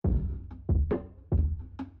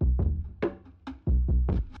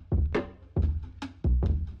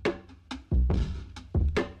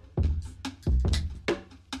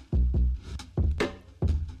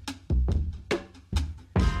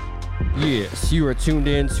Yes, you are tuned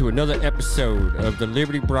in to another episode of the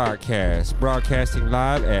Liberty Broadcast, broadcasting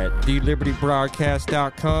live at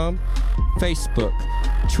thelibertybroadcast.com, Facebook,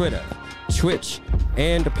 Twitter, Twitch,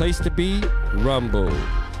 and the place to be, Rumble.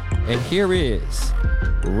 And here is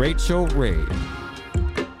Rachel Ray.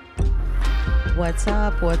 What's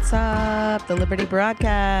up? What's up? The Liberty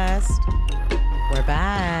Broadcast. We're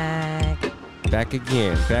back. Back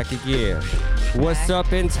again. What's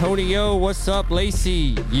up, Antonio? What's up,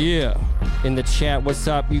 Lacey? Yeah. In the chat, what's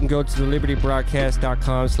up? You can go to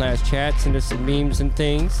thelibertybroadcast.com/chat, send us some memes and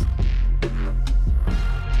things.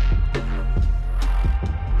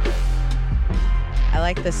 I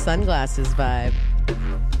like the sunglasses vibe.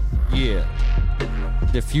 Yeah.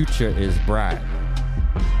 The future is bright.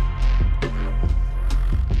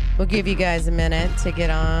 We'll give you guys a minute to get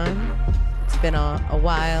on. It's been a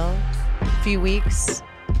while, a few weeks.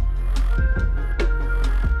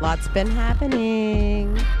 Lots been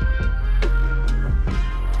happening.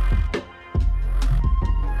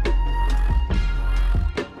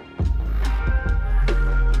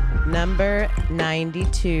 Number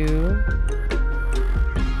 92.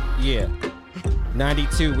 Yeah.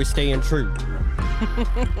 92, we're staying true.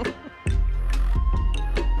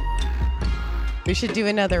 We should do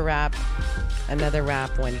another rap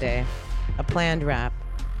one day. A planned rap.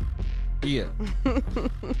 Yeah.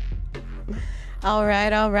 All right.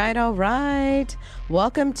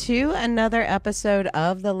 Welcome to another episode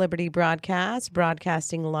of the Liberty Broadcast,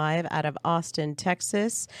 broadcasting live out of Austin,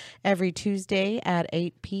 Texas, every Tuesday at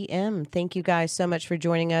 8 p.m. Thank you guys so much for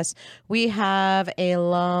joining us. We have a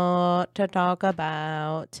lot to talk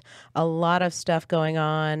about, a lot of stuff going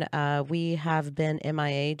on. We have been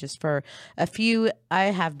MIA just for a few. I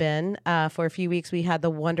have been for a few weeks. We had the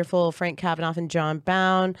wonderful Frank Kavanaugh and John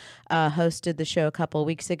Bound hosted the show a couple of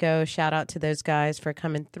weeks ago. Shout out to those guys for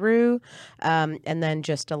coming through. And then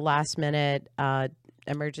just a last minute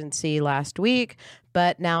emergency last week,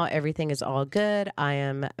 but now everything is all good. I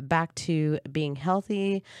am back to being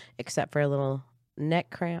healthy, except for a little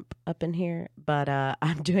neck cramp up in here, but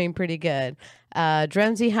I'm doing pretty good.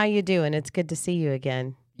 Drumsy, how you doing? It's good to see you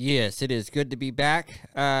again. Yes, it is good to be back.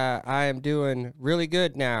 I am doing really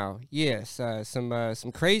good now. Yes,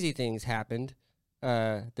 some crazy things happened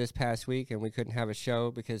this past week, and we couldn't have a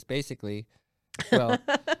show because basically, well,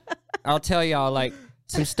 I'll tell y'all, like,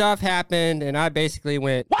 some stuff happened, and I basically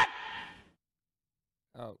went, what?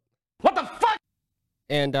 Oh. What the fuck?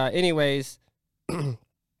 And anyways.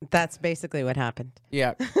 That's basically what happened.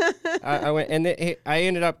 Yeah. I went, and I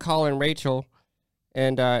ended up calling Rachel,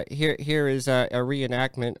 and here is a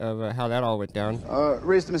reenactment of how that all went down.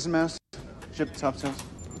 Raise the missing mast. Ship the topsails.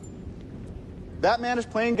 That man is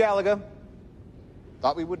playing Galaga.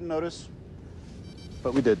 Thought we wouldn't notice,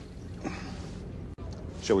 but we did.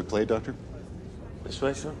 Shall we play, Doctor? This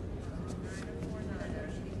way, sir.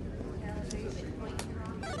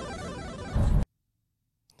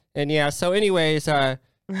 And yeah, so anyways,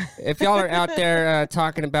 if y'all are out there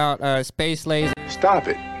talking about space lasers. Stop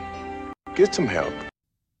it. Get some help.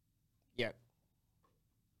 Yeah.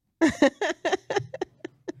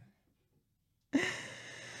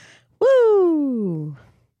 Woo!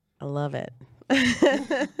 I love it.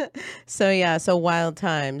 So wild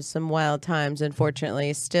times, some wild times,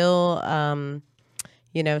 unfortunately. Still,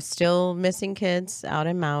 still missing kids out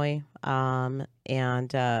in Maui, and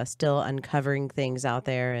still uncovering things out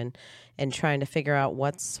there and trying to figure out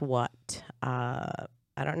what's what. I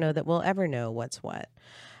don't know that we'll ever know what's what.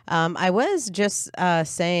 I was just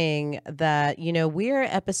saying that, we're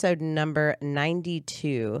episode number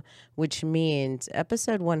 92, which means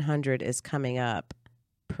episode 100 is coming up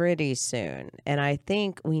pretty soon. And I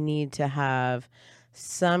think we need to have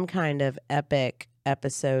some kind of epic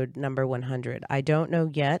episode number 100. I don't know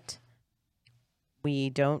yet. We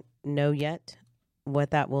don't know yet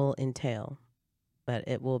what that will entail, but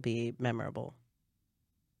it will be memorable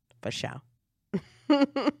for sure.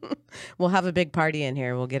 We'll have a big party in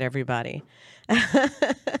here. We'll get everybody.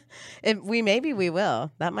 Maybe we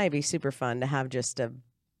will. That might be super fun to have just a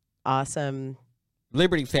awesome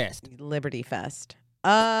Liberty Fest. Liberty Fest.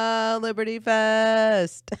 Liberty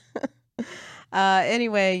Fest.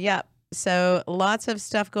 Anyway, yeah. So lots of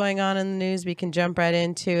stuff going on in the news. We can jump right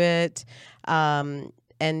into it.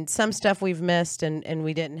 And some stuff we've missed and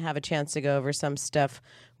we didn't have a chance to go over some stuff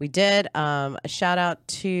we did. A shout out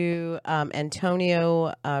to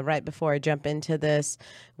Antonio. Right before I jump into this,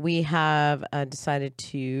 we have decided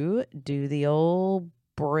to do the old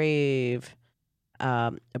Brave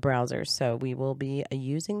browser. So we will be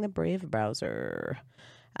using the Brave browser.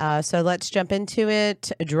 So let's jump into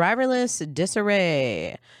it. Driverless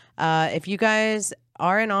disarray. If you guys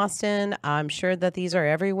are in Austin. I'm sure that these are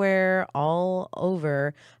everywhere, all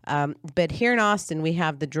over. But here in Austin, we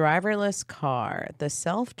have the driverless car, the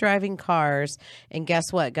self-driving cars. And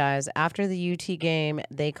guess what, guys? After the UT game,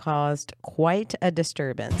 they caused quite a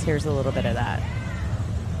disturbance. Here's a little bit of that.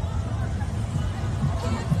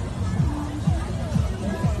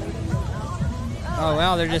 Oh,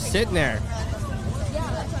 wow, they're just sitting there.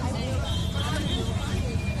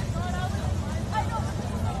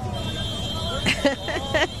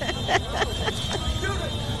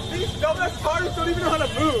 These dumbass cars don't even know how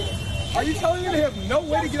to move. Are you telling me they have no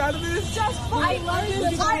way to get out of this? I love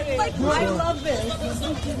this. I love this.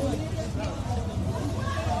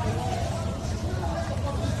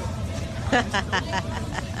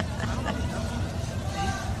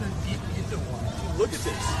 Look at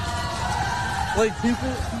this. Like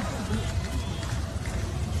people.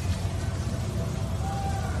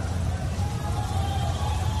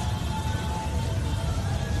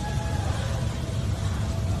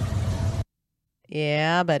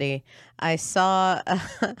 Yeah, buddy. I saw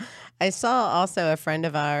I saw also a friend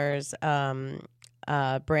of ours,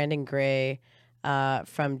 Brandon Gray,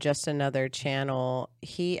 from Just Another Channel.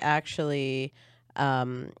 He actually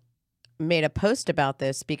made a post about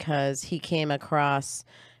this because he came across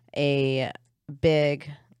a big,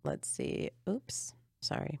 let's see, oops,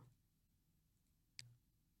 sorry.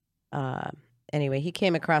 Anyway, he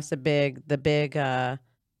came across the big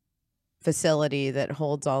facility that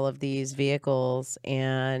holds all of these vehicles,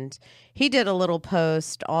 and he did a little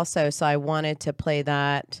post also, so I wanted to play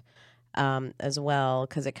that as well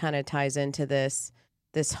because it kind of ties into this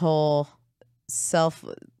whole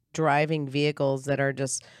self-driving vehicles that are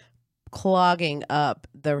just clogging up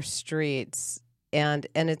the streets, and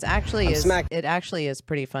it actually is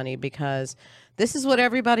pretty funny because this is what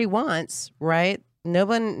everybody wants, right? No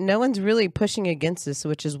one's really pushing against this,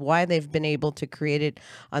 which is why they've been able to create it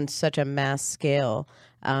on such a mass scale.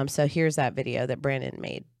 So here's that video that Brandon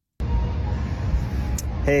made.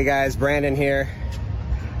 Hey guys, Brandon here.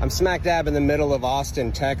 I'm smack dab in the middle of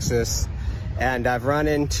Austin, Texas, and I've run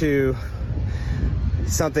into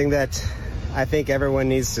something that I think everyone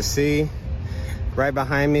needs to see. Right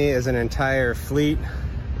behind me is an entire fleet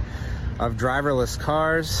of driverless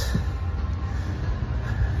cars.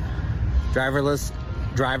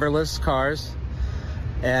 Driverless cars,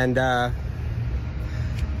 and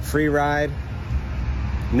free ride,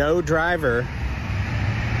 no driver,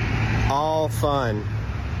 all fun.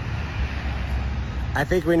 I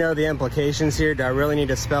think we know the implications here. Do I really need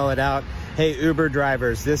to spell it out? Hey, Uber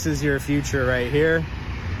drivers, this is your future right here.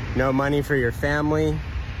 No money for your family.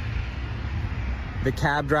 The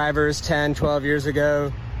cab drivers 10, 12 years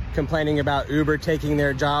ago complaining about Uber taking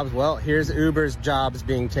their jobs. Well, here's Uber's jobs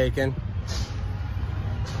being taken.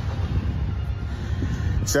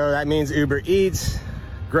 So that means Uber Eats,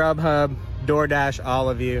 Grubhub, DoorDash, all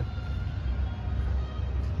of you.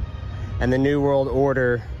 And the New World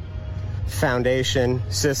Order foundation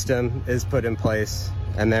system is put in place.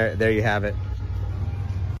 And there you have it.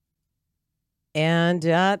 And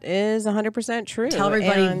that is 100% true. Tell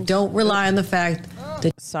everybody, don't rely on the fact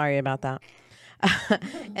that... Sorry about that.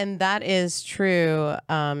 And that is true,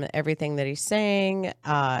 everything that he's saying.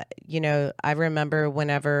 I remember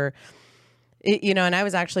whenever... and I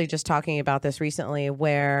was actually just talking about this recently,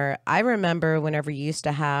 where I remember whenever you used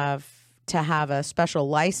to have a special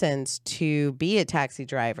license to be a taxi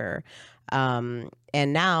driver.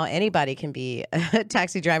 And now anybody can be a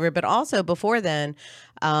taxi driver. But also before then,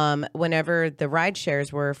 whenever the ride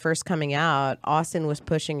shares were first coming out, Austin was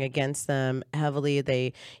pushing against them heavily.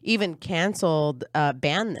 They even banned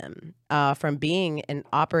them from being and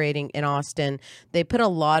operating in Austin. They put a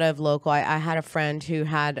lot of local. I had a friend who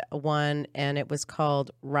had one, and it was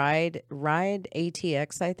called Ride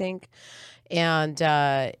ATX, I think. And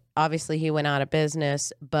obviously he went out of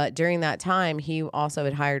business. But during that time, he also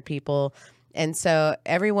had hired people. And so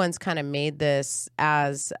everyone's kind of made this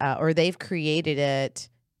as, or they've created it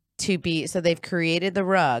to be, so they've created the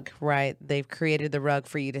rug, right? They've created the rug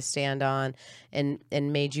for you to stand on and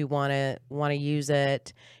made you want to use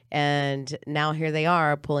it. And now here they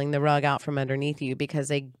are pulling the rug out from underneath you because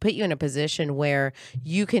they put you in a position where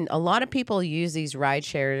you can, a lot of people use these ride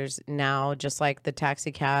shares now, just like the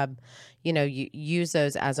taxi cab, you use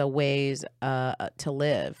those as a ways to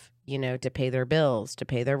live, to pay their bills, to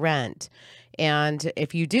pay their rent. And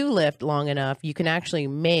if you do Lyft long enough, you can actually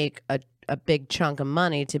make a big chunk of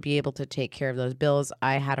money to be able to take care of those bills.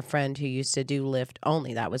 I had a friend who used to do Lyft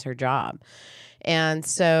only. That was her job. And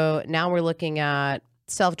so now we're looking at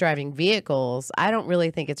self-driving vehicles. I don't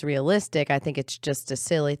really think it's realistic. I think it's just a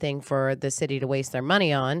silly thing for the city to waste their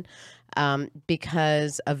money on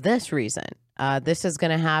because of this reason. This is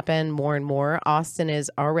going to happen more and more. Austin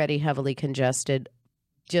is already heavily congested,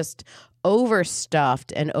 just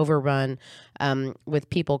overstuffed and overrun with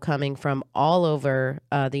people coming from all over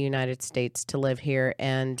the United States to live here.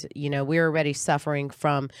 And, we're already suffering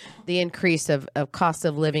from the increase of cost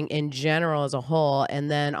of living in general as a whole.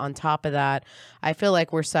 And then on top of that, I feel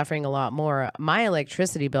like we're suffering a lot more. My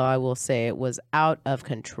electricity bill, I will say, it was out of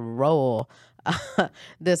control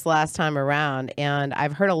this last time around. And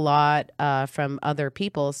I've heard a lot from other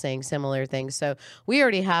people saying similar things. So we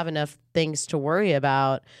already have enough things to worry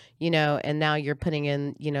about, and now you're putting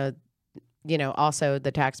in, also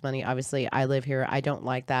the tax money. Obviously, I live here. I don't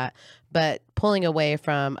like that. But pulling away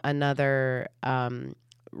from another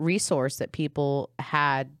resource that people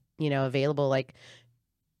had, available, like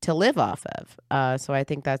to live off of. So I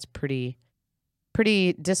think that's pretty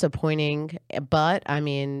disappointing. But I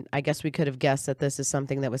mean, I guess we could have guessed that this is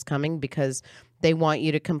something that was coming because they want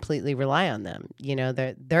you to completely rely on them.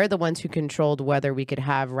 They're the ones who controlled whether we could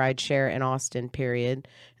have rideshare in Austin, period.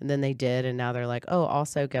 And then they did. And now they're like, oh,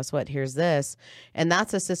 also, guess what? Here's this. And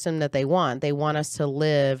that's a system that they want. They want us to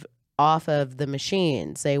live off of the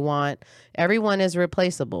machines. They want everyone is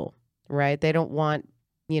replaceable, right? They don't want,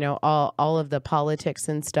 all of the politics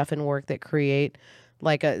and stuff and work that create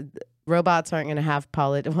like robots aren't going to have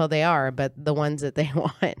well, they are, but the ones that they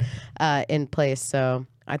want in place. So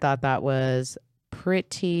I thought that was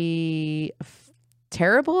pretty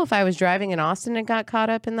terrible. If I was driving in Austin and got caught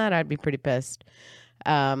up in that, I'd be pretty pissed.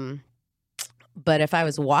 But if I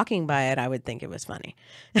was walking by it, I would think it was funny.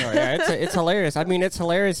 Oh, yeah, it's hilarious. I mean, it's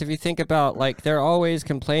hilarious if you think about, like, they're always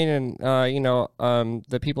complaining,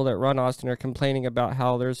 the people that run Austin are complaining about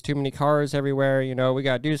how there's too many cars everywhere. We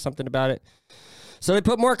got to do something about it. So they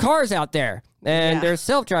put more cars out there, and they're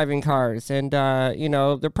self-driving cars, and,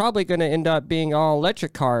 they're probably going to end up being all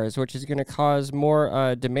electric cars, which is going to cause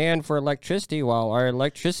more demand for electricity while our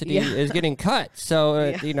electricity is getting cut.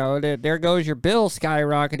 So, there goes your bill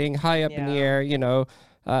skyrocketing high up in the air.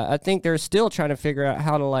 I think they're still trying to figure out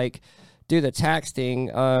how to, like, do the tax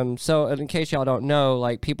thing. So in case y'all don't know,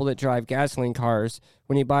 like, people that drive gasoline cars,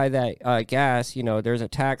 when you buy that gas, there's a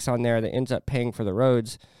tax on there that ends up paying for the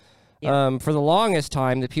roads. Yep. For the longest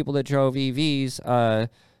time, the people that drove EVs,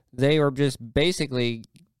 they were just basically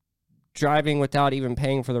driving without even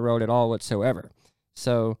paying for the road at all whatsoever.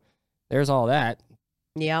 So there's all that.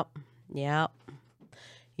 Yep. Yeah,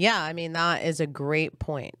 I mean, that is a great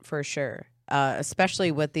point for sure,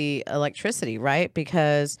 especially with the electricity, right?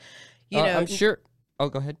 Because, I'm sure. Oh,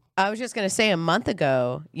 go ahead. I was just going to say a month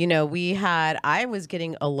ago, I was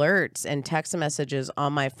getting alerts and text messages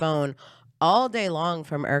on my phone all day long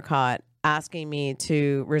from ERCOT asking me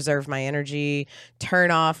to reserve my energy, turn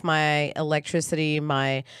off my electricity,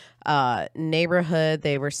 my neighborhood.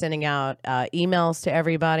 They were sending out emails to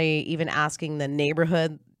everybody, even asking the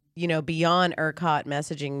neighborhood, beyond ERCOT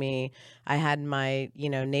messaging me. I had my,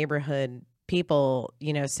 neighborhood people,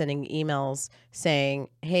 sending emails saying,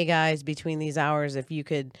 hey guys, between these hours, if you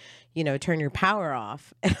could, turn your power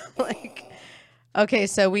off. And I'm like, okay,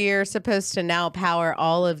 so we are supposed to now power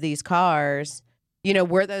all of these cars.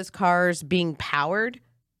 Were those cars being powered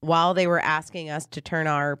while they were asking us to turn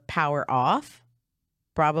our power off?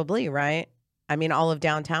 Probably, right? I mean, all of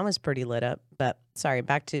downtown was pretty lit up. But sorry,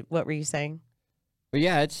 back to what were you saying? Well,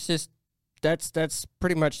 yeah, it's just that's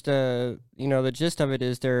pretty much the the gist of it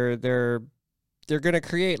is they're going to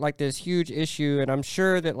create like this huge issue, and I'm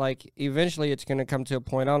sure that like eventually it's going to come to a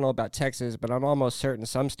point. I don't know about Texas, but I'm almost certain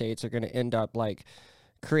some states are going to end up like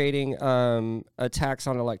creating a tax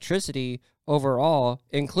on electricity overall,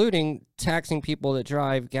 including taxing people that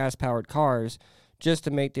drive gas-powered cars just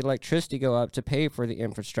to make the electricity go up to pay for the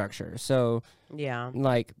infrastructure. So yeah,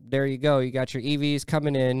 like there you go. You got your EVs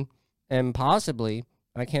coming in, and possibly,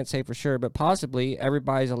 I can't say for sure, but possibly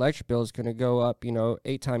everybody's electric bill is going to go up,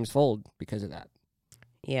 8 times fold because of that.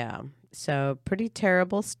 Yeah. So pretty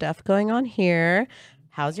terrible stuff going on here.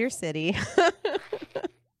 How's your city?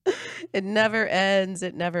 It never ends.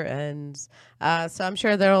 It never ends. So I'm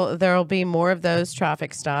sure there'll be more of those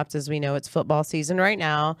traffic stops. As we know, it's football season right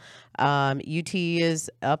now. UT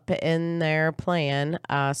is up in their plan.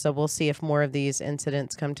 So we'll see if more of these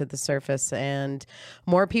incidents come to the surface and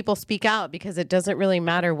more people speak out, because it doesn't really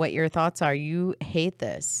matter what your thoughts are. You hate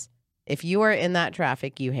this. If you are in that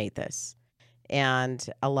traffic, you hate this. And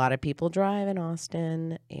a lot of people drive in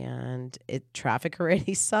Austin, and traffic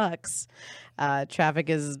already sucks. Traffic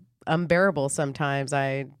is unbearable sometimes.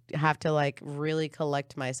 I have to like really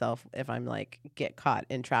collect myself if I'm like get caught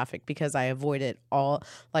in traffic, because I avoid it all.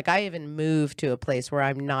 Like I even moved to a place where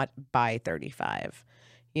I'm not by 35,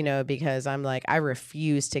 you know, because I'm like, I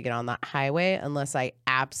refuse to get on that highway unless I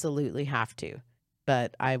absolutely have to.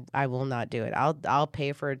 But I will not do it. I'll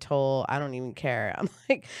pay for a toll. I don't even care. I'm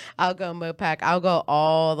like, I'll go Mopac. I'll go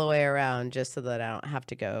all the way around just so that I don't have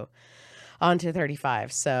to go onto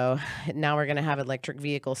 35. So now we're going to have electric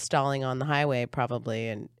vehicles stalling on the highway probably,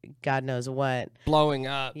 and God knows what. Blowing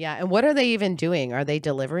up. Yeah, and what are they even doing? Are they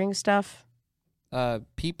delivering stuff?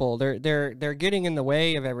 People. They're getting in the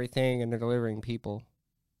way of everything, and they're delivering people.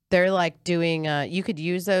 They're like doing you could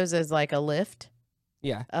use those as like a lift.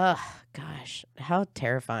 Yeah. Ugh, gosh, how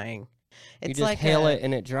terrifying. It's you just like hail it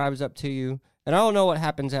and it drives up to you. And I don't know what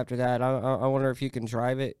happens after that. I wonder if you can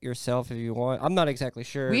drive it yourself if you want. I'm not exactly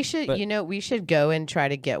sure. We should, you know, we should go and try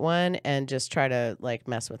to get one and just try to like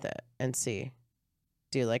mess with it and see.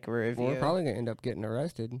 Do like a review. We're probably going to end up getting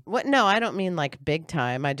arrested. What? No, I don't mean like big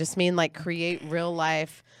time. I just mean like create real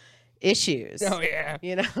life issues. Oh, yeah.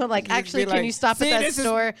 You know, like, Just actually, be can like, you stop at "See, that this is-"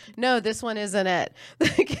 store? No, this one isn't it.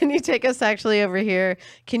 Can you take us actually over here?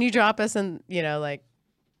 Can you drop us and, you know, like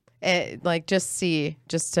just see,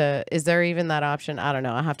 is there even that option? I don't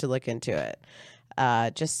know. I have to look into it.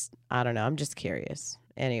 I don't know. I'm just curious.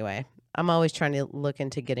 Anyway, I'm always trying to look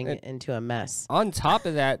into getting it into a mess. On top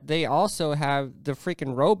of that, they also have the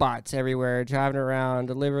freaking robots everywhere driving around,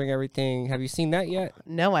 delivering everything. Have you seen that yet?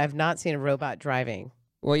 No, I have not seen a robot driving.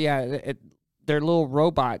 Well, yeah, they're little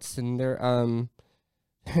robots, and they're Oh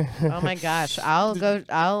my gosh, I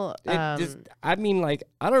mean, like,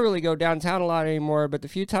 I don't really go downtown a lot anymore, but the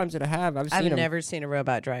few times that I have, I've I've seen them. never seen a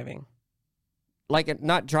robot driving. Like,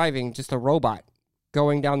 not driving, just a robot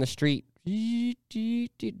going down the street,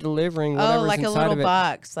 delivering whatever's like a inside little of it.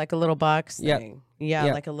 box, like a little box Yep. thing. Yeah,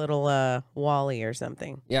 Yep. like a little Wall-E or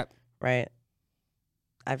something. Yep. Right.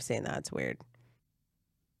 I've seen that. It's weird.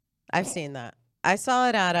 I've seen that. I saw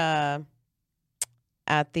it at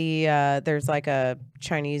the there's like a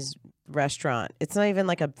Chinese restaurant. It's not even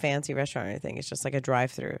like a fancy restaurant or anything. It's just like a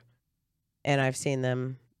drive-through. And I've seen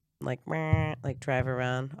them like drive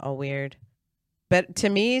around all weird. But to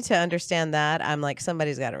me, to understand that, I'm like,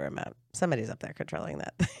 somebody's got a remote. Somebody's up there controlling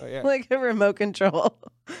that. Oh, yeah. Like a remote control.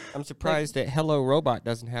 I'm surprised that Hello Robot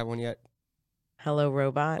doesn't have one yet. Hello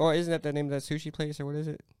Robot. Or isn't that the name of that sushi place, or what is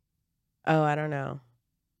it? Oh, I don't know.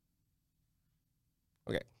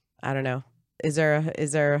 Okay. I don't know. Is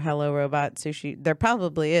there a Hello Robot sushi? There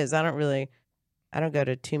probably is. I don't go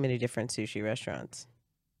to too many different sushi restaurants.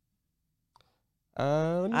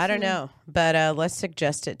 I don't know, but let's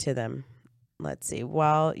suggest it to them. Let's see.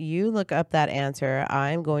 While you look up that answer,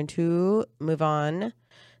 I'm going to move on.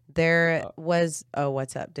 There was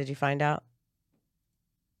what's up? Did you find out?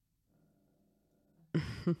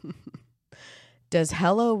 Does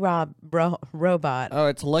Hello Robot? Oh,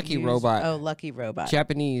 it's Lucky Robot. Oh, Lucky Robot.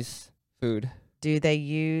 Japanese food. Do they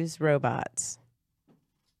use robots?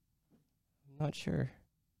 Not sure.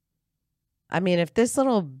 I mean, if this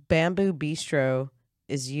little bamboo bistro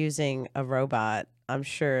is using a robot, I'm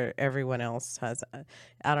sure everyone else has.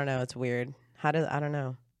 I don't know. It's weird. I don't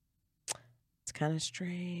know. It's kind of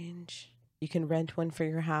strange. You can rent one for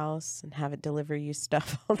your house and have it deliver you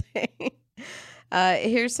stuff all day.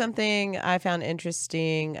 Here's something I found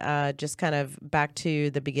interesting. Just kind of back to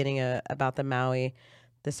the beginning about the Maui.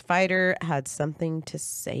 This fighter had something to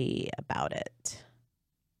say about it.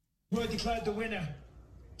 Roy declared the winner.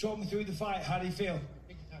 Drove him through the fight. How do you feel?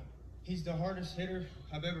 He's the hardest hitter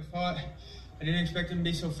I've ever fought. I didn't expect him to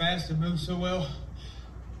be so fast and move so well.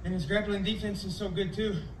 And his grappling defense is so good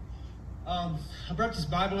too. I brought this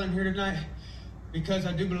Bible in here tonight because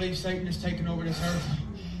I do believe Satan is taking over this earth.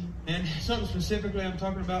 And something specifically I'm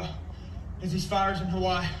talking about is these fires in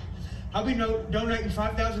Hawaii. I'll be donating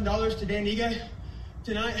 $5,000 to Dan Ige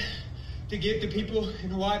tonight to give to people in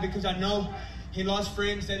Hawaii because I know he lost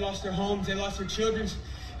friends, they lost their homes, they lost their children.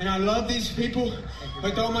 And I love these people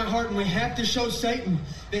with all my heart, and we have to show Satan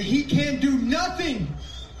that he can do nothing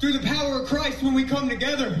through the power of Christ when we come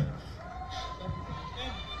together.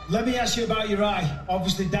 Let me ask you about your eye.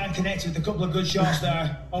 Obviously, Dan connected with a couple of good shots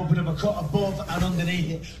there. Open up a cut above and underneath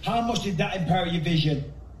it. How much did that impair your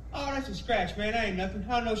vision? Oh, that's a scratch, man. That ain't nothing.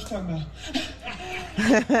 I don't know what you're talking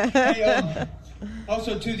about. Hey,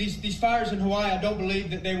 also, too, these fires in Hawaii, I don't believe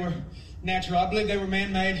that they were natural. I believe they were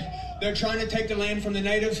man-made. They're trying to take the land from the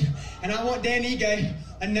natives. And I want Dan Ige,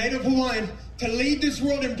 a native Hawaiian, to lead this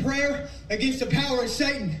world in prayer against the power of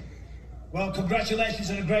Satan. Well, congratulations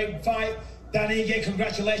on a great fight. Dan Ige,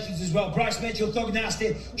 congratulations as well. Bryce Mitchell, Thug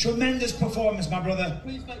Nasty, tremendous performance, my brother.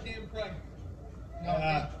 Please let Dan pray.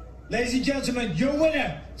 Ladies and gentlemen, your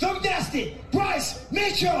winner, Thug Nasty, Bryce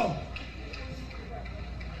Mitchell.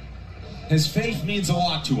 His faith means a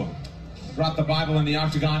lot to him. Brought the Bible in the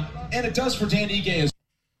octagon, and it does for Dan Ige as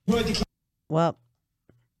Well,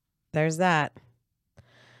 there's that.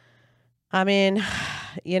 I mean,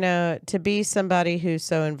 you know, to be somebody who's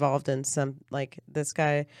so involved in some, like this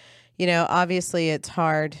guy, you know, obviously it's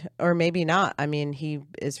hard, or maybe not. I mean, he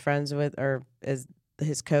is friends with, or is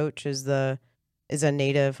his coach is a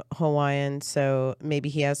native Hawaiian, so maybe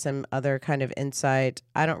he has some other kind of insight.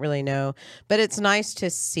 I don't really know, but it's nice to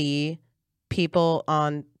see people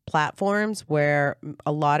on platforms where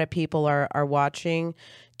a lot of people are watching,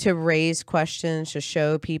 to raise questions, to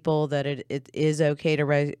show people that it is okay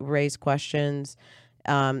to raise questions.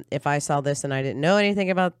 If I saw this and I didn't know anything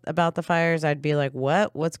about the fires, I'd be like,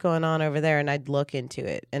 what's going on over there? And I'd look into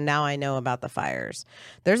it. And now I know about the fires.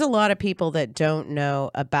 There's a lot of people that don't know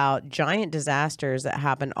about giant disasters that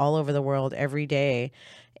happen all over the world every day.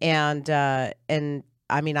 And I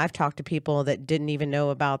mean, I've talked to people that didn't even know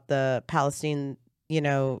about the Palestine, you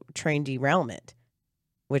know, train derailment,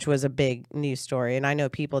 which was a big news story. And I know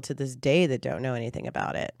people to this day that don't know anything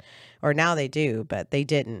about it, or now they do, but they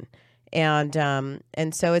didn't. And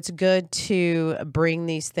so it's good to bring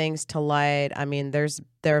these things to light. I mean, there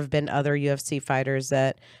have been other UFC fighters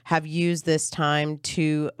that have used this time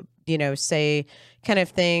to, you know, say kind of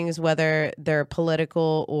things, whether they're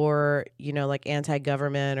political or, you know, like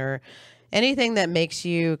anti-government or anything that makes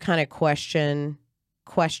you kind of question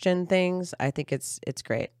things. I think it's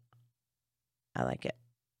great. I like it.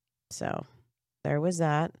 So there was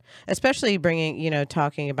that, especially bringing, you know,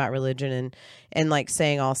 talking about religion and like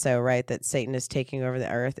saying also, right, that Satan is taking over the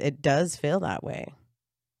earth. It does feel that way.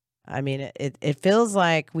 I mean, it feels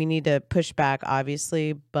like we need to push back,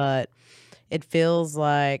 obviously, but it feels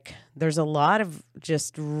like there's a lot of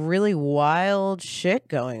just really wild shit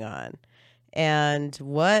going on. And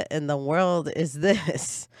what in the world is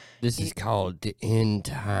this? This is called the end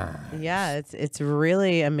times. Yeah, it's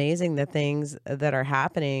really amazing the things that are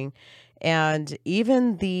happening. And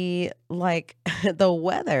even the the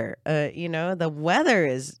weather, you know, the weather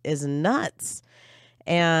is nuts.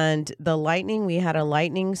 And the lightning, we had a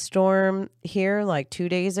lightning storm here like 2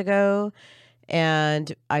 days ago,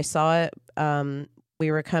 and I saw it.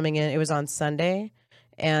 We were coming in, it was on Sunday.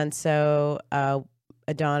 And so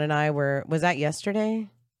Adon and I was that yesterday?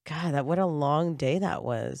 God, what a long day that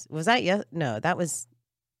was. Was that no, that was,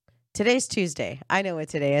 today's Tuesday. I know what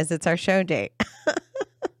today is. It's our show date.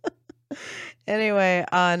 Anyway,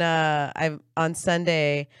 on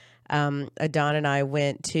Sunday, Adon and I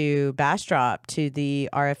went to Bastrop to the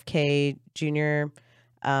RFK Jr.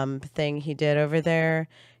 Thing he did over there,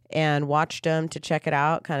 and watched him to check it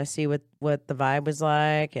out, kind of see what the vibe was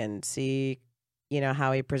like, and see, you know,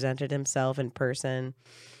 how he presented himself in person.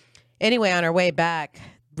 Anyway, on our way back,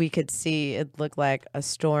 we could see it looked like a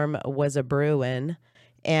storm was a brewing,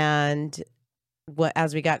 and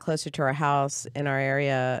as we got closer to our house, in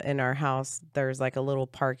our house, there's like a little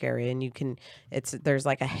park area, and there's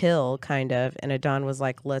like a hill kind of, and Adon was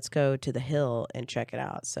like, let's go to the hill and check it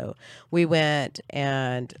out. So we went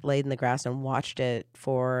and laid in the grass and watched it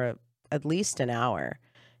for at least an hour.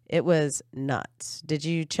 It was nuts. Did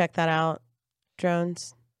you check that out,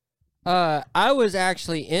 Drones? I was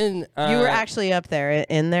actually in. You were actually up there,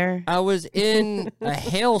 in there? I was in a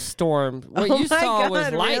hailstorm. What you saw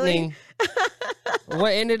was lightning. Really?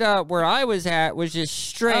 What ended up where I was at was just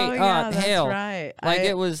straight up hail. Right. Like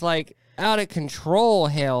it was like out of control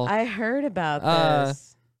hail. I heard about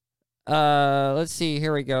this. Let's see.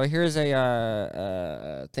 Here we go. Here's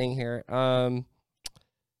a thing here.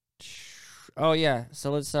 Oh yeah.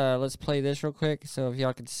 So let's play this real quick. So if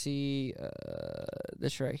y'all can see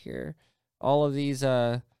this right here, all of these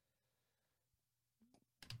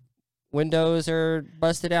windows are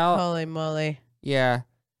busted out. Holy moly! Yeah.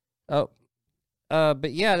 Oh.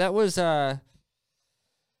 But yeah, that was a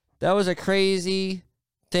crazy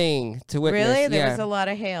thing to witness. Really? There was a lot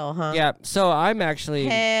of hail, huh? Yeah. So I'm actually,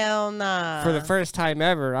 hell nah. for the first time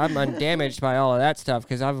ever, I'm undamaged by all of that stuff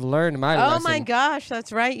because I've learned my lesson. Oh my gosh,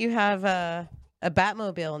 that's right. You have a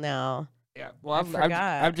Batmobile now. Yeah. Well,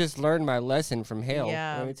 I've just learned my lesson from hail.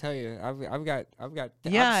 Yeah. Let me tell you, I've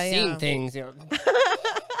seen things. You know.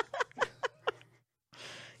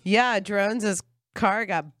 Yeah, Drones' car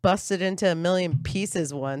got busted into a million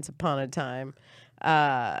pieces once upon a time.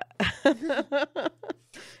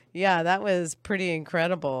 Yeah, that was pretty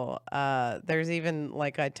incredible. There's even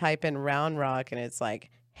like I type in Round Rock and it's like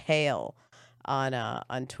hail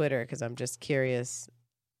on Twitter because I'm just curious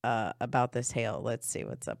about this hail. Let's see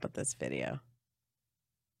what's up with this video.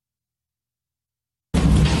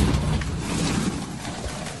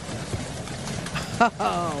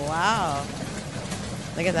 Oh wow!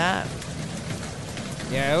 Look at that.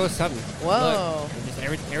 Yeah, it was something. Whoa!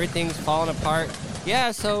 Look, everything's falling apart.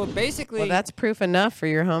 Yeah, so basically... Well, that's proof enough for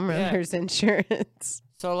your homeowner's insurance.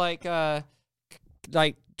 So, like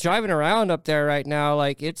driving around up there right now,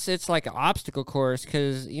 like, it's like an obstacle course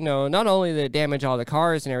because, you know, not only did it damage all the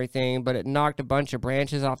cars and everything, but it knocked a bunch of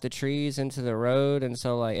branches off the trees into the road. And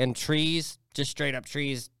so, like, and trees, just straight up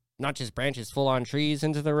trees, not just branches, full-on trees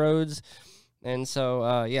into the roads. And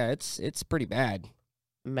so, yeah, it's pretty bad.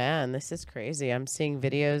 Man, this is crazy. I'm seeing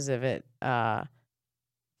videos of it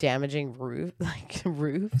damaging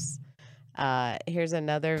roofs. Here's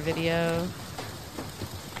another video.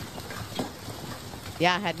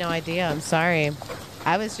 Yeah, I had no idea. I'm sorry.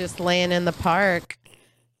 I was just laying in the park.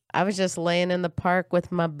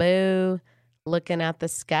 With my boo, looking at the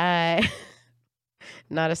sky.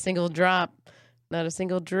 Not a single drop. Not a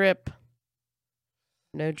single drip.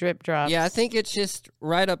 No drip drops. Yeah, I think it's just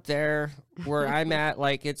right up there where I'm at.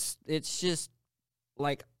 Like, it's just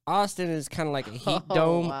like Austin is kind of like a heat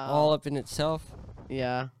dome all up in itself.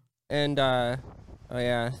 Yeah. And,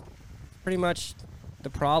 yeah, pretty much the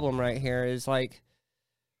problem right here is, like,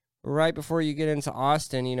 right before you get into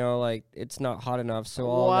Austin, you know, like, it's not hot enough, so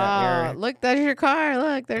all that air... Look, there's your car.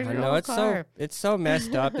 Look, there's your old car. It's so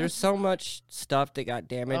messed up. There's so much stuff that got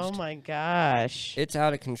damaged. Oh, my gosh. It's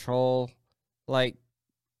out of control. Like,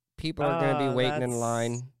 people are going to be waiting in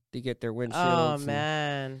line to get their windshields. Oh,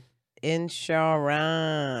 man.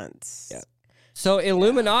 Insurance. Yeah. So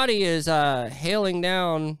Illuminati is hailing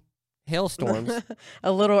down hailstorms.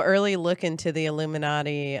 A little early look into the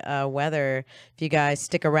Illuminati weather. If you guys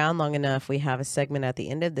stick around long enough, we have a segment at the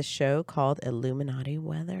end of the show called Illuminati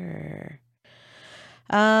Weather.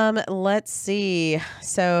 Let's see.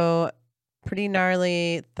 So pretty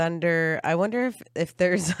gnarly thunder. I wonder if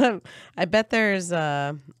there's I bet there's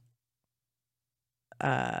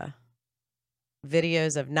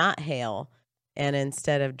videos of not hail, and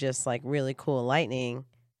instead of just like really cool lightning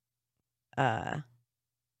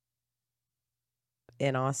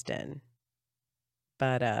in Austin,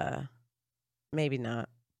 but maybe not.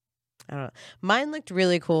 I don't know. Mine looked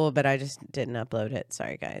really cool, but I just didn't upload it.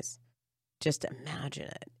 Sorry, guys. Just imagine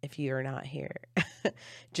it if you're not here.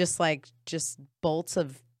 just bolts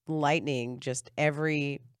of lightning just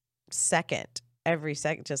every second,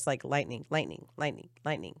 just like lightning,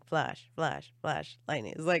 flash,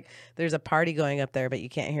 lightning. It's like there's a party going up there, but you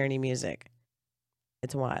can't hear any music.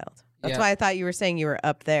 It's wild. That's why I thought you were saying you were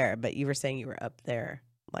up there, but you were saying you were up there,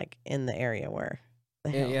 like in the area where the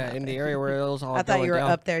hail happened. In the area where it was all I thought you were down.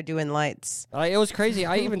 up there doing lights. It was crazy.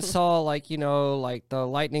 I even saw, like, you know, like the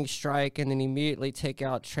lightning strike and then immediately take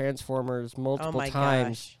out transformers multiple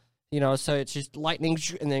times. Gosh. You know, so it's just lightning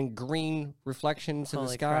and then green reflections in the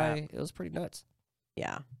sky. Crap. It was pretty nuts.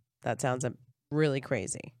 Yeah, that sounds really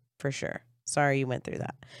crazy for sure. Sorry you went through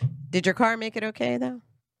that. Did your car make it okay, though?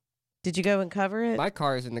 Did you go and cover it? My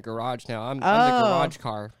car is in the garage now. I'm the garage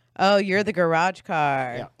car. Oh, you're the garage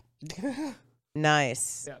car. Yeah.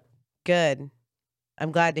 Nice. Yeah. Good.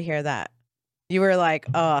 I'm glad to hear that. You were like,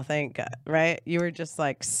 oh, thank God, right? You were just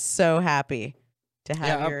like so happy to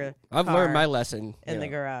have your I've car learned my lesson. in the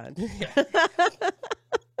garage.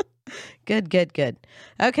 Good.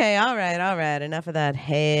 Okay, all right. Enough of that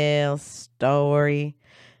hail story.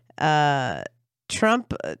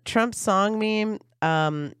 Trump song meme.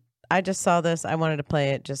 I just saw this. I wanted to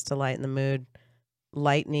play it just to lightening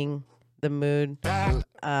the mood.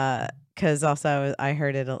 Because also I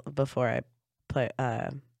heard it before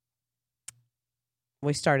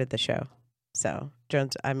we started the show. So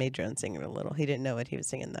I made Drone sing it a little. He didn't know what he was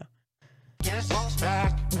singing though. Guess who's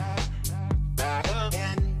back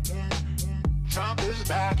again. Trump is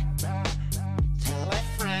back. Tell a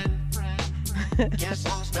friend. Guess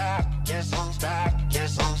who's back. Guess who's back.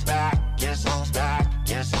 Guess who's back. Guess who's back.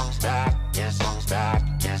 Guess who's back. Guess who's back.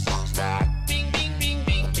 Guess who's back. Bing bing bing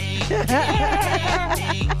bing bing.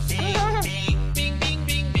 Bing bing bing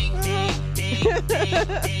bing bing bing.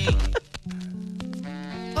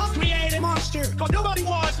 I'll create a monster, cause nobody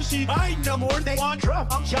wants to see Biden no more. They want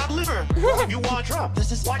Trump. I'm John Liver. You want Trump?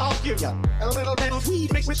 This is what I'll give you. A little bit of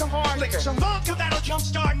weed mixed with some hard liquor. Some vodka that'll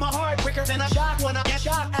jumpstart my heart quicker than a shot when I get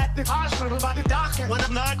shot at the hospital by the doctor. When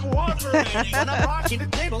I'm not cooperating, when I'm rocking the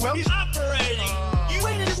table, well, he's operating. You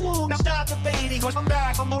waited this long, now stop debating. Cause I'm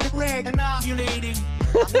back, I'm loaded red and ovulating.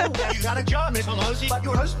 I know that you got a job, Miss Pelosi, but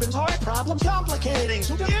your husband's heart problem's complicating.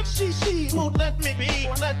 So the FCC won't let me be,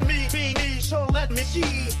 or let me be me, so let me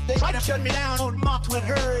see. They try to shut me down on mocked with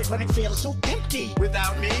her, but it feels so empty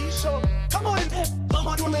without me. So come on, come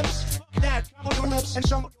on your lips, that on your lips, and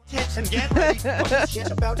some tits, and get ready. This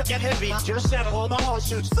shit's about to get heavy. Just settle all my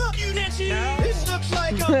lawsuits. Fuck you, Nancy. This looks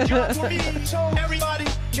like a job for me. So everybody,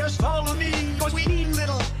 just follow me, cause we need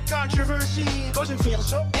little controversy. controversy doesn't feel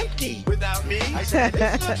so empty without me. I said,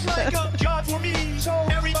 this looks like a job for me. So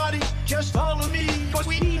everybody just follow me. Cause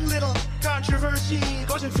we need a little controversy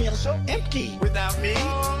doesn't feel so empty without me.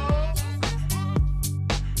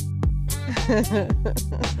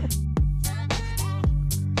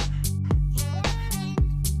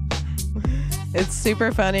 It's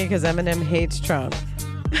super funny because Eminem hates Trump.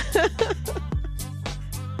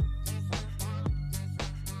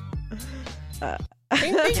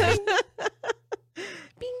 Bing, bing, bing.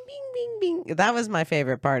 Bing, bing, bing, bing. That was my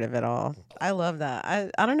favorite part of it all. I love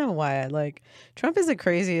that. I don't know why. Trump is the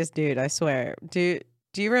craziest dude, I swear. Do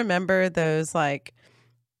you remember those like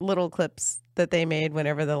little clips that they made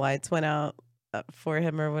whenever the lights went out for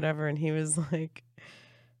him or whatever, and he was like,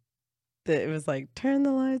 it was like, turn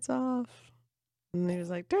the lights off. And he was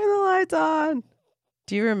like, turn the lights on.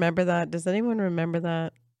 Do you remember that? Does anyone remember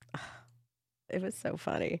that? It was so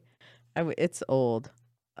funny. It's old.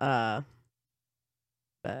 But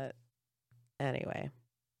anyway,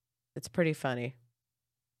 it's pretty funny.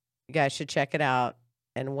 You guys should check it out.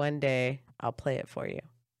 And one day I'll play it for you.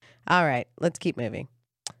 All right, let's keep moving.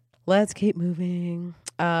 World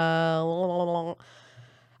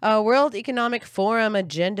Economic Forum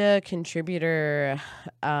agenda contributor.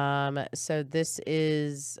 So this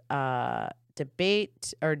is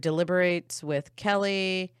debate or deliberates with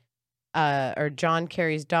Kelly, or John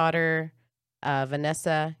Kerry's daughter,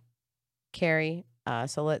 Vanessa Kerry.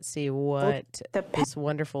 So let's see what this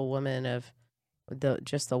wonderful woman of the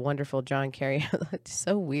wonderful John Kerry.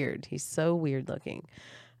 So weird. He's so weird looking.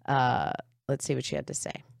 Let's see what she had to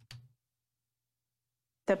say.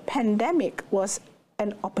 The pandemic was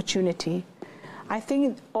an opportunity. I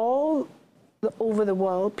think all over the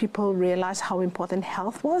world, people realized how important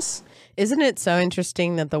health was. Isn't it so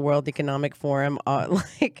interesting that the World Economic Forum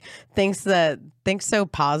thinks so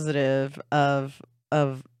positive of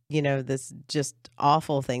this just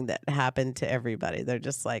awful thing that happened to everybody? They're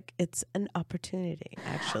just like, it's an opportunity,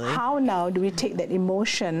 actually. How now do we take that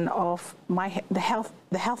emotion of the health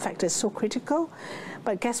factor is so critical,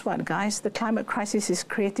 but guess what, guys? The climate crisis is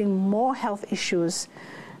creating more health issues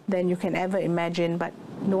than you can ever imagine, but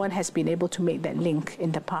no one has been able to make that link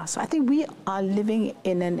in the past. So I think we are living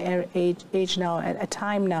in an age now, at a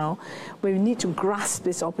time now, where we need to grasp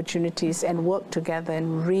these opportunities and work together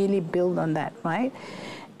and really build on that, right?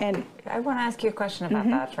 And I want to ask you a question about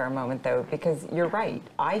that for a moment, though, because you're right.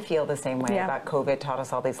 I feel the same way about COVID taught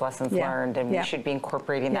us all these lessons learned, and we should be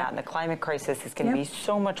incorporating that. And the climate crisis is going to be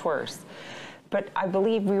so much worse. But I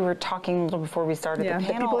believe we were talking a little before we started the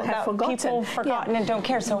panel about people forgotten and don't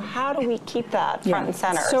care. So how do we keep that front and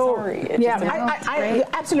center? So, you're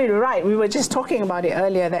absolutely right. We were just talking about it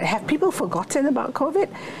earlier, that have people forgotten about COVID,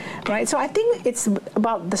 right? So I think it's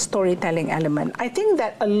about the storytelling element. I think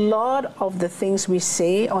that a lot of the things we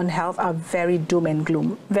say on health are very doom and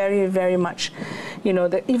gloom, very, very much,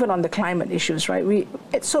 even on the climate issues, right?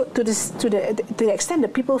 So to the extent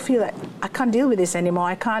that people feel that I can't deal with this anymore,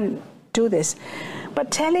 I can't do this,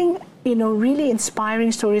 but telling really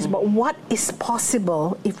inspiring stories about what is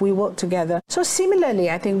possible if we work together. So similarly,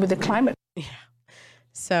 I think with the climate. Yeah.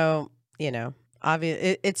 So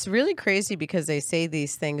it's really crazy because they say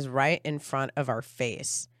these things right in front of our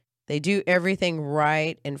face. They do everything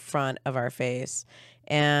right in front of our face,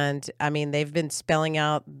 and I mean they've been spelling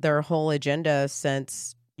out their whole agenda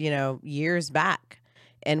since years back,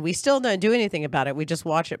 and we still don't do anything about it. We just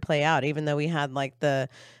watch it play out, even though we had like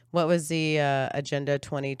what was the Agenda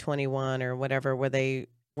 2021 or whatever, where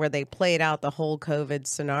they played out the whole COVID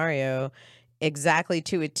scenario exactly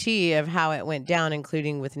to a T of how it went down,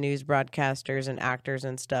 including with news broadcasters and actors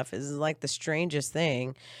and stuff. Is like the strangest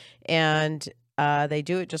thing. And they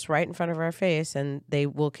do it just right in front of our face, and they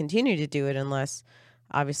will continue to do it unless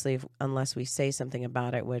we say something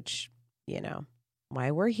about it, which,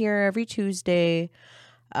 why we're here every Tuesday.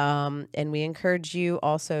 And we encourage you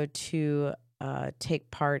also to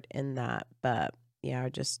take part in that. But yeah,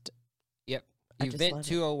 Event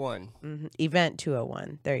 201. Event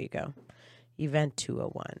 201. There you go. Event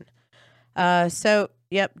 201. So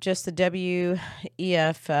just the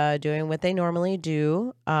WEF doing what they normally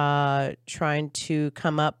do, trying to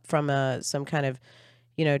come up from some kind of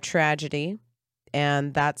tragedy,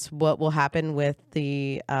 and that's what will happen with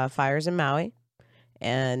the fires in Maui,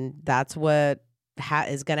 and that's what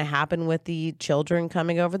is going to happen with the children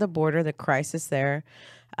coming over the border, the crisis there.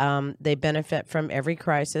 They benefit from every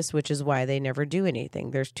crisis, which is why they never do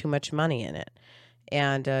anything. There's too much money in it.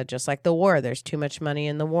 And just like the war, there's too much money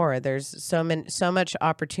in the war. There's so much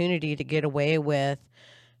opportunity to get away with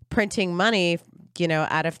printing money,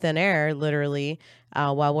 out of thin air, literally,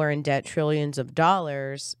 while we're in debt trillions of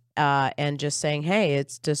dollars. and just saying, hey,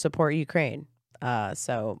 it's to support Ukraine.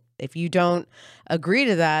 So if you don't agree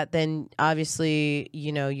to that, then obviously,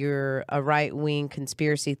 you're a right-wing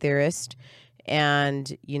conspiracy theorist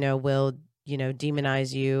and, will,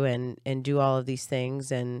 demonize you and do all of these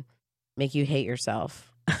things and make you hate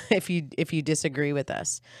yourself if you disagree with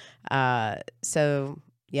us. So,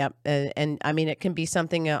 yep. And I mean, it can be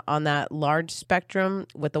something on that large spectrum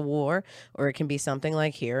with the war, or it can be something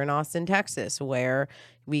like here in Austin, Texas, where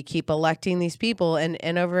we keep electing these people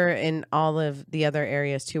and over in all of the other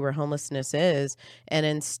areas too, where homelessness is. And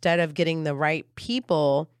instead of getting the right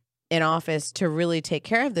people in office to really take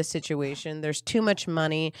care of the situation, there's too much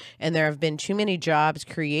money and there have been too many jobs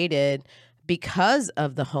created because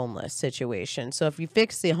of the homeless situation. So if you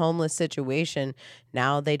fix the homeless situation,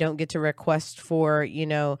 now they don't get to request for,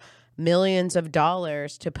 millions of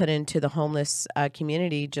dollars to put into the homeless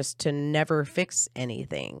community just to never fix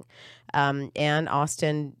anything. And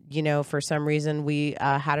Austin, for some reason, we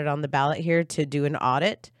had it on the ballot here to do an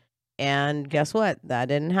audit. And guess what? That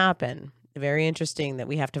didn't happen. Very interesting that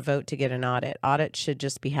we have to vote to get an audit. Audits should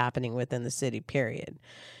just be happening within the city, period.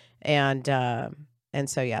 And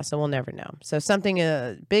so, yeah, so we'll never know. So something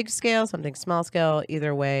big scale, something small scale,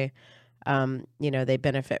 either way, they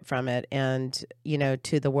benefit from it. And,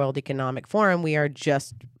 to the World Economic Forum, we are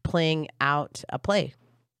just playing out a play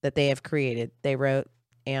that they have created. They wrote,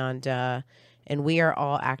 and we are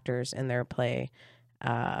all actors in their play.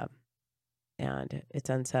 And it's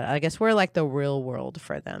unsettling. I guess we're like the real world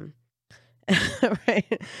for them.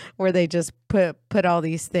 Right, where they just put all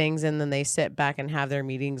these things and then they sit back and have their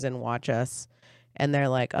meetings and watch us, and they're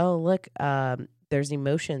like, oh look, there's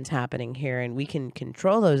emotions happening here and we can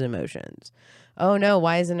control those emotions. Oh no,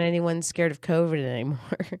 why isn't anyone scared of COVID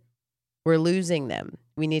anymore? We're losing them.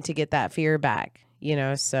 We need to get that fear back,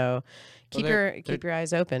 so keep your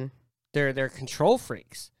eyes open. They're control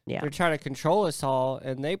freaks. Yeah. They're trying to control us all,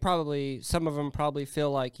 and some of them probably feel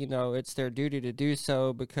like, it's their duty to do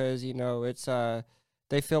so because, it's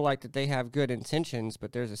they feel like that they have good intentions,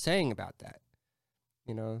 but there's a saying about that.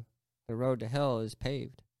 The road to hell is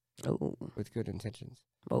paved with good intentions.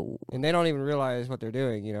 Oh. And they don't even realize what they're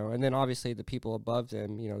doing, And then obviously the people above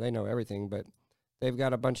them, they know everything, but they've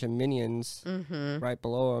got a bunch of minions right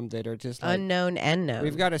below them that are just like, unknown and known.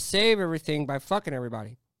 We've got to save everything by fucking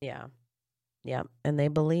everybody. Yeah. Yeah, and they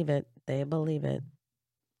believe it. They believe it.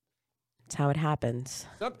 It's how it happens.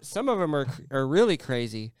 Some of them are really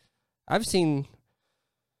crazy. I've seen,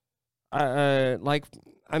 all right,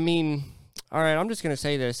 I'm just gonna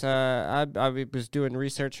say this. I was doing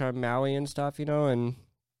research on Maui and stuff, and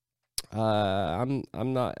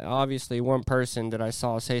I'm not, obviously one person that I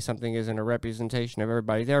saw say something isn't a representation of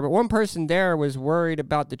everybody there, but one person there was worried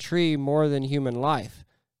about the tree more than human life.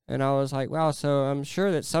 And I was like, wow, so I'm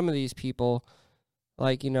sure that some of these people,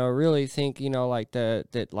 really think,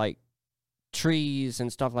 that trees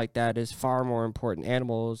and stuff like that is far more important.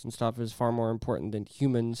 Animals and stuff is far more important than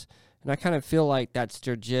humans. And I kind of feel like that's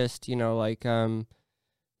their gist, I've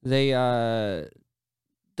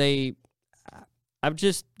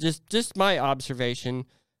just my observation.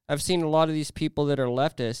 I've seen a lot of these people that are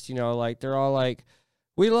leftists, they're all like,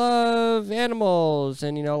 we love animals,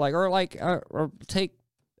 and, or take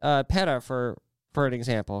PETA for an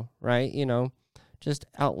example, right? Just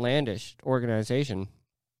outlandish organization.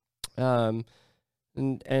 Don't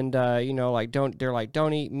eat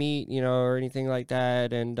meat, or anything like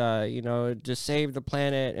that, and just save the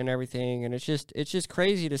planet and everything. And it's just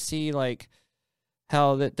crazy to see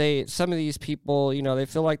how that some of these people, they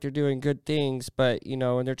feel like they're doing good things, but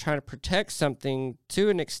and they're trying to protect something to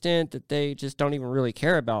an extent that they just don't even really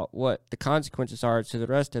care about what the consequences are to the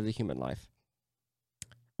rest of the human life.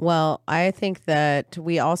 Well, I think that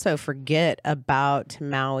we also forget about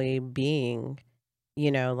Maui being,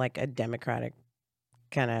 like a Democratic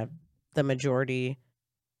kind of the majority.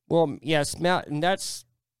 Well, yes, and that's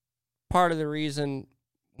part of the reason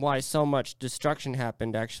why so much destruction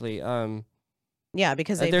happened, actually. Yeah,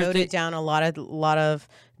 because they voted down a lot of,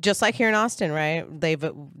 just like here in Austin, right?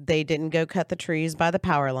 They didn't go cut the trees by the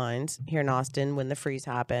power lines here in Austin when the freeze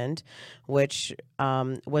happened, which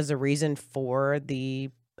was the reason for the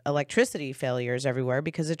electricity failures everywhere,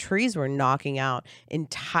 because the trees were knocking out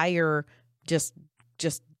entire, just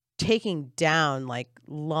taking down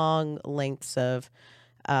long lengths of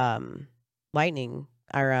lightning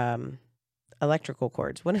or electrical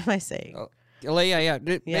cords. What am I saying?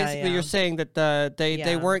 Basically, you're saying that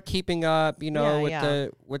they weren't keeping up,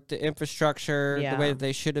 with the infrastructure the way that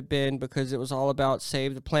they should have been, because it was all about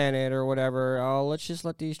save the planet or whatever. Oh, let's just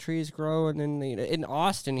let these trees grow. And then in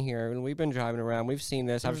Austin here, and we've been driving around, we've seen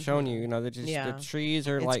this. I've shown you. The trees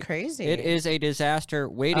are it's crazy. It is a disaster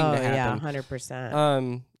waiting to happen.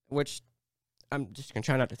 100%. Which I'm just gonna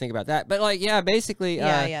try not to think about that. But basically,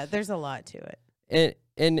 there's a lot to it.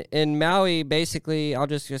 In Maui, basically, I'll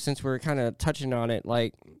just since we're kind of touching on it,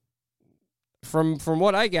 like from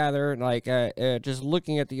what I gather, just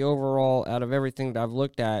looking at the overall out of everything that I've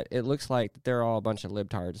looked at, it looks like they're all a bunch of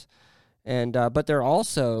libtards, and but they're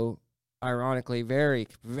also ironically very,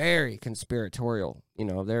 very conspiratorial.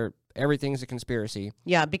 Everything's a conspiracy.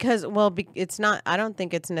 Yeah, because it's not. I don't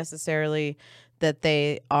think it's necessarily that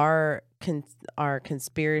they are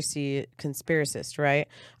conspiracists, right?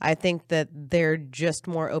 I think that they're just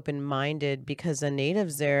more open-minded because the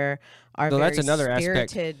natives there are that's another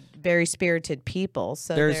aspect. Very spirited people.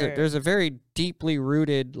 So there's a very deeply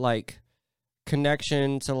rooted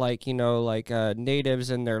connection to natives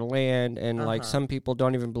and their land, and some people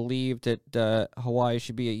don't even believe that Hawaii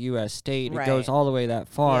should be a U.S. state. It goes all the way that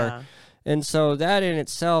far. Yeah. And so that in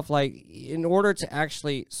itself, in order to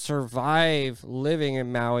actually survive living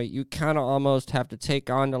in Maui, you kind of almost have to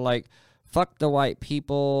take on to fuck the white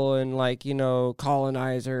people and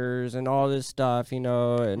colonizers and all this stuff,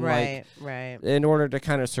 and right. In order to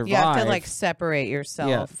kind of survive, you have to separate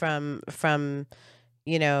yourself from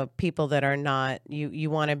people that are not.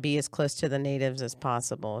 You want to be as close to the natives as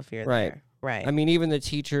possible if you're there. Right. I mean, even the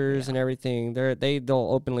teachers and everything, they'll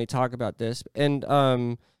openly talk about this, and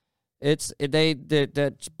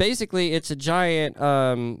basically it's a giant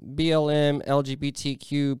BLM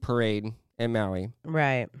LGBTQ parade in Maui.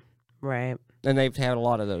 Right. And they've had a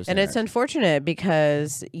lot of those. And it's unfortunate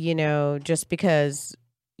because, just because,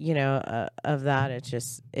 of that, it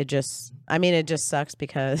just sucks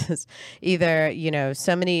because either, there's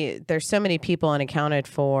so many people unaccounted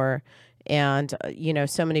for, and,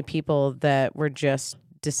 so many people that were just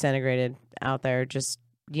disintegrated out there. Just,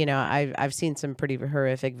 I've seen some pretty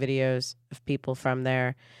horrific videos of people from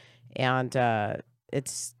there, and I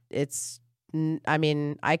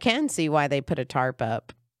can see why they put a tarp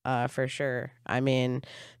up, for sure. I mean,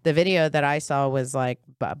 the video that I saw was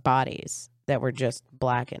bodies that were just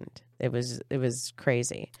blackened. It was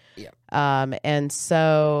crazy. Yeah. And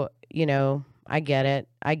so, I get it,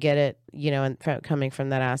 and coming from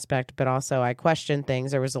that aspect, but also I question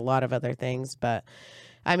things. There was a lot of other things, but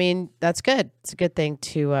I mean, that's good. It's a good thing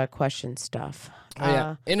to question stuff.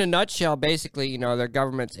 Yeah. In a nutshell, basically, their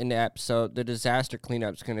government's inept, so the disaster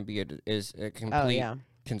cleanup is going to be a complete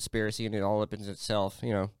conspiracy, and it all opens itself.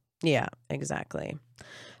 Yeah, exactly.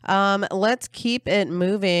 Let's keep it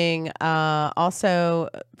moving. Also,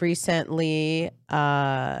 recently,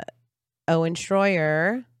 Owen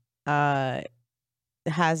Schroyer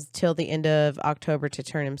has till the end of October to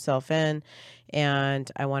turn himself in. And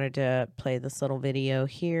I wanted to play this little video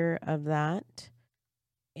here of that.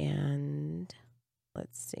 And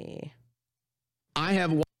let's see. I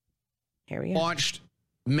have here we go. Watched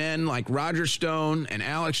men like Roger Stone and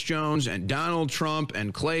Alex Jones and Donald Trump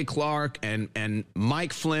and Clay Clark and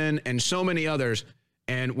Mike Flynn and so many others.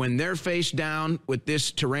 And when they're faced down with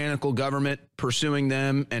this tyrannical government pursuing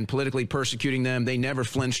them and politically persecuting them, they never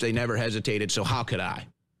flinched. They never hesitated. So how could I?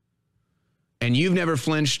 And you've never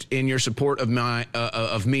flinched in your support of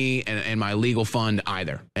me and my legal fund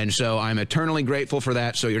either. And so I'm eternally grateful for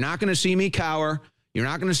that. So you're not going to see me cower. You're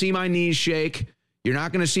not going to see my knees shake. You're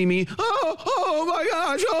not going to see me, oh my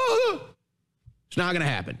gosh. Oh. It's not going to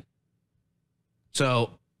happen.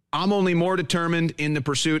 So I'm only more determined in the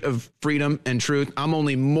pursuit of freedom and truth. I'm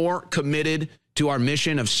only more committed to our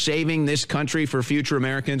mission of saving this country for future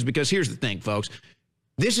Americans. Because here's the thing, folks.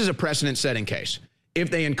 This is a precedent-setting case. If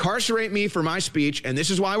they incarcerate me for my speech, and this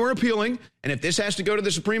is why we're appealing, and if this has to go to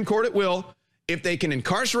the Supreme Court, it will. If they can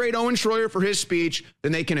incarcerate Owen Schroyer for his speech,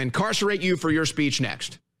 then they can incarcerate you for your speech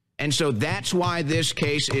next. And so that's why this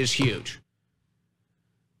case is huge.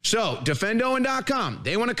 So, defendowen.com.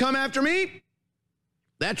 They want to come after me?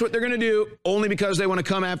 That's what they're going to do, only because they want to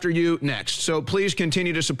come after you next. So please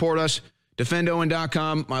continue to support us.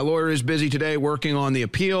 defendowen.com. My lawyer is busy today working on the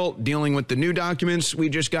appeal, dealing with the new documents we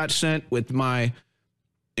just got sent with my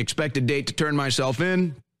expected date to turn myself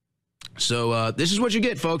in. So this is what you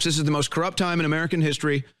get, folks. This is the most corrupt time in American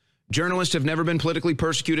history. Journalists have never been politically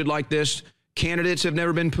persecuted like this. Candidates have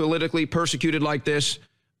never been politically persecuted like this.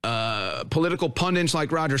 Political pundits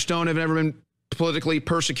like Roger Stone have never been politically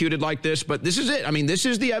persecuted like this. But this is it. I mean, this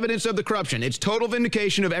is the evidence of the corruption. It's total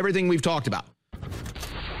vindication of everything we've talked about.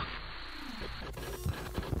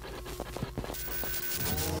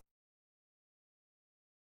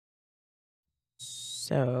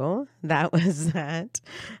 So that was that.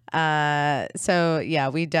 So yeah,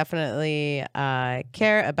 we definitely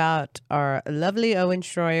care about our lovely Owen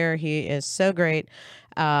Schroyer. He is so great.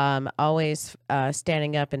 Always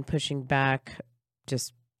standing up and pushing back.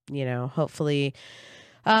 Just, hopefully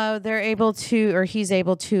they're able to, or he's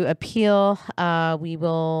able to appeal. We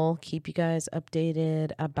will keep you guys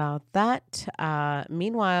updated about that.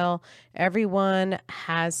 Meanwhile, everyone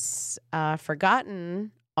has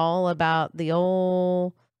forgotten all about the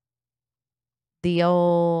old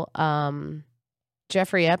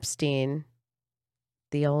Jeffrey Epstein.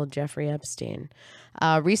 The old Jeffrey Epstein.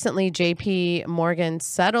 Recently, J.P. Morgan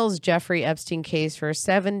settles Jeffrey Epstein case for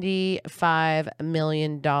 $75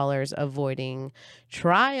 million, avoiding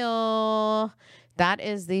trial. That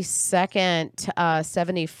is the second around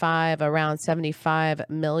 $75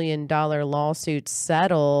 million lawsuit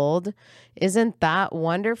settled. Isn't that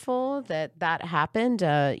wonderful that happened?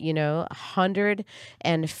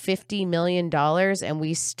 $150 million, and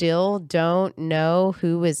we still don't know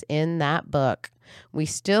who was in that book. We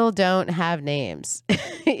still don't have names.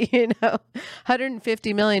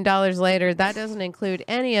 $150 million later, that doesn't include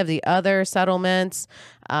any of the other settlements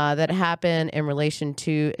that happened in relation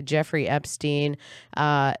to Jeffrey Epstein.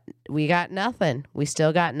 We got nothing. We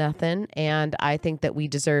still got nothing. And I think that we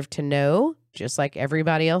deserve to know, just like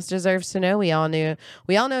everybody else deserves to know. We all know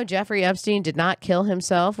Jeffrey Epstein did not kill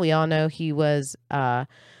himself. We all know he was,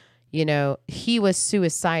 he was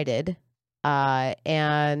suicided.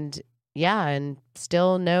 And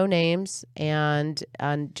still no names, and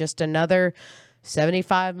just another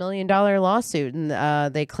 $75 million lawsuit. And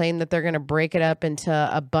they claim that they're going to break it up into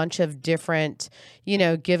a bunch of different,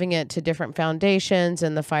 giving it to different foundations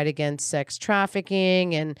and the fight against sex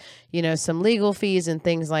trafficking and, some legal fees and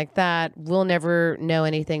things like that. We'll never know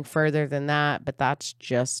anything further than that, but that's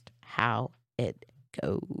just how it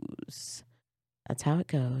goes. That's how it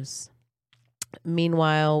goes.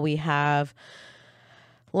 Meanwhile, we have...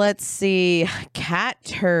 Let's see. Cat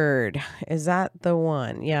turd. Is that the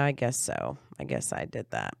one? Yeah, I guess so. I guess I did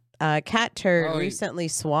that. Cat turd recently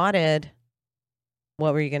swatted.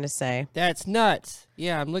 What were you going to say? That's nuts.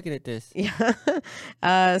 Yeah, I'm looking at this. Yeah.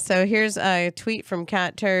 So here's a tweet from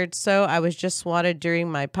Cat Turd. So I was just swatted during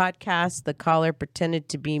my podcast. The caller pretended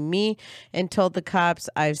to be me and told the cops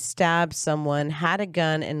I've stabbed someone, had a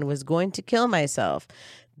gun, and was going to kill myself.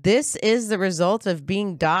 This is the result of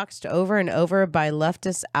being doxxed over and over by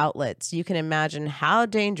leftist outlets. You can imagine how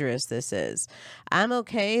dangerous this is. I'm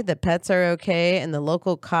okay. The pets are okay. And the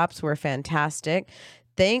local cops were fantastic.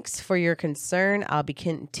 Thanks for your concern. I'll be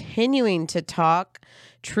continuing to talk.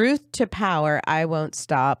 Truth to power. I won't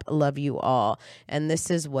stop. Love you all. And this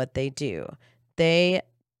is what they do. They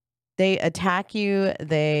attack you.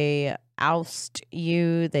 They oust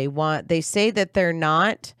you. They say that they're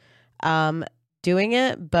not, doing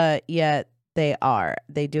it, but yet they are.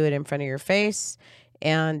 They do it in front of your face.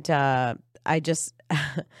 And I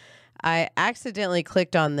accidentally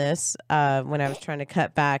clicked on this when I was trying to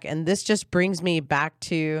cut back. And this just brings me back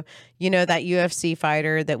to, that UFC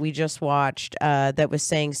fighter that we just watched that was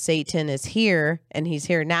saying Satan is here and he's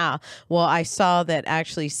here now. Well, I saw that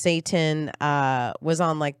actually Satan was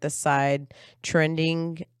on like the side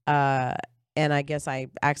trending. And I guess I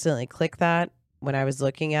accidentally clicked that when I was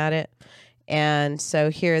looking at it. And so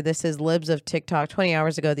here, this is Libs of TikTok 20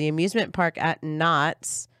 hours ago. The amusement park at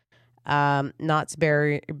Knott's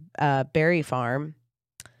Berry Farm,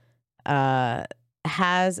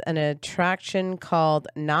 has an attraction called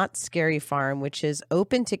Not Scary Farm, which is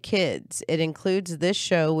open to kids. It includes this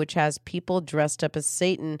show, which has people dressed up as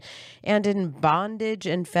Satan and in bondage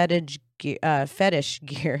and fetish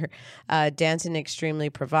gear, dancing extremely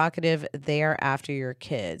provocative. They are after your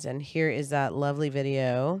kids. And here is that lovely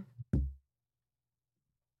video.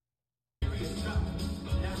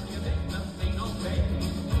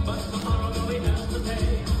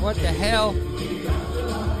 What the hell?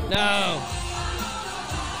 No.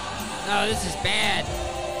 No, this is bad.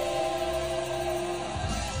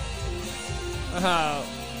 Oh.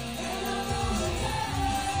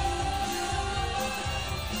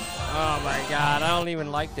 Oh my God, I don't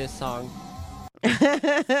even like this song.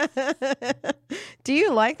 Do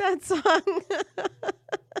you like that song?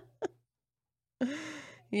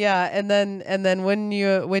 Yeah, and then wouldn't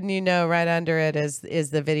you know, right under it is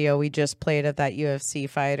the video we just played of that UFC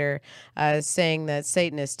fighter saying that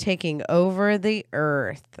Satan is taking over the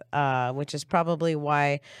earth, which is probably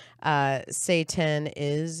why Satan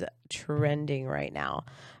is trending right now.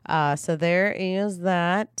 So there is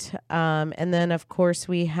that, and then of course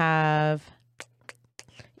we have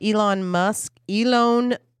Elon Musk.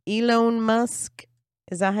 Elon Musk,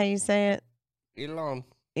 is that how you say it?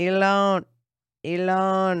 Elon.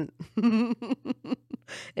 Elon.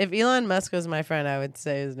 If Elon Musk was my friend, I would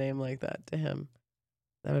say his name like that to him.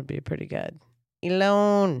 That would be pretty good.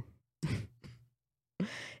 Elon.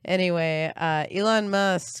 Anyway, Elon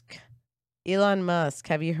Musk. Elon Musk,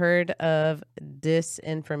 have you heard of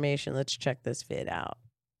disinformation? Let's check this vid out.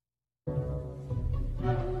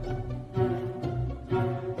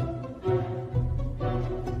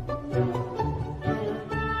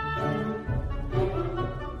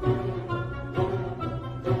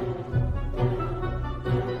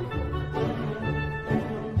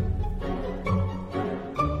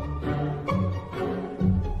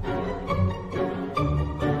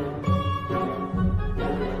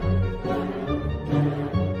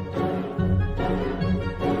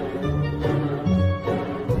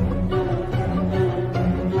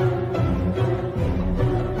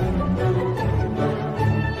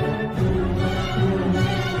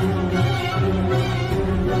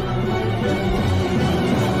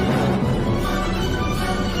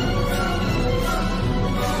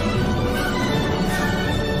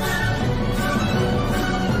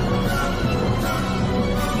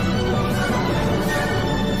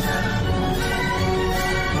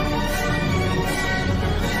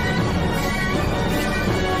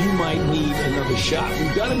 Shot.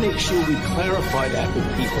 We've got to make sure we clarify that with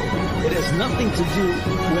people. It has nothing to do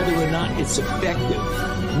whether or not it's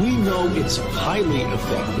effective. We know it's highly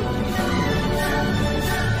effective.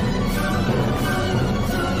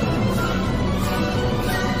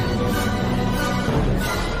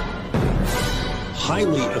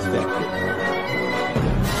 Highly effective.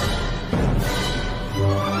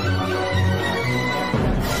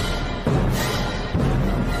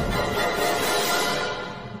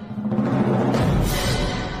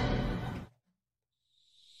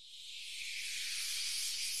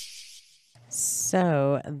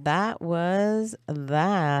 So that was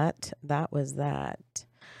that. That was that.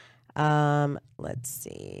 Let's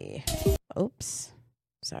see. Oops.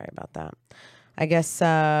 Sorry about that. I guess,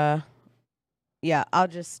 yeah, I'll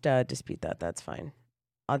just dispute that. That's fine.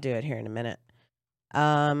 I'll do it here in a minute.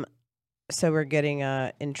 So we're getting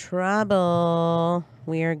in trouble.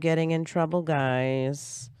 We are getting in trouble,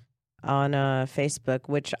 guys, on Facebook,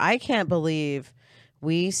 which I can't believe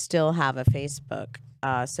we still have a Facebook.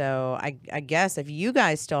 So I guess if you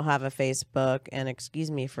guys still have a Facebook, and excuse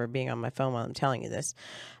me for being on my phone while I'm telling you this,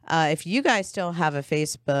 if you guys still have a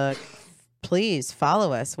Facebook, please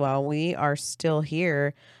follow us while we are still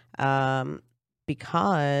here,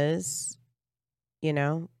 because, you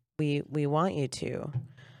know, we want you to.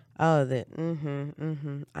 Oh,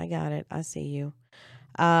 I got it. I see you.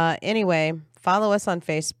 Anyway, follow us on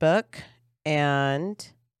Facebook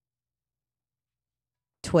and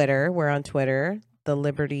Twitter. We're on Twitter. The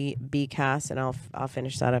Liberty BCast, and I'll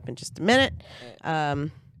finish that up in just a minute.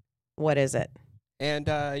 What is it? And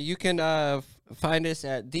you can find us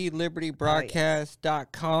at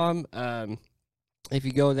thelibertybroadcast.com. If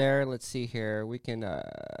you go there, let's see here. We can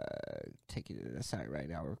take you to the site right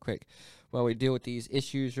now real quick while we deal with these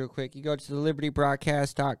issues real quick. You go to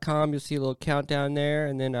thelibertybroadcast.com. You'll see a little countdown there,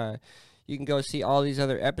 and then you can go see all these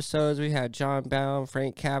other episodes. We had John Baum,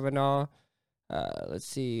 Frank Kavanaugh. Let's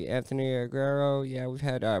see, Anthony Aguero. Yeah, we've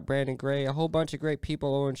had Brandon Gray, a whole bunch of great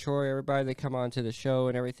people, Owen Troy, everybody that come on to the show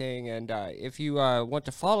and everything. And if you want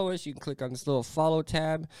to follow us, you can click on this little follow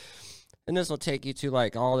tab, and this will take you to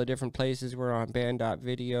like all the different places. We're on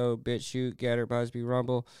Band.video, BitChute, Getter, Buzzsprout,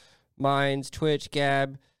 Rumble, Minds, Twitch,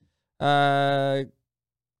 Gab. Gorf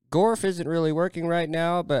isn't really working right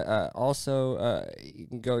now, but also you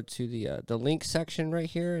can go to the link section right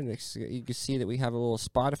here, and you can see that we have a little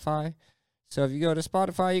Spotify. So if you go to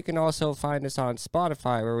Spotify, you can also find us on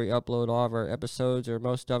Spotify, where we upload all of our episodes, or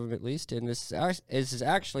most of them at least. And this is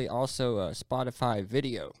actually also a Spotify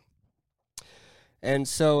video. And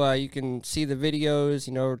so you can see the videos,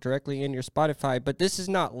 you know, directly in your Spotify. But this is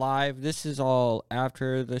not live. This is all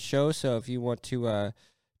after the show. So if you want to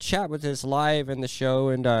chat with us live in the show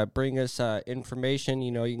and bring us information,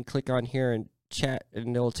 you know, you can click on here and chat,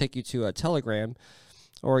 and it'll take you to a Telegram.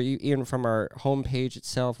 Or even from our homepage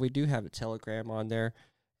itself, we do have a Telegram on there,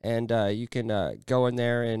 and you can go in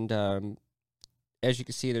there, and as you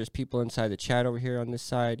can see, there's people inside the chat over here on this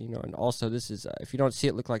side, you know, and also this is, if you don't see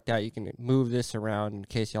it look like that, you can move this around in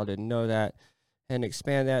case y'all didn't know that, and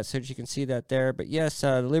expand that so that you can see that there. But yes,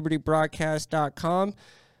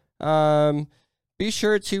 libertybroadcast.com. Be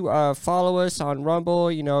sure to follow us on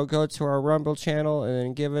Rumble. You know, go to our Rumble channel and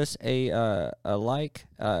then give us a like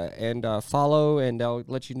and follow, and I'll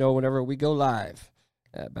let you know whenever we go live.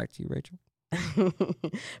 Back to you, Rachel.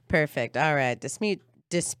 Perfect. All right.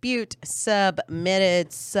 Dispute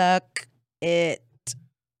submitted. Suck it.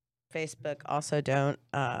 Facebook, also don't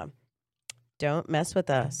mess with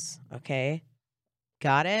us. Okay.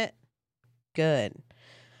 Got it? Good.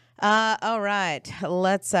 All right.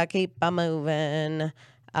 Let's keep moving.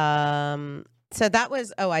 So that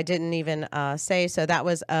was, I didn't even say, so that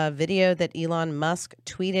was a video that Elon Musk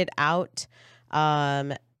tweeted out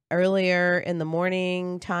earlier in the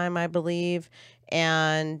morning time, I believe.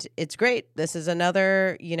 And it's great. This is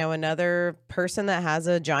another person that has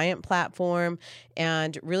a giant platform.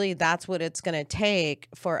 And really, that's what it's going to take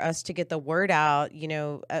for us to get the word out.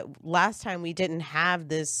 Last time we didn't have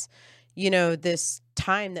this, this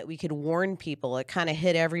time that we could warn people. It kind of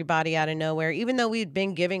hit everybody out of nowhere, even though we'd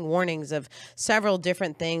been giving warnings of several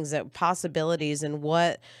different things, that possibilities and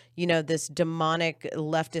what, this demonic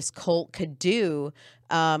leftist cult could do.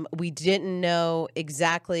 We didn't know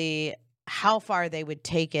exactly how far they would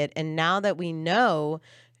take it. And now that we know,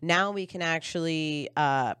 now we can actually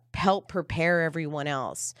help prepare everyone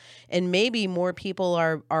else. And maybe more people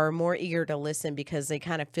are more eager to listen because they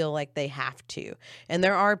kind of feel like they have to. And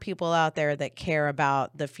there are people out there that care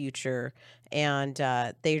about the future, and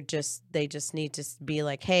they just need to be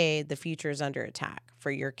like, hey, the future is under attack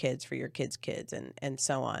for your kids' kids, and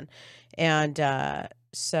so on. And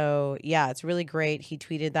so, yeah, it's really great. He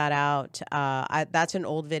tweeted that out. That's an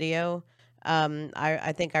old video.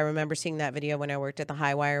 I think I remember seeing that video when I worked at the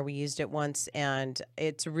Highwire. We used it once, and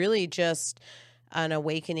it's really just an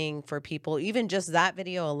awakening for people. Even just that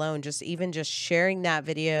video alone, just sharing that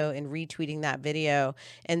video and retweeting that video,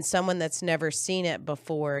 and someone that's never seen it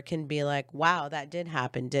before can be like, wow, that did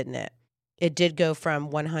happen, didn't it? It did go from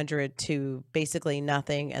 100 to basically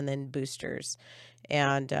nothing, and then boosters.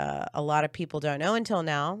 And a lot of people don't know until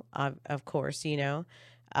now, of course,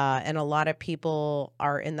 and a lot of people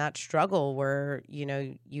are in that struggle where,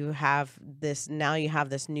 you have this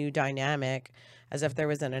new dynamic as if there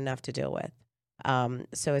wasn't enough to deal with.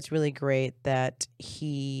 So it's really great that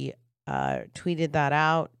he tweeted that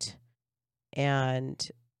out. And,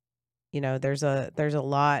 there's a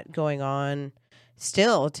lot going on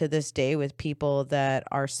still to this day with people that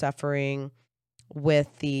are suffering with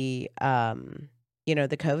the, the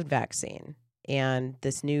COVID vaccine. And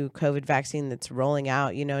this new COVID vaccine that's rolling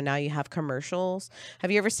out, now you have commercials.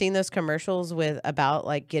 Have you ever seen those commercials about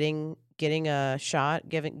like getting a shot,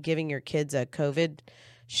 giving your kids a COVID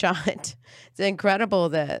shot? It's incredible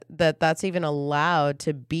that's even allowed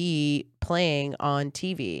to be playing on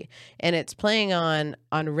TV, and it's playing on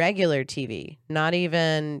regular TV, not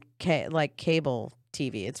even like cable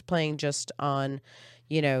TV. It's playing just on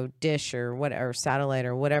dish or satellite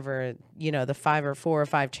or whatever, the 4 or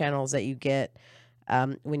 5 channels that you get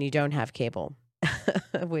when you don't have cable,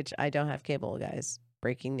 which I don't have cable, guys.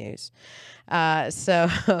 Breaking news.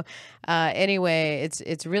 Anyway,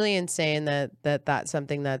 it's really insane that's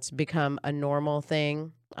something that's become a normal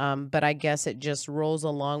thing. But I guess it just rolls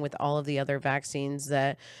along with all of the other vaccines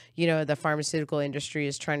that, the pharmaceutical industry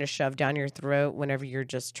is trying to shove down your throat whenever you're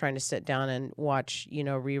just trying to sit down and watch,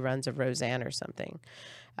 reruns of Roseanne or something.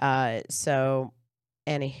 So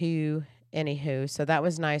anywho, so that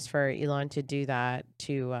was nice for Elon to do that,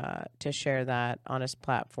 to share that on his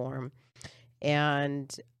platform.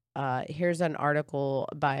 And here's an article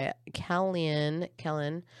by Kellen.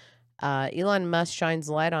 Elon Musk shines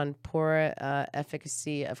light on poor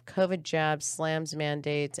efficacy of COVID jabs, slams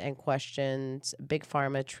mandates, and questions big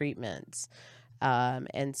pharma treatments.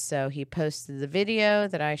 And so he posted the video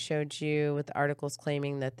that I showed you with articles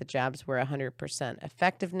claiming that the jabs were 100%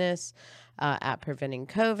 effectiveness at preventing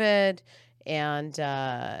COVID. And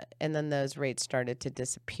then those rates started to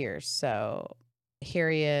disappear. So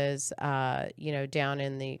here he is, down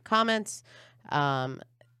in the comments.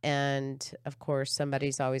 And of course,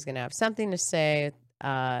 somebody's always going to have something to say.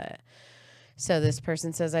 So this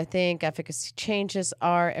person says, I think efficacy changes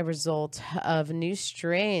are a result of new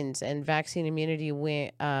strains and vaccine immunity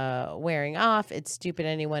wearing off. It's stupid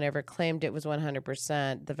anyone ever claimed it was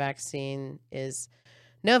 100%.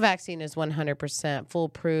 No vaccine is 100%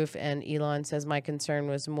 foolproof. And Elon says, my concern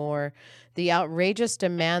was more the outrageous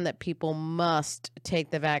demand that people must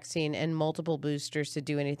take the vaccine and multiple boosters to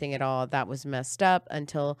do anything at all. That was messed up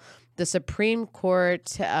until the Supreme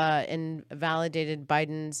Court invalidated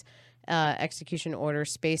Biden's execution order.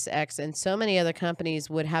 SpaceX and so many other companies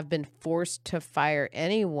would have been forced to fire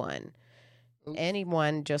anyone,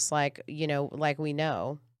 just like, like we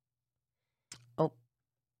know.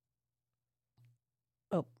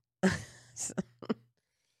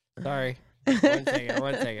 Sorry. One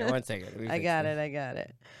second. I got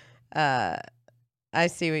it. I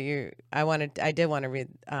see what I did want to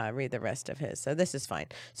read the rest of his. So this is fine.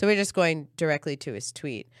 So we're just going directly to his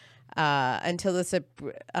tweet. Until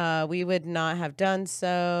we would not have done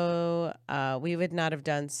so. We would not have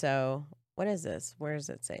done so. What is this? Where does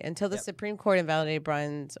it say? Until the Supreme Court invalidated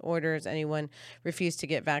Biden's orders, anyone refused to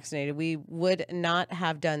get vaccinated, we would not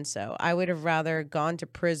have done so. I would have rather gone to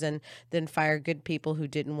prison than fire good people who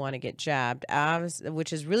didn't want to get jabbed,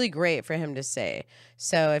 which is really great for him to say.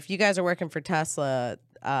 So if you guys are working for Tesla,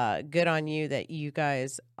 good on you that you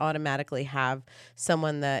guys automatically have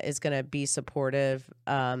someone that is going to be supportive,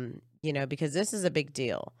 because this is a big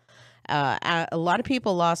deal. A lot of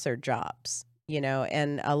people lost their jobs.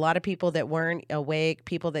 And a lot of people that weren't awake,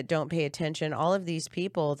 people that don't pay attention, all of these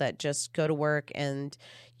people that just go to work and,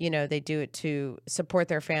 they do it to support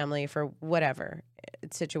their family for whatever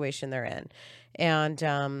situation they're in. And,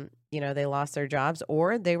 they lost their jobs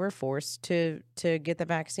or they were forced to get the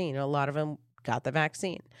vaccine. A lot of them got the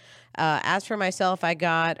vaccine. As for myself, I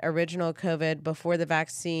got original COVID before the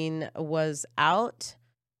vaccine was out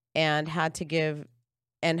and had to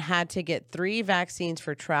get 3 vaccines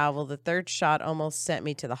for travel. The 3rd shot almost sent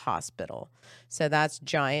me to the hospital. So that's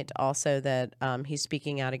giant also that he's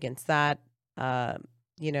speaking out against that,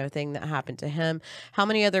 thing that happened to him. How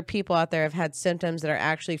many other people out there have had symptoms that are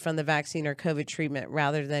actually from the vaccine or COVID treatment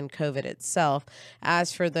rather than COVID itself?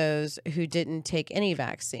 As for those who didn't take any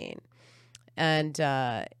vaccine. And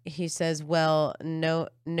he says, well,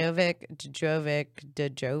 Novak Djokovic,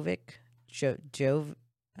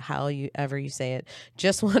 however you say it,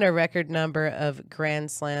 just won a record number of Grand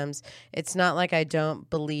Slams. It's not like I don't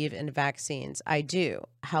believe in vaccines. I do.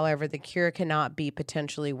 However, the cure cannot be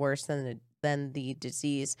potentially worse than the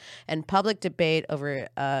disease. And public debate over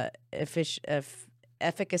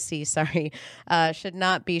efficacy should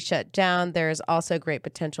not be shut down. There is also great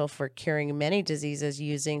potential for curing many diseases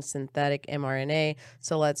using synthetic mRNA.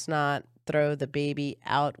 So let's not throw the baby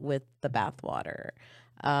out with the bathwater.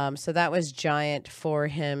 So that was giant for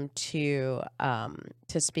him to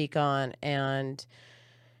speak on. And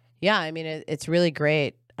yeah, I mean, it's really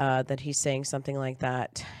great that he's saying something like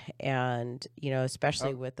that. And,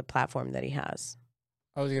 especially with the platform that he has.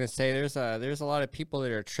 I was going to say there's a lot of people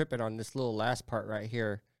that are tripping on this little last part right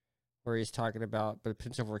here where he's talking about the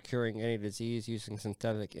potential for curing any disease using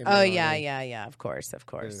synthetic mRNA. Oh, yeah. Of course.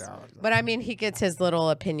 But I mean, he gets his little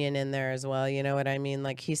opinion in there as well. You know what I mean?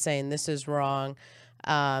 Like he's saying this is wrong.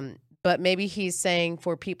 But maybe he's saying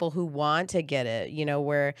for people who want to get it,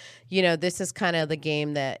 where, this is kind of the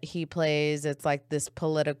game that he plays. It's like this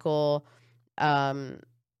political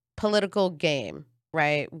game,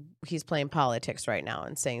 right? He's playing politics right now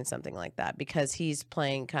and saying something like that because he's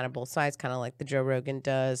playing kind of both sides, kind of like the Joe Rogan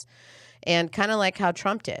does and kind of like how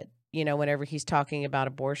Trump did, whenever he's talking about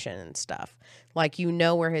abortion and stuff, like,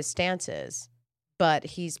 where his stance is. But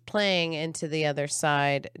he's playing into the other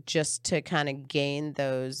side just to kind of gain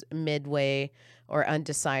those midway or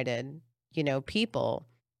undecided, people.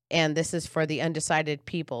 And this is for the undecided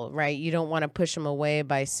people, right? You don't want to push them away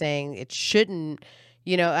by saying it shouldn't,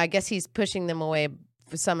 I guess he's pushing them away,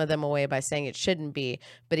 some of them away by saying it shouldn't be.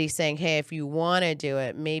 But he's saying, hey, if you want to do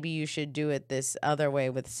it, maybe you should do it this other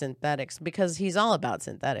way with synthetics because he's all about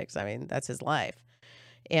synthetics. I mean, that's his life.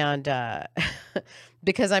 And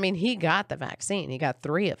because, I mean, he got the vaccine. He got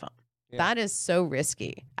 3 of them. Yeah. That is so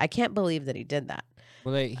risky. I can't believe that he did that.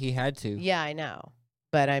 Well, he had to. Yeah, I know.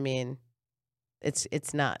 But, I mean,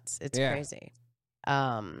 it's nuts. It's crazy.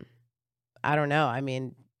 I don't know. I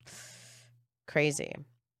mean, crazy.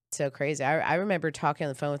 So crazy. I remember talking on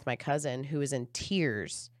the phone with my cousin who was in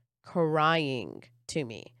tears, crying to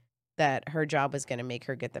me that her job was going to make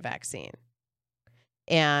her get the vaccine.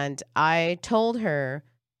 And I told her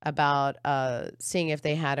about seeing if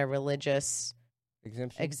they had a religious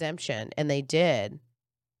exemption, and they did.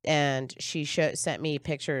 And she sent me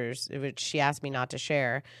pictures, which she asked me not to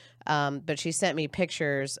share, but she sent me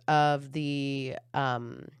pictures of the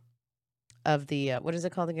what is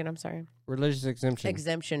it called again? I'm sorry. Religious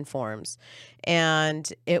exemption forms.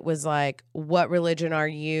 And it was like, what religion are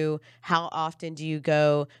you? How often do you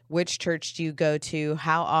go? Which church do you go to?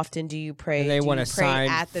 How often do you pray? And they want to sign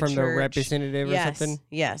from the representative or something?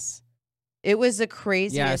 Yes. It was the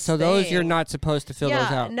craziest Yeah, so those you're not supposed to fill those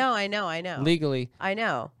out. No, I know. Legally. I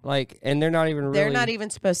know. Like, and they're not even They're not even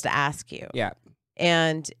supposed to ask you. Yeah.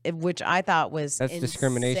 And which I thought was That's insane.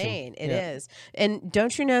 discrimination. It is. And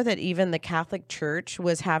don't you know that even the Catholic Church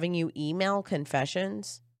was having you email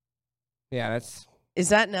confessions? Yeah, Is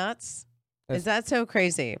that nuts? Is that so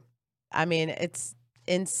crazy? I mean, it's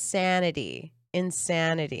insanity.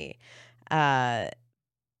 But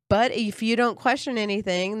if you don't question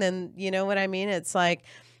anything, then you know what I mean? It's like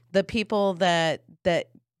the people that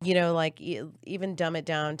you know, like even dumb it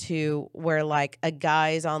down to where like a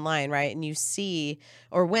guy's online, right? And you see,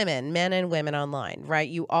 or women, men and women online, right?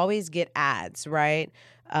 You always get ads, right?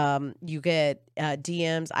 You get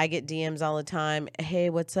DMs. I get DMs all the time. Hey,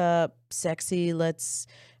 what's up, sexy?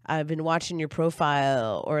 I've been watching your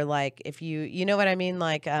profile. Or like if you know what I mean?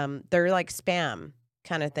 Like they're like spam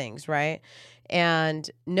kind of things, right? And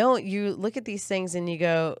no, you look at these things and you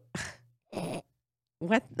go,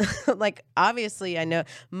 what? Like, obviously I know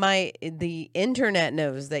the internet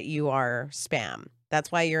knows that you are spam.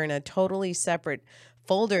 That's why you're in a totally separate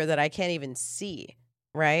folder that I can't even see.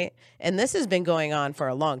 Right. And this has been going on for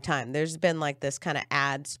a long time. There's been like this kind of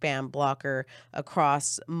ad spam blocker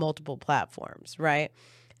across multiple platforms. Right.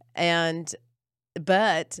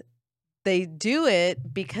 But they do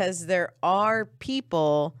it because there are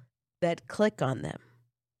people that click on them.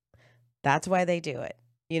 That's why they do it.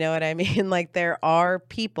 You know what I mean? Like there are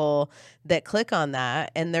people that click on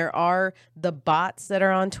that, and there are the bots that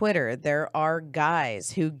are on Twitter. There are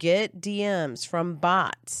guys who get DMs from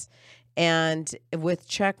bots and with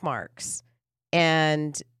check marks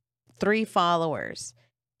and 3 followers,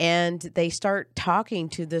 and they start talking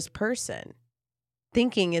to this person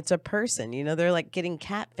thinking it's a person. You know, they're like getting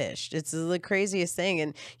catfished. It's the craziest thing.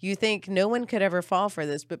 And you think no one could ever fall for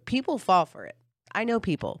this, but people fall for it. I know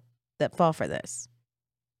people that fall for this.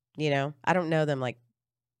 You know, I don't know them like,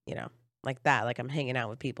 you know, like that, like I'm hanging out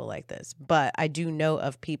with people like this, but I do know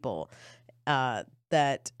of people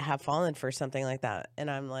that have fallen for something like that.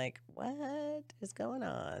 And I'm like, what is going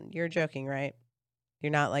on? You're joking, right?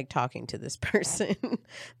 You're not like talking to this person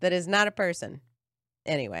that is not a person.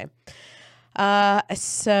 Anyway,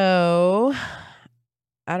 so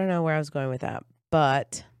I don't know where I was going with that,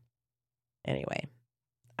 but anyway,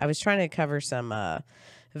 I was trying to cover some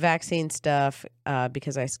vaccine stuff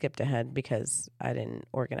because I skipped ahead because I didn't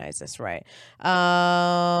organize this right.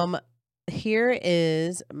 Here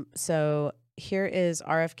is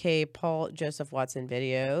RFK Paul Joseph Watson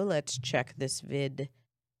video. Let's check this vid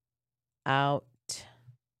out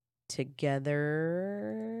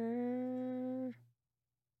together.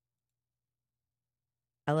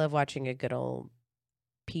 I love watching a good old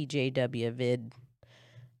PJW vid.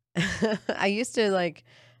 I used to like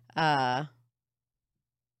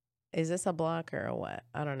is this a blocker or what?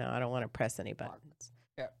 I don't know. I don't want to press any buttons.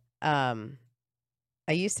 Yeah.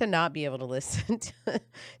 I used to not be able to listen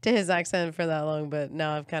to his accent for that long, but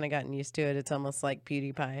now I've kind of gotten used to it. It's almost like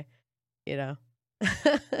PewDiePie, you know?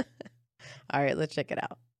 All right, let's check it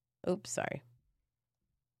out. Oops, sorry.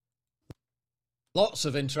 Lots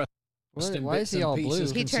of interest. Why is he all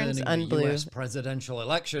blue? He turns the unblue. US presidential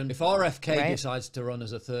election. If RFK decides to run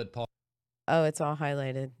as a third party. Oh, it's all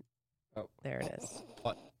highlighted. Oh, there it is.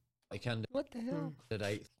 What the hell?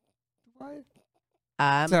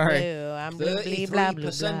 I'm Sorry. blue. I'm blue.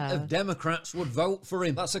 33% of Democrats would vote for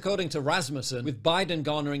him. That's according to Rasmussen, with Biden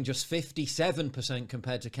garnering just 57%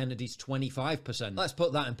 compared to Kennedy's 25%. Let's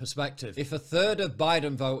put that in perspective. If a third of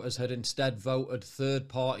Biden voters had instead voted third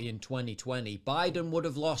party in 2020, Biden would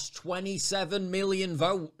have lost 27 million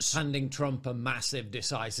votes, handing Trump a massive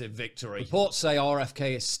decisive victory. Reports say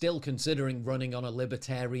RFK is still considering running on a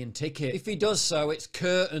libertarian ticket. If he does so, it's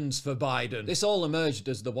curtains for Biden. This all emerged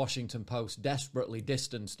as the Washington Post desperately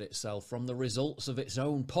distanced itself from the results of its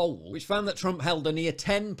own poll, which found that Trump held a near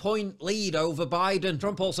 10-point lead over Biden.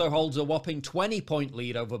 Trump also holds a whopping 20-point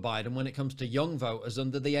lead over Biden when it comes to young voters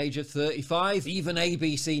under the age of 35. Even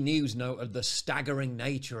ABC News noted the staggering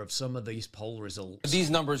nature of some of these poll results. These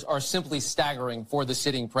numbers are simply staggering for the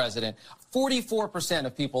sitting president. 44%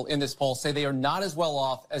 of people in this poll say they are not as well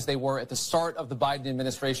off as they were at the start of the Biden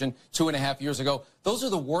administration 2.5 years ago. Those are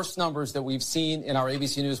the worst numbers that we've seen in our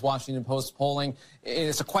ABC News Washington Post polling.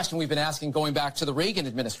 It's a question we've been asking going back to the Reagan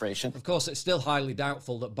administration. Of course, it's still highly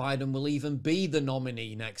doubtful that Biden will even be the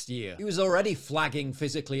nominee next year. He was already flagging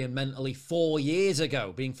physically and mentally 4 years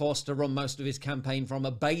ago, being forced to run most of his campaign from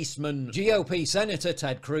a basement. GOP Senator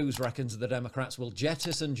Ted Cruz reckons the Democrats will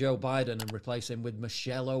jettison Joe Biden and replace him with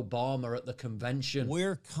Michelle Obama at the convention.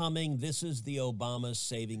 We're coming. This is the Obamas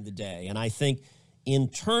saving the day. And I think in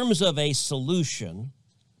terms of a solution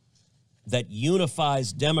that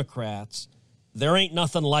unifies Democrats, there ain't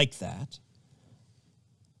nothing like that.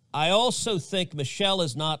 I also think Michelle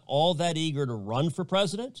is not all that eager to run for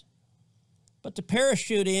president, but to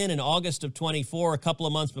parachute in August of 24, a couple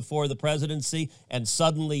of months before the presidency, and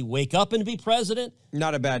suddenly wake up and be president,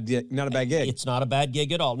 not a bad gig. It's not a bad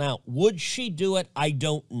gig at all. Now, would she do it? I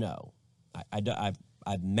don't know.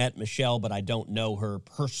 I've met Michelle, but I don't know her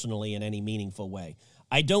personally in any meaningful way.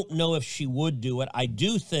 I don't know if she would do it. I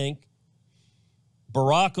do think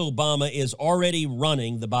Barack Obama is already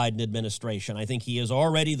running the Biden administration. I think he is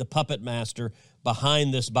already the puppet master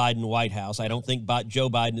behind this Biden White House. I don't think Joe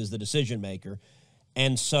Biden is the decision maker.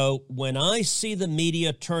 And so when I see the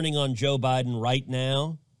media turning on Joe Biden right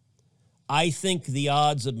now, I think the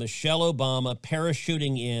odds of Michelle Obama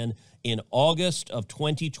parachuting in August of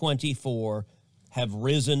 2024 have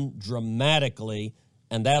risen dramatically,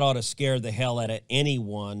 and that ought to scare the hell out of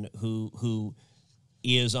anyone who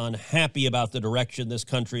is unhappy about the direction this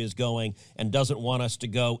country is going and doesn't want us to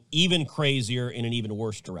go even crazier in an even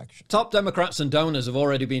worse direction. Top Democrats and donors have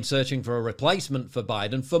already been searching for a replacement for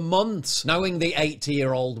Biden for months, knowing the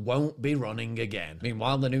 80-year-old won't be running again.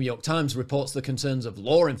 Meanwhile, the New York Times reports the concerns of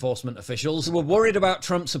law enforcement officials who were worried about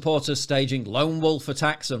Trump supporters staging lone wolf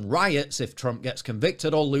attacks and riots if Trump gets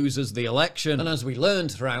convicted or loses the election. And as we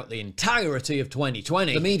learned throughout the entirety of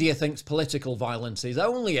 2020, the media thinks political violence is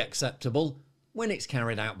only acceptable when it's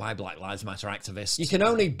carried out by Black Lives Matter activists. You can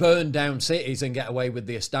only burn down cities and get away with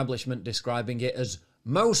the establishment describing it as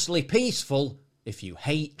mostly peaceful if you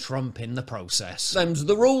hate Trump in the process. Them's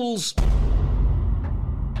the rules.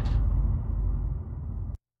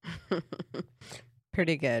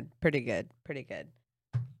 Pretty good. Pretty good. Pretty good.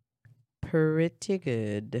 Pretty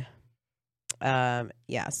good.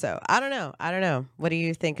 Yeah, so I don't know. What do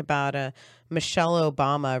you think about Michelle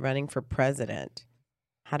Obama running for president?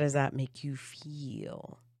 How does that make you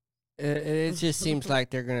feel? It just seems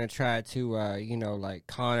like they're gonna try to, like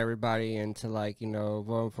con everybody into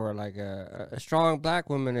voting for a strong black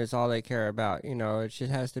woman is all they care about. It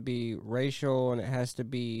just has to be racial and it has to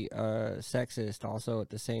be sexist also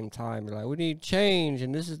at the same time. Like, we need change,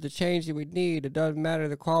 and this is the change that we need. It doesn't matter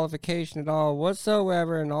the qualification at all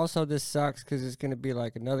whatsoever. And also, this sucks because it's gonna be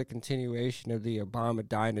like another continuation of the Obama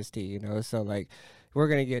dynasty. So like, we're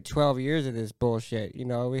going to get 12 years of this bullshit.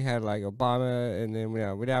 We had like Obama, and then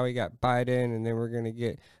now we got Biden, and then we're going to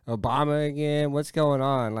get Obama again. What's going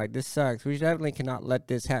on? Like, this sucks. We definitely cannot let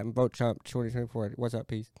this happen. Vote Trump 2024. What's up,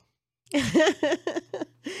 peace?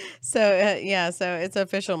 So it's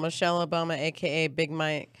official. Michelle Obama, a.k.a. Big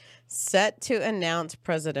Mike, set to announce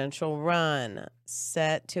presidential run.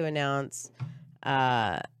 So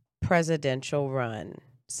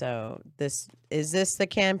is this the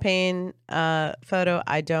campaign photo?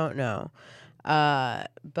 I don't know.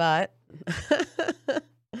 But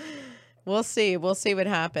we'll see. We'll see what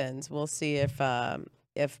happens. We'll see if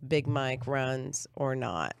Big Mike runs or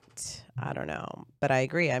not. I don't know. But I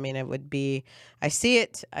agree. I mean, it would be, I see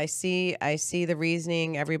it. I see the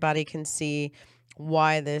reasoning. Everybody can see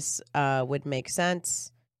why this would make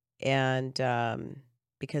sense. And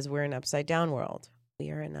because we're in an upside down world. We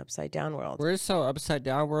are in an upside down world. We're so upside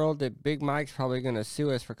down world that Big Mike's probably going to sue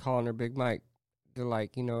us for calling her Big Mike. To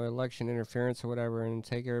election interference or whatever, and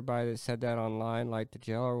take everybody that said that online to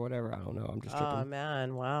jail or whatever. I don't know. I'm just tripping. Oh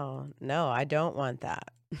man, wow. No, I don't want that.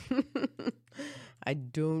 I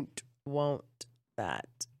don't want that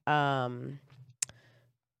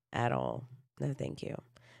at all. No, thank you.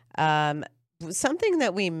 Something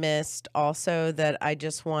that we missed also that I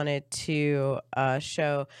just wanted to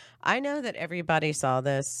show. I know that everybody saw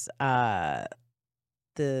this, the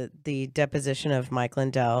deposition of Mike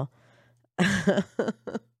Lindell.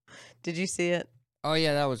 Did you see it? Oh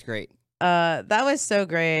yeah, that was great. That was so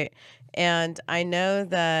great. And I know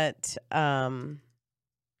that Did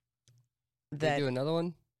he do another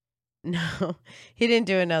one? No, he didn't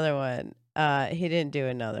do another one.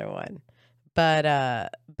 But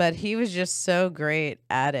he was just so great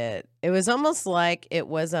at it. It was almost like it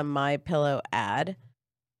was a MyPillow ad.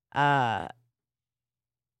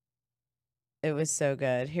 It was so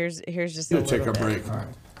good. Here's just a take a bit. break.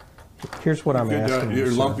 Here's what I'm asking. Your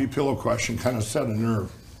you, lumpy pillow question kind of set a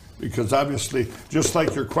nerve, because obviously, just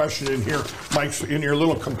like your question in here, Mike's in your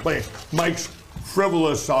little complaint, Mike's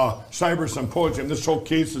frivolous cyber symposium. This whole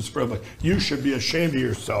case is frivolous. You should be ashamed of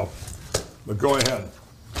yourself. But go ahead.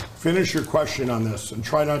 Finish your question on this and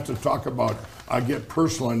try not to talk about, get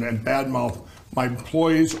personal and badmouth my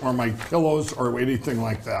employees or my pillows or anything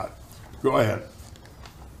like that. Go ahead.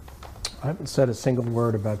 I haven't said a single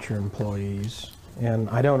word about your employees, and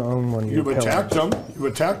I don't own one of your You've pillows. attacked them. You've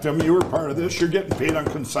attacked them. You were part of this. You're getting paid on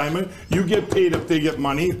consignment. You get paid if they get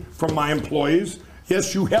money from my employees.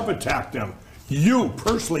 Yes, you have attacked them. You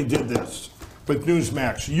personally did this with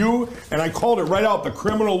Newsmax. You, and I called it right out, the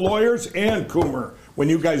criminal lawyers and Coomer, when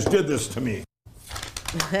you guys did this to me.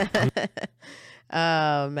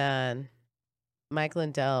 Oh man, Mike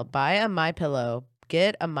Lindell, buy a MyPillow,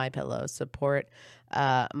 get a MyPillow, support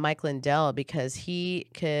Mike Lindell, because he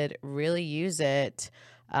could really use it.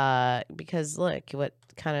 Because look,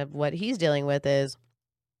 what he's dealing with is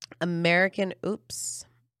American. Oops,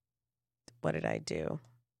 What did I do?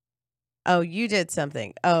 Oh, you did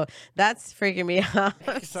something. Oh, that's freaking me out.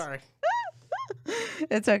 Sorry.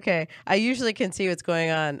 It's okay. I usually can see what's going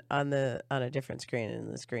on a different screen,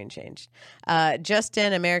 and the screen changed. Just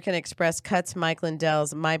in, American Express cuts Mike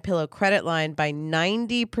Lindell's MyPillow credit line by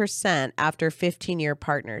 90% after 15-year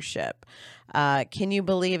partnership. Can you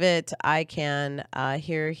believe it? I can.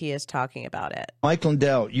 Here he is talking about it. Mike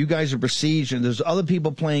Lindell, you guys are besieged, and there's other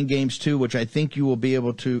people playing games too, which I think you will be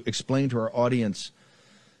able to explain to our audience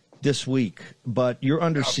this week. But you're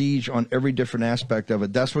under siege on every different aspect of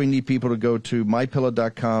it. That's why we need people to go to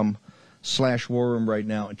mypillow.com/war room right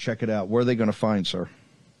now and check it out. Where are they going to find, sir?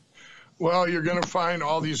 Well, you're going to find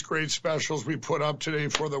all these great specials we put up today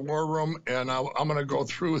for the War Room, and I'm going to go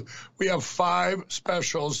through. We have 5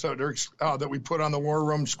 specials that are that we put on the War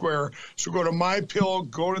Room Square. So go to MyPillow,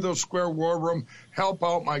 go to the Square War Room, help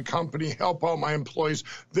out my company, help out my employees.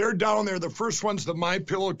 They're down there. The first one's the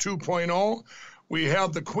MyPillow 2.0. We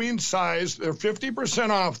have the queen size. They're 50%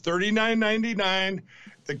 off, $39.99.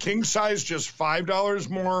 The king size, just $5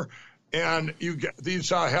 more. And you get these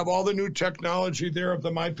have all the new technology there of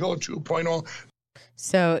the MyPillow 2.0.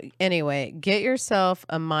 So anyway, get yourself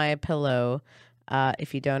a MyPillow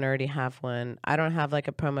if you don't already have one. I don't have like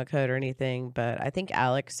a promo code or anything, but I think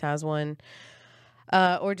Alex has one.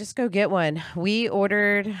 Or just go get one. We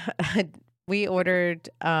ordered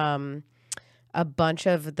a bunch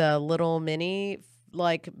of the little mini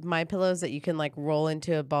like MyPillows that you can like roll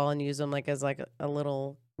into a ball and use them like as like a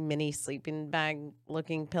little mini sleeping bag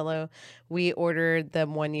looking pillow. We ordered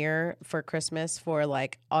them 1 year for Christmas for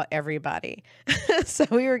like everybody. So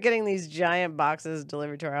we were getting these giant boxes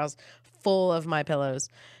delivered to our house full of MyPillows.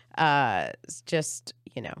 Just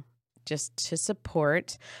to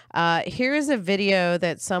support. Here is a video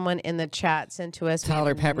that someone in the chat sent to us.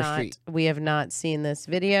 Tyler Pepper Street. We have not seen this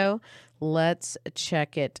video. Let's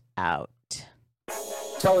check it out.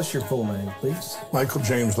 Tell us your full name, please. Michael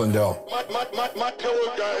James Lindell. My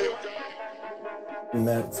pillow guy. We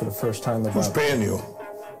met for the first time Who's paying you?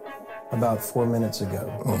 About 4 minutes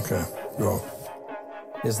ago. Okay, go.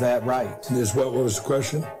 Is that right? What was the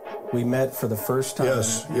question? We met for the first time.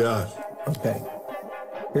 Yes, yeah. Okay.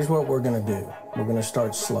 Here's what we're going to do. We're going to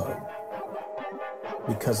start slow.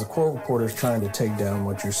 Because the court reporter's trying to take down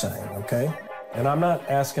what you're saying, okay? And I'm not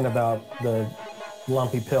asking about the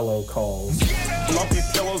lumpy pillow calls. Lumpy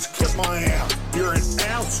pillows, kiss my ass. You're an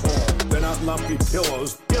asshole. They're not lumpy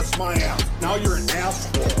pillows. Kiss my ass. Now you're an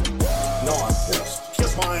asshole. No, I'm pissed.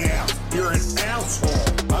 Kiss my ass. You're an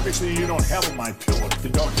asshole. Obviously, you don't have a MyPillow. You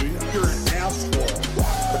don't, do you? You're an asshole.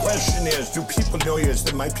 The question is, do people know you as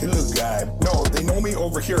the MyPillow guy? No, they know me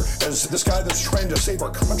over here as this guy that's trying to save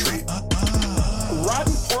our country.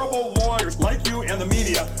 Rotten, horrible lawyers like you and the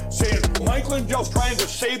media saying Mike Lindell's trying to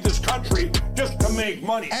save this country just to make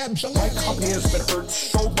money. Absolutely. My company has been hurt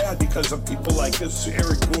so bad because of people like this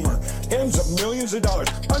Eric Boomer. Tens of millions of dollars,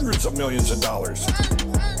 hundreds of millions of dollars.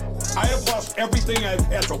 I have lost everything I've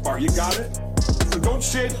had so far. You got it? So don't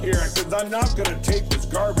sit here, because I'm not going to take this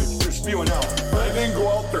garbage you're spewing out. I then go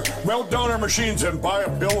out there, melt down our machines and buy a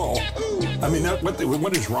pillow. I mean,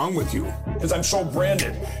 what is wrong with you? Because I'm so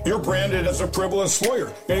branded. You're branded as a frivolous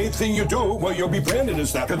lawyer. Anything you do, well, you'll be branded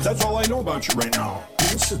as that, because that's all I know about you right now.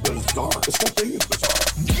 This is bizarre. This whole thing is bizarre.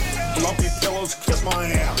 Lumpy pillows, kiss my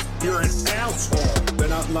ass. You're an asshole. They're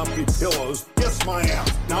not lumpy pillows. Kiss my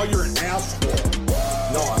ass. Now you're an asshole.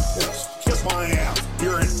 No, I'm pissed. Kiss my ass.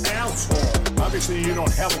 You're an asshole. Obviously, you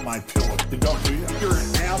don't have a MyPillow. You don't, do you? You're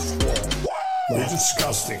an asshole. You're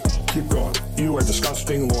disgusting. Keep going. You are a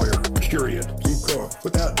disgusting lawyer, period. Keep going.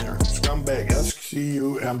 Put that in there. Scumbag.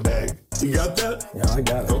 S-C-U-M bag. You got that? Yeah, I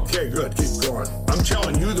got it. Okay, good. Keep going. I'm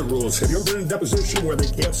telling you the rules. Have you ever been in a deposition where they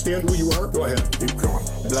can't stand who you are? Go ahead. Keep going.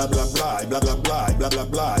 Blah, blah, blah, blah, blah, blah, blah, blah,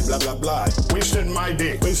 blah, blah, blah, blah. Wasting my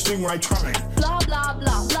day. Wasting my time. Blah, blah,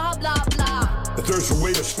 blah, blah, blah, blah. If there's a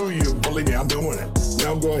way to sue you, believe me, I'm doing it.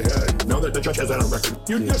 Now go ahead. Now that the judge has that on record.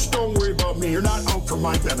 You just don't worry about me. You're not out for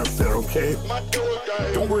my benefit, okay?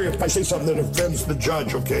 Don't worry if I say something that offends the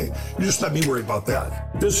judge, okay? You just let me worry about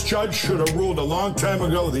that. This judge should have ruled a long time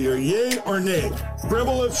ago that you're yay or nay,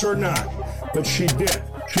 frivolous or not. But she did.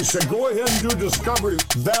 She said, go ahead and do discovery.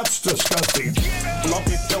 That's disgusting.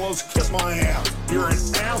 Lumpy pillows, kiss my ass. You're an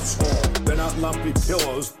asshole. They're not lumpy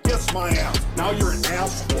pillows. Kiss my ass. Now you're an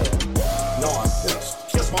asshole. No, I'm pissed.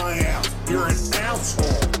 Kiss my ass. You're an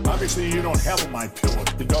asshole. Obviously, you don't have a MyPillow.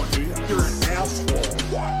 You don't, do you? You're an asshole.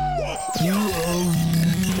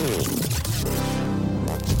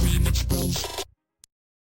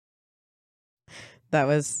 That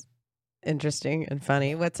was interesting and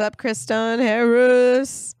funny. What's up, Kristen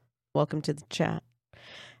Harris? Welcome to the chat.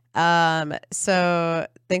 So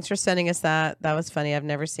thanks for sending us that. That was funny. I've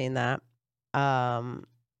never seen that.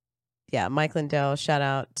 Yeah, Mike Lindell. Shout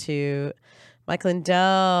out to Mike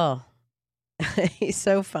Lindell. He's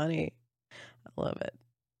so funny. I love it.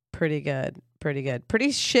 Pretty good. Pretty good. Pretty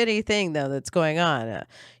shitty thing though that's going on,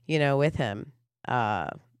 with him.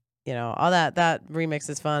 All that remix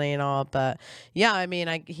is funny and all, but yeah, I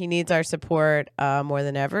mean, he needs our support more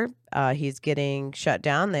than ever. He's getting shut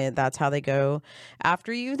down. That's how they go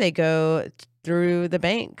after you. They go through the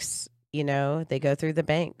banks. They go through the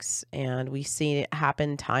banks, and we see it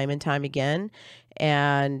happen time and time again,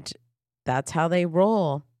 and that's how they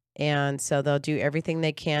roll. And so they'll do everything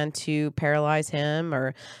they can to paralyze him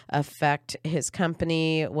or affect his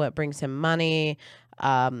company, what brings him money,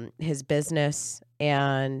 his business.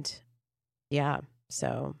 And yeah,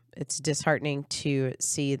 so it's disheartening to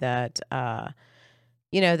see that,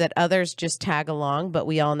 that others just tag along, but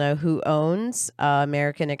we all know who owns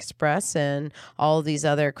American Express and all these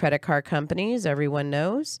other credit card companies. Everyone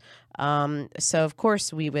knows. So of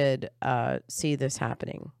course we would see this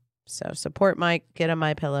happening. So support Mike, get a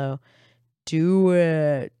MyPillow, do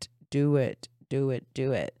it.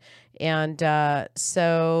 And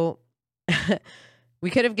so we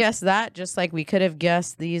could have guessed that, just like we could have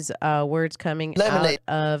guessed these words coming out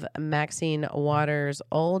of Maxine Waters'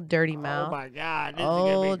 old dirty mouth. Oh my God, this old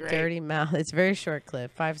is gonna be great. Dirty mouth. It's a very short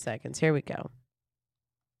clip, 5 seconds. Here we go.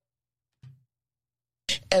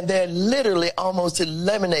 And they're literally almost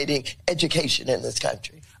eliminating education in this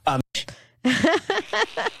country.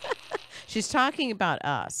 She's talking about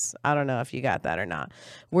us. I don't know if you got that or not.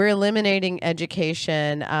 We're eliminating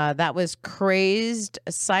education. That was crazed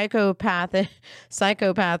psychopath,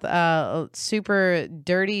 super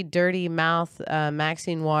dirty mouth,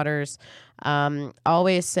 Maxine Waters,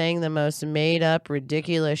 always saying the most made up,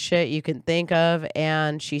 ridiculous shit you can think of.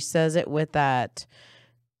 And she says it with that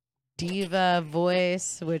diva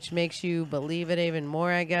voice, which makes you believe it even more,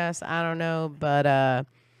 I guess. I don't know. But,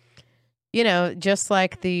 just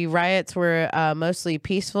like the riots were mostly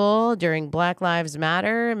peaceful during Black Lives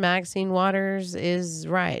Matter, Maxine Waters is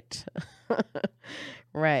right.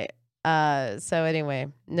 Right. So anyway,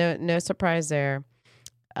 no surprise there.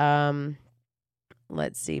 Let's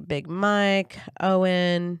see. Big Mike,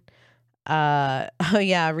 Owen.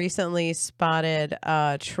 Recently spotted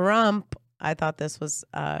Trump. I thought this was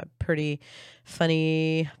a pretty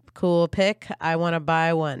funny, cool pic. I want to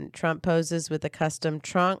buy one. Trump poses with a custom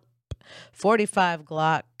trunk. 45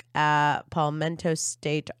 Glock at Palmetto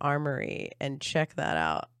State Armory, and check that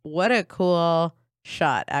out. What a cool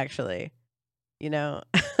shot, actually. Get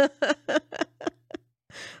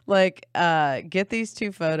these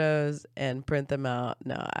two photos and print them out.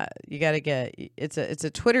 No, you got to get it's a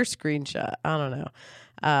Twitter screenshot. I don't know.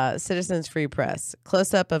 Citizens Free Press,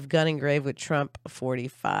 close up of gun engraved with Trump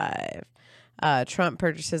 45. Trump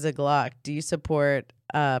purchases a Glock. Do you support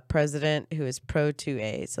president who is pro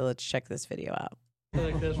 2A? So let's check this video out.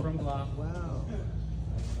 Like this from Glock. Wow.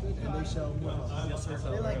 And they sell well. Yes, they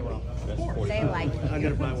sell very well. They like it. I'm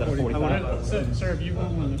going to buy one. Sir, if you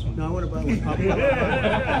want one, this one. No, I want to buy one.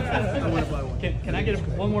 I want to buy one. Can I get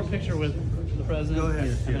one more picture with the president? Go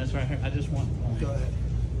ahead. And it's right here. I just want one. Go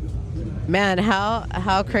ahead. Man,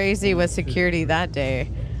 how crazy was security that day?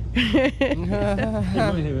 Hey, wait a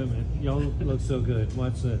minute. Y'all look so good.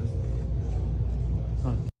 Watch this.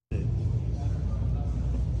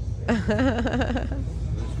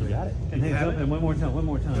 You got it. And hey, and one more time.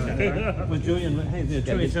 With Julian, hey, the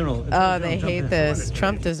Attorney General. Oh, they hate this.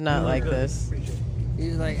 Trump does not like this.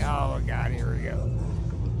 He's like, oh my God, here we go.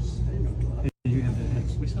 You have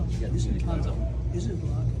the, we sell tons of them. Isn't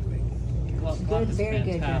Glock is very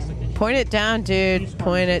good. Point it down, dude.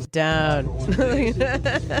 Point it down.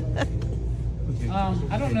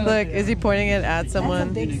 I don't know. Look, is he pointing it at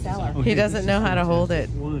someone? That's a big seller. He doesn't know how to hold it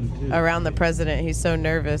around the president. He's so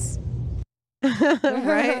nervous.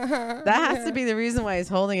 Right? That has to be the reason why he's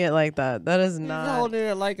holding it like that. That is not. He's holding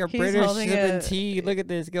it like a British sipping tea. Look at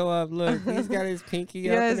this. Go up. Look. He's got his pinky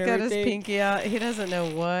up. Yeah, he's and got everything. his pinky out. He doesn't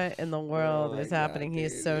know what in the world is happening. He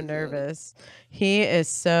is so nervous. He is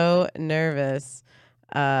so nervous.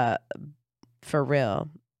 For real.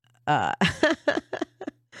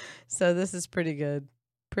 So this is pretty good.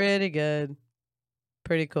 Pretty good.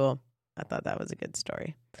 Pretty cool. I thought that was a good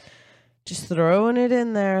story. Just throwing it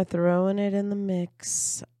in there, throwing it in the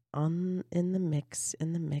mix. In the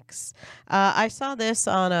mix. I saw this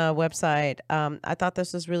on a website. I thought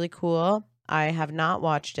this was really cool. I have not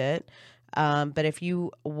watched it. But if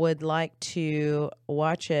you would like to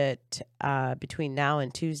watch it between now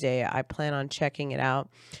and Tuesday, I plan on checking it out.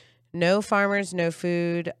 No farmers, no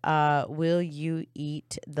food. Will you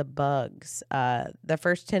eat the bugs? The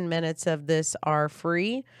first 10 minutes of this are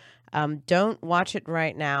free. Don't watch it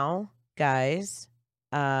right now, guys,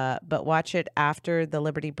 but watch it after the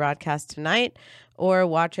Liberty broadcast tonight, or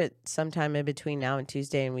watch it sometime in between now and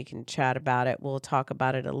Tuesday, and we can chat about it. We'll talk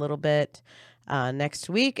about it a little bit next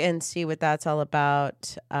week and see what that's all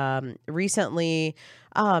about. Recently,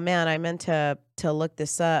 oh man, I meant to look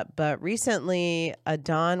this up, but recently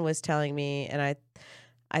Adon was telling me, and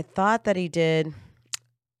I thought that he did.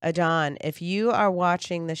 Adon, if you are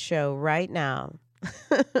watching the show right now,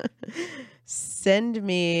 send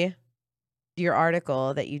me your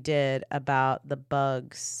article that you did about the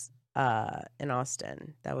bugs in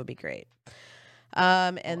Austin. That would be great.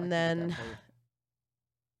 And then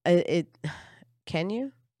can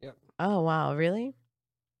you? Yep. Oh wow, really?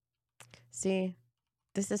 See,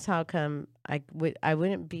 this is how come I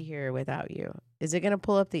wouldn't be here without you. Is it going to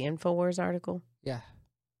pull up the InfoWars article? Yeah.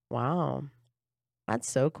 Wow. That's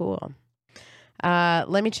so cool.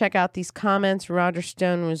 Let me check out these comments. Roger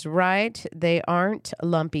Stone was right. They aren't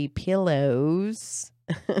lumpy pillows.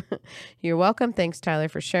 You're welcome. Thanks, Tyler,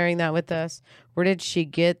 for sharing that with us. Where did she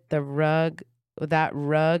get that rug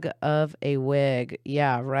of a wig?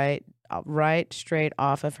 Yeah, right straight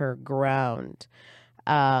off of her ground.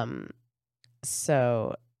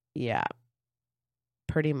 So, yeah,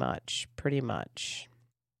 pretty much.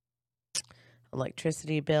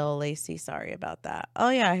 Electricity bill, Lacey, sorry about that. Oh,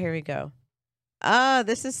 yeah, here we go.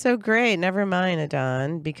 This is so great. Never mind,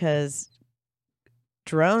 Adon, because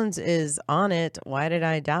Drones is on it. Why did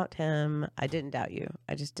I doubt him? I didn't doubt you.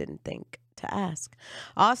 I just didn't think to ask.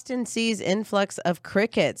 Austin sees influx of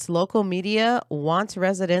crickets. Local media wants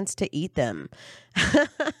residents to eat them.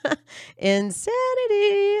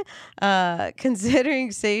 Insanity.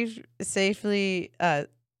 Considering safely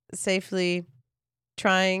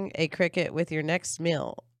trying a cricket with your next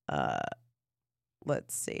meal.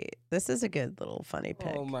 Let's see. This is a good little funny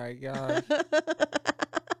pic. Oh my god.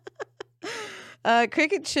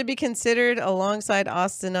 Cricket should be considered alongside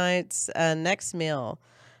Austinites' next meal.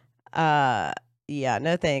 Yeah,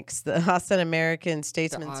 no thanks. The Austin American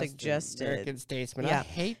Statesman suggested. American Statesman. Yeah. I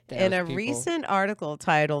hate those In a people. recent article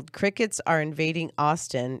titled "Crickets Are Invading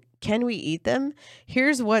Austin. Can we eat them?"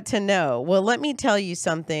 Here's what to know. Well, let me tell you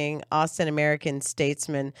something, Austin American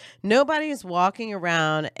Statesman. Nobody is walking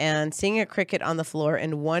around and seeing a cricket on the floor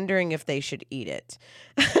and wondering if they should eat it.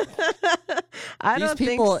 I These don't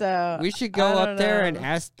people, think so. We should go I up don't there know. and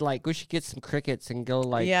ask, like, we should get some crickets and go,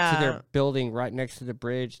 like, to Yeah. their building right next to the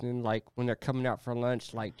bridge. And then, like, when they're coming out for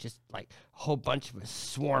lunch, like, just, like, a whole bunch of us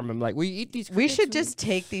swarm them. Like, we eat these crickets. We should just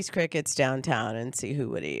take these crickets downtown and see who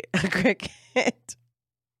would eat a cricket.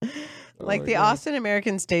 Like, my the God. Austin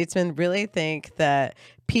American Statesman really think that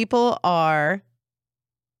people are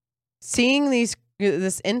seeing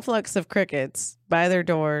this influx of crickets by their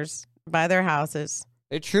doors, by their houses.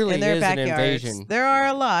 It truly in their is backyards. an invasion. There are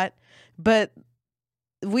a lot, but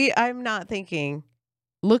I'm not thinking,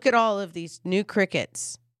 look at all of these new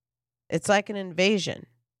crickets. It's like an invasion.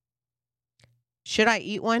 Should I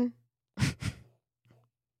eat one?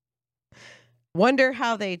 Wonder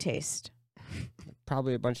how they taste.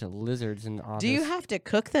 Probably a bunch of lizards in the office. Do you have to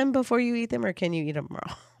cook them before you eat them, or can you eat them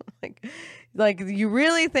raw? like you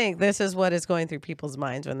really think this is what is going through people's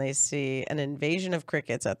minds when they see an invasion of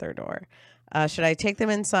crickets at their door? Should I take them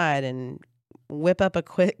inside and whip up a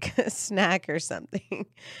quick snack or something?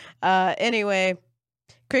 Anyway,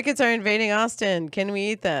 crickets are invading Austin. Can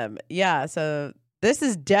we eat them? Yeah, so this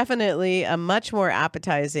is definitely a much more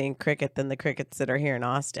appetizing cricket than the crickets that are here in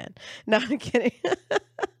Austin. No, I'm kidding.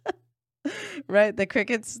 Right, the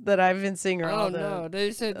crickets that I've been seeing are Oh all no!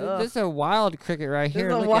 There's a wild cricket right here.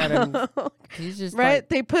 There's a Look at him. wild- He's just right. Like,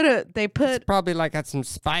 They put it's probably like got some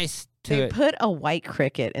spice to they it. put a white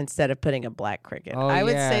cricket instead of putting a black cricket. Oh, I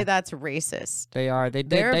would yeah. say that's racist. They are. They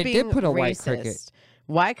They're did. They did being put a white racist. cricket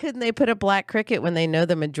Why couldn't they put a black cricket when they know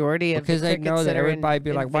the majority of because the they crickets know that are everybody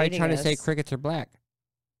be like, "Why are you invading trying to say us? crickets are black?"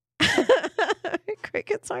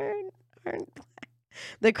 Crickets aren't black.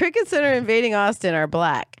 The crickets that are invading Austin are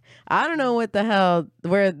black. I don't know what the hell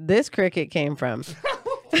where this cricket came from.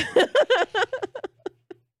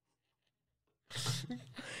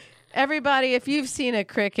 Everybody, if you've seen a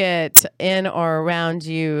cricket in or around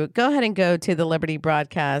you, go ahead and go to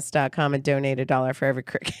thelibertybroadcast.com and donate $1 for every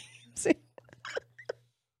cricket.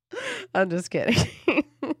 I'm just kidding.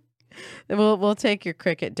 We'll take your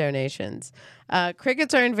cricket donations.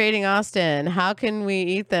 Crickets are invading Austin. How can we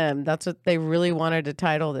eat them? That's what they really wanted to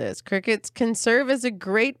title this. Crickets can serve as a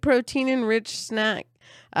great protein and rich snack.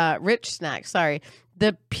 Sorry.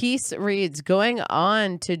 The piece reads, going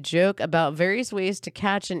on to joke about various ways to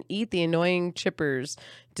catch and eat the annoying chippers,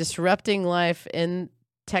 disrupting life in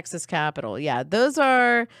Texas Capitol. Yeah, those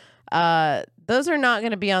are not going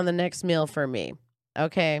to be on the next meal for me.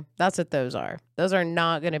 Okay, that's what those are. Those are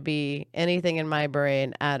not going to be anything in my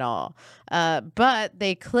brain at all. But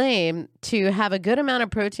they claim to have a good amount of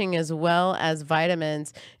protein as well as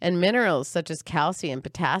vitamins and minerals such as calcium,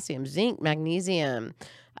 potassium, zinc, magnesium,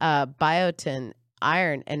 biotin,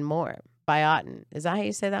 iron, and more. Biotin. Is that how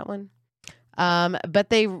you say that one? But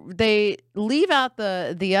they leave out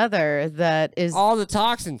the other that is all the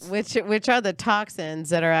toxins, which are the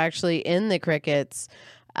toxins that are actually in the crickets.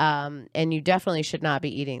 And you definitely should not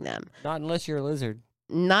be eating them. Not unless you're a lizard.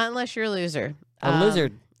 Not unless you're a loser. A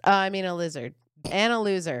lizard. I mean a lizard. And a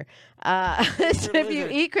loser. So if you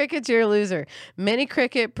eat crickets, you're a loser. Many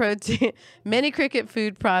cricket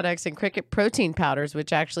food products and cricket protein powders,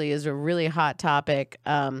 which actually is a really hot topic,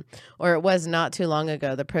 or it was not too long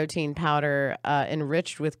ago. The protein powder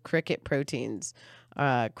enriched with cricket proteins,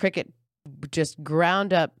 cricket just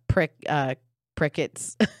ground up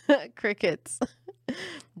crickets.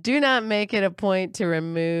 Do not make it a point to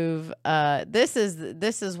remove. This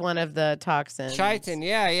is one of the toxins. Chitin,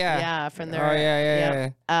 yeah. From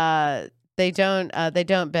their. They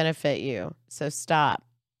don't benefit you. So stop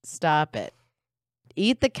it.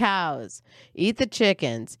 Eat the cows. Eat the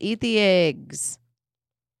chickens. Eat the eggs.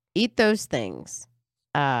 Eat those things.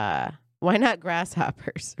 Why not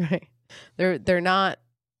grasshoppers? Right? They're not.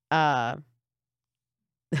 Yeah.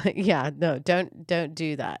 No. Don't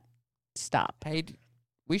do that. Stop. Hey,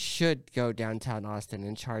 we should go downtown Austin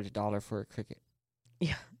and charge $1 for a cricket.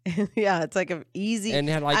 Yeah, yeah, it's like an easy. And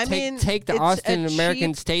then take the Austin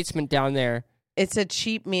American Statesman down there. It's a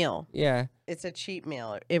cheap meal. Yeah, it's a cheap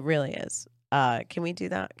meal. It really is. Can we do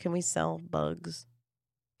that? Can we sell bugs?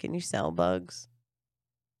 Can you sell bugs?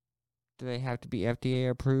 Do they have to be FDA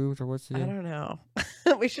approved or what's the deal? I don't know.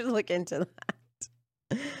 We should look into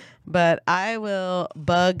that. But I will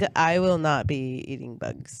not be eating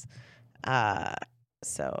bugs.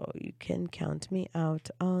 So you can count me out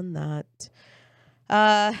on that.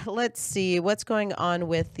 Let's see what's going on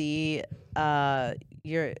with the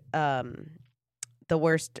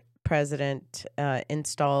worst president,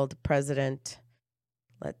 installed president.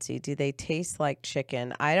 Let's see. Do they taste like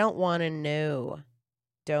chicken? I don't want to know.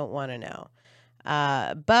 Don't want to know.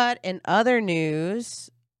 But in other news,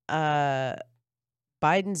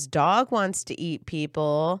 Biden's dog wants to eat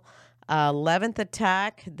people. 11th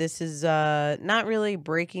attack. This is not really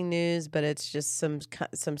breaking news, but it's just some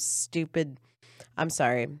stupid. I'm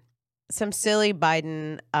sorry, some silly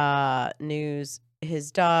Biden news.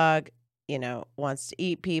 His dog, wants to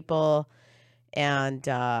eat people, and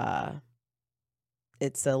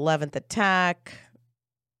it's the 11th attack.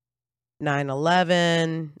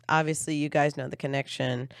 9/11. Obviously, you guys know the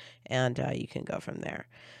connection, and you can go from there.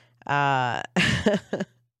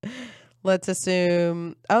 Let's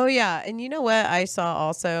assume. Oh, yeah. And you know what? I saw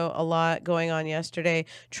also a lot going on yesterday.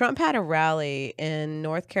 Trump had a rally in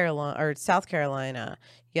South Carolina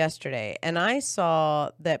yesterday. And I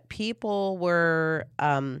saw that people were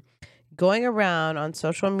going around on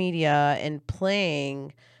social media and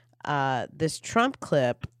playing this Trump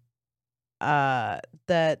clip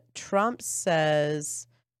that Trump says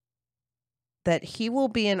that he will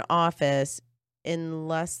be in office in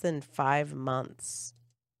less than 5 months.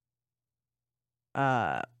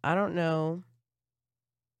 I don't know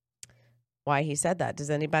why he said that. Does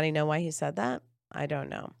anybody know why he said that? I don't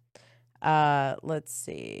know. Let's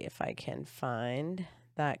see if I can find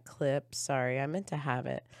that clip. Sorry, I meant to have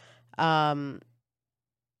it.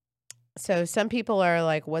 So some people are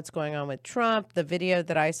like, what's going on with Trump? The video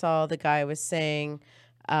that I saw, the guy was saying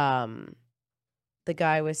that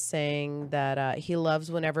he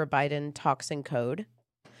loves whenever Biden talks in code.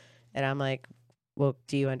 And I'm like, well,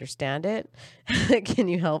 do you understand it? Can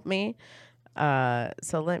you help me?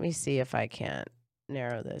 So let me see if I can't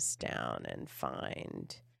narrow this down and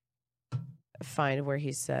find where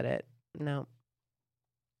he said it. No.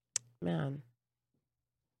 Man.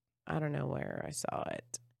 I don't know where I saw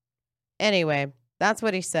it. Anyway, that's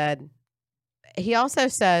what he said. He also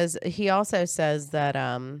says that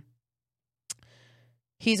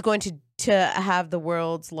he's going to have the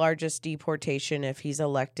world's largest deportation if he's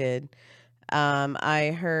elected.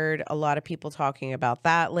 I heard a lot of people talking about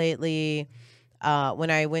that lately.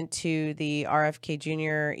 When I went to the RFK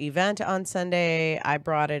Jr. event on Sunday, I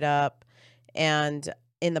brought it up, and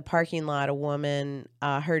in the parking lot, a woman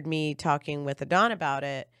heard me talking with Adon about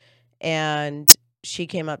it, and she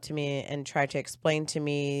came up to me and tried to explain to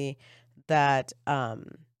me that,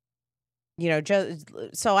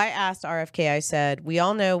 so I asked RFK, I said, we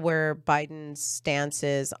all know where Biden's stance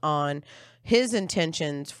is on his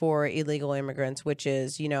intentions for illegal immigrants, which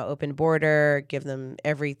is, open border, give them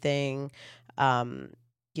everything, and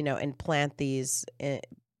plant these,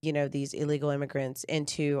 these illegal immigrants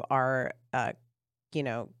into our,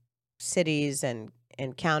 cities and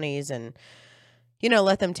counties and,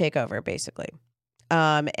 let them take over, basically.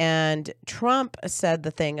 And Trump said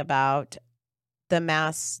the thing about the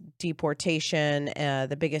mass deportation,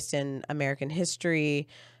 the biggest in American history.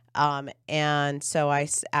 And so I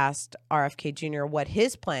asked RFK Jr. what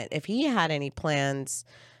his plan, if he had any plans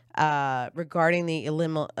regarding the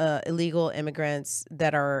illegal immigrants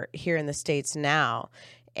that are here in the States now.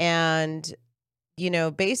 And,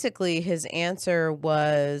 basically his answer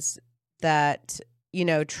was that,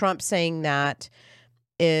 Trump saying that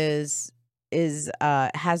has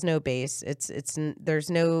no base. There's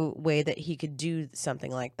no way that he could do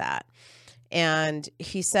something like that. And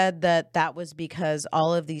he said that was because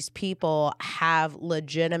all of these people have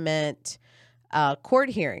legitimate court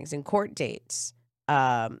hearings and court dates.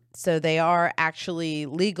 So they are actually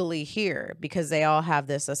legally here because they all have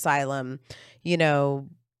this asylum,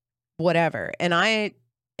 whatever.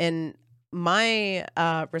 And my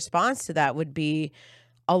response to that would be,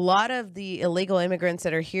 a lot of the illegal immigrants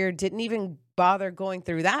that are here didn't even bother going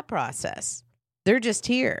through that process. They're just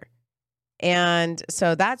here. And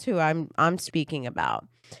so that's who I'm speaking about.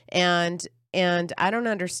 And I don't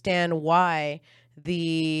understand why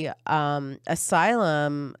the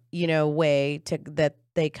asylum, way that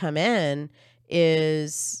they come in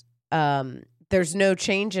is there's no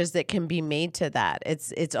changes that can be made to that.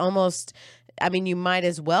 It's almost, you might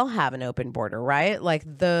as well have an open border, right? Like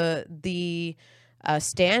the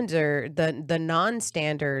standard, the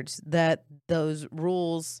non-standards that those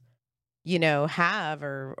rules, have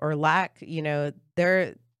or lack, you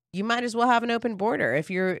might as well have an open border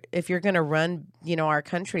if you're going to run, our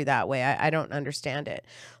country that way. I don't understand it.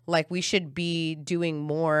 Like, we should be doing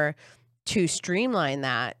more to streamline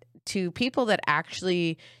that to people that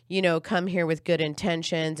actually, come here with good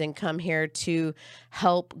intentions and come here to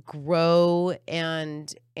help grow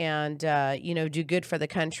and do good for the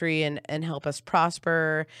country and help us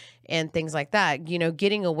prosper and things like that,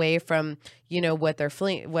 getting away from, what they're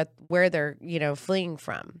fleeing, where they're, fleeing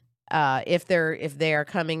from, if they are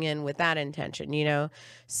coming in with that intention,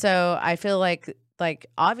 So I feel like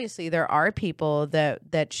obviously there are people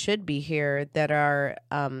that should be here that are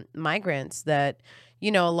migrants that,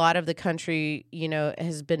 a lot of the country,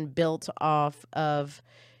 has been built off of,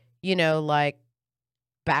 like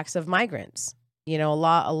backs of migrants, a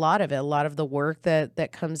lot of it, a lot of the work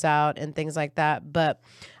that comes out and things like that. But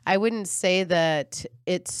I wouldn't say that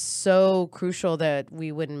it's so crucial that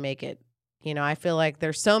we wouldn't make it. I feel like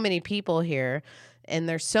there's so many people here and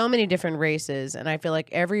there's so many different races, and I feel like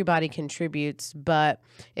everybody contributes. But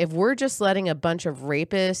if we're just letting a bunch of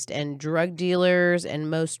rapists and drug dealers and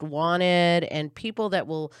most wanted and people that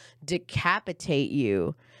will decapitate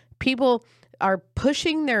you, people are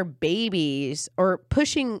pushing their babies or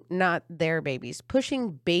pushing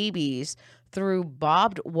babies through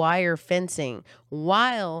barbed wire fencing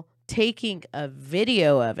while taking a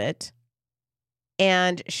video of it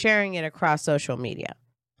and sharing it across social media.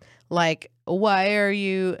 Like, why are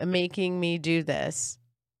you making me do this?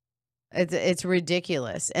 It's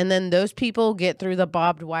ridiculous. And then those people get through the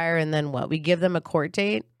barbed wire, and then what? We give them a court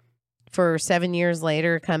date for 7 years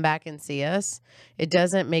later, come back and see us. It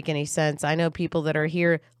doesn't make any sense. I know people that are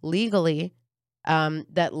here legally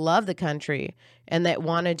that love the country and that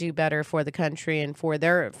want to do better for the country and for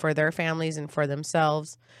their families and for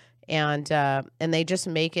themselves. And they just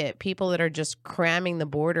make it people that are just cramming the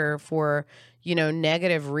border for,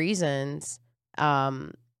 negative reasons,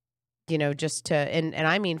 just to, and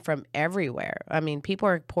I mean from everywhere. I mean, people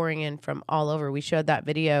are pouring in from all over. We showed that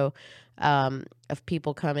video of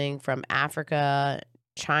people coming from Africa,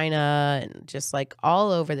 China, and just like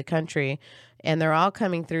all over the country. And they're all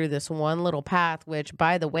coming through this one little path, which,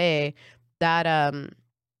 by the way, that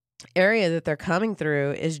area that they're coming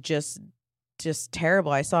through is just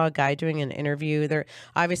terrible. I saw a guy doing an interview there.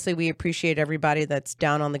 Obviously, we appreciate everybody that's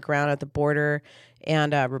down on the ground at the border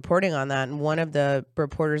and reporting on that. And one of the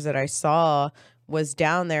reporters that I saw was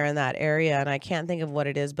down there in that area, and I can't think of what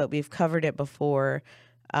it is, but we've covered it before.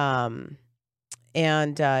 And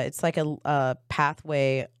it's like a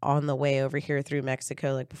pathway on the way over here through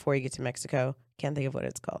Mexico, like before you get to Mexico. Can't think of what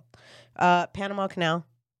it's called. Panama Canal.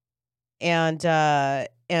 And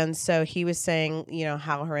so he was saying, you know,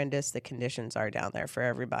 how horrendous the conditions are down there for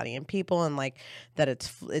everybody and people, and like that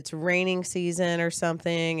it's raining season or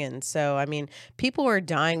something. And so, I mean, people are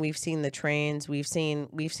dying. We've seen the trains. We've seen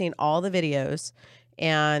all the videos.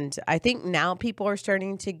 And I think now people are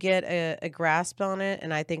starting to get a grasp on it.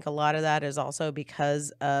 And I think a lot of that is also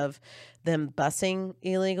because of them busing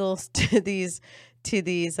illegals to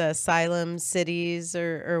these asylum cities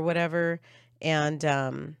or whatever. And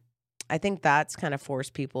I think that's kind of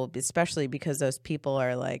forced people, especially because those people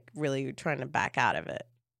are like really trying to back out of it,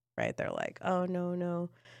 right? They're like, oh, no,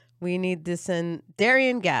 we need this in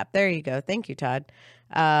Darien Gap. There you go. Thank you, Todd.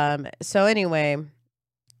 So anyway,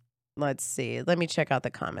 let's see. Let me check out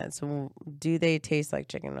the comments. Do they taste like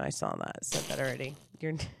chicken? I saw that. I said that already.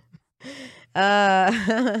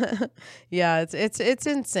 Yeah, it's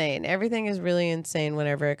insane. Everything is really insane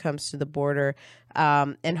whenever it comes to the border.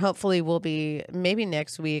 And hopefully maybe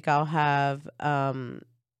next week I'll have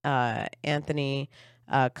Anthony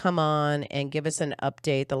come on and give us an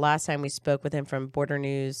update. The last time we spoke with him from Border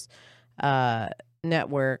News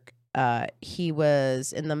Network, he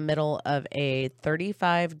was in the middle of a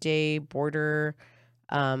 35-day border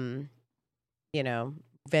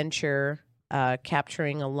venture,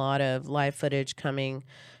 capturing a lot of live footage coming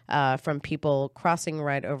from people crossing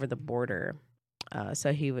right over the border. So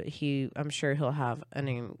I'm sure he'll have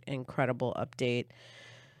an incredible update,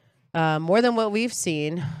 more than what we've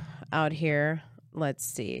seen out here. Let's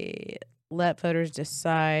see. Let voters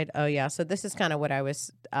decide. Oh yeah. So this is kind of what I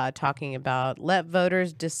was talking about. Let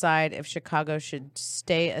voters decide if Chicago should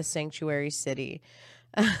stay a sanctuary city.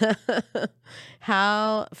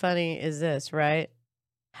 How funny is this, right?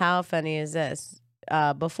 How funny is this?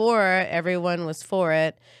 Before everyone was for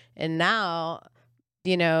it, and now,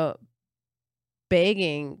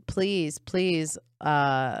 begging, please,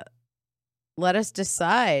 let us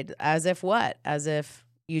decide. As if what? As if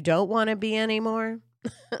you don't want to be anymore?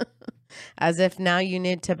 As if now you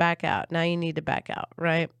need to back out. Now you need to back out,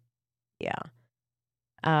 right? Yeah.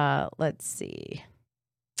 Let's see.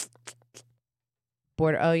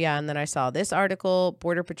 Oh yeah, and then I saw this article: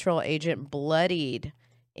 Border Patrol agent bloodied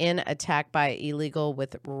in attack by illegal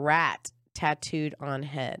with rat tattooed on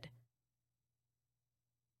head.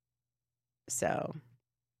 So,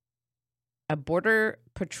 a Border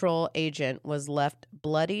Patrol agent was left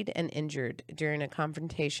bloodied and injured during a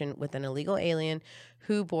confrontation with an illegal alien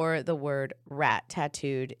who bore the word rat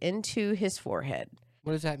tattooed into his forehead.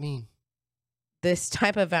 What does that mean? This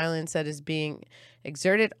type of violence that is being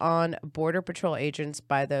exerted on Border Patrol agents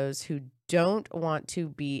by those who don't want to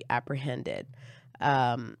be apprehended.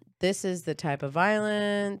 This is the type of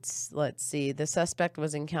violence. Let's see. The suspect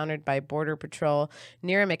was encountered by Border Patrol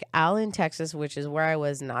near McAllen, Texas, which is where I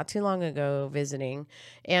was not too long ago visiting,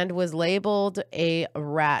 and was labeled a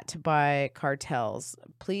rat by cartels.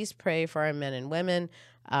 Please pray for our men and women.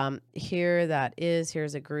 Here's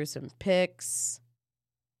a gruesome pics.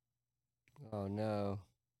 Oh no.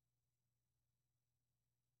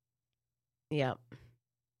 Yep.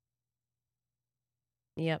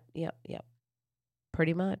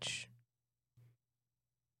 Pretty much.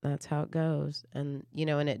 That's how it goes. And,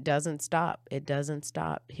 and it doesn't stop. It doesn't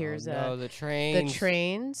stop. Here's the trains. The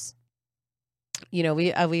trains.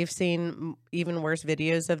 We've seen even worse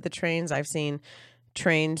videos of the trains. I've seen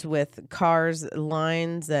trains with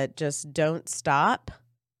lines that just don't stop.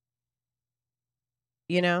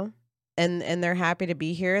 And they're happy to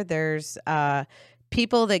be here. There's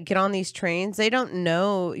people that get on these trains, they don't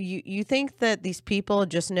know. You think that these people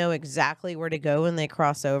just know exactly where to go when they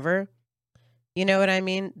cross over. You know what I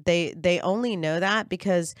mean? They only know that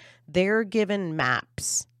because they're given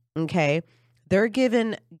maps, okay? They're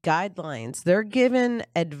given guidelines. They're given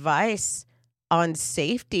advice on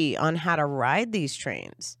safety, on how to ride these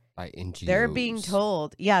trains. By NGOs. They're being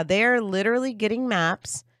told, they're literally getting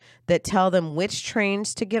maps that tell them which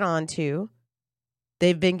trains to get onto.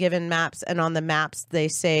 They've been given maps, and on the maps they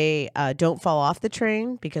say, don't fall off the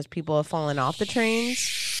train because people have fallen off the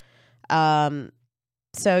trains.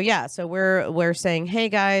 So we're saying, hey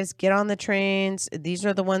guys, get on the trains. These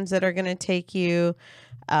are the ones that are going to take you.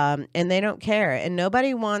 And they don't care. And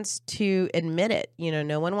nobody wants to admit it.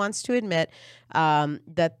 No one wants to admit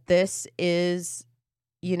that this is,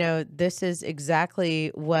 this is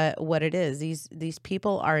exactly what it is. These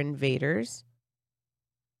people are invaders.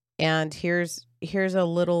 And here's a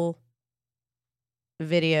little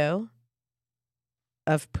video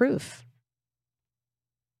of proof.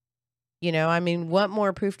 What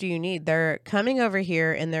more proof do you need? They're coming over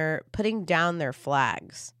here and they're putting down their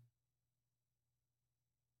flags.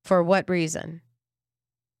 For what reason?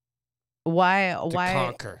 Why? To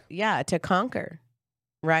conquer. Yeah, to conquer.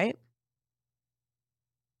 Right?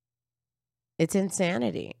 It's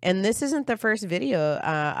insanity. And this isn't the first video.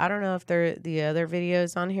 I don't know if there are the other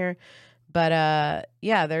videos on here, but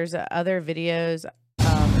yeah, there's other videos.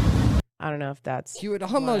 I don't know if that's. You would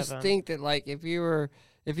almost think that, like, if you were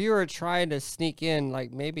trying to sneak in,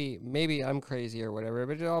 like, maybe I'm crazy or whatever,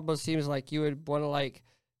 but it almost seems like you would want to, like,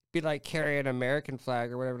 be like carry an American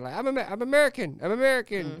flag or whatever. Like, I'm American. You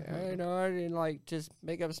know, I didn't like just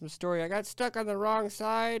make up some story. I got stuck on the wrong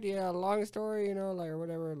side. Yeah, long story, you know, like, or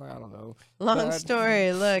whatever. Like, I don't know. Long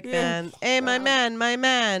story. Look, man. Hey, my man.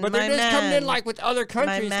 But they're just coming in like with other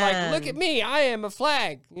countries. Like, look at me. I am a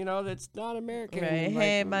flag. You know, that's not American. Right. Like,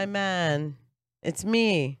 hey, my man. It's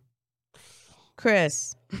me,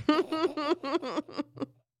 Chris.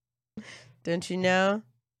 Don't you know?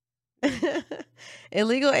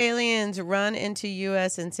 Illegal aliens run into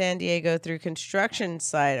U.S. and San Diego through construction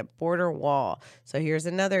site at border wall. So here's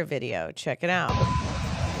another video. Check it out.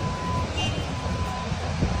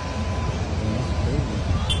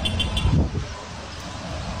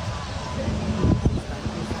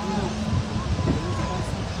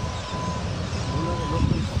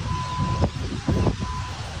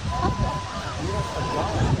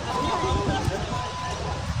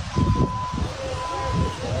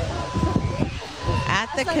 At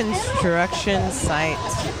the construction site.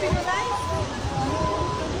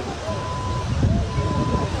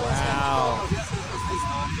 Wow.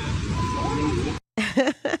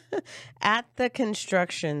 At the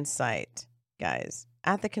construction site, guys.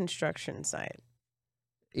 At the construction site.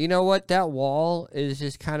 You know what? That wall is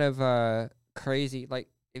just kind of crazy. Like,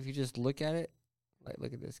 if you just look at it, like,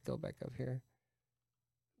 look at this. Go back up here.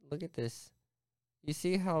 Look at this. You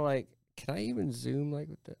see how, like, can I even zoom, like,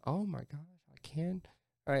 with the, oh my gosh, I can.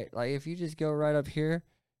 All right, like, if you just go right up here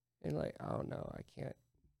and, like, oh no, I can't.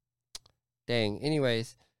 Dang.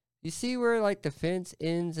 Anyways, you see where, like, the fence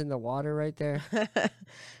ends in the water right there?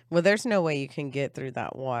 Well, there's no way you can get through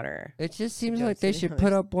that water. It just seems like they should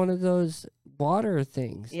put up one of those water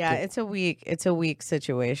things. Yeah, it's a weak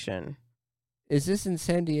situation. Is this in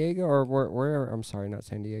San Diego or where? I'm sorry, not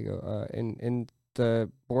San Diego. In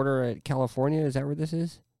the border at California, is that where this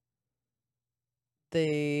is?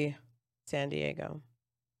 The San Diego.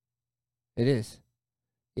 It is.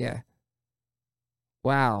 Yeah.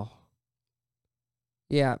 Wow.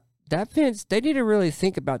 Yeah, that fence, they need to really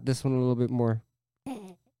think about this one a little bit more.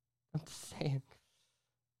 I'm just saying.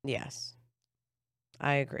 Yes.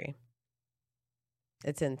 I agree.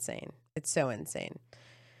 It's insane. It's so insane.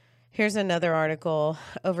 Here's another article.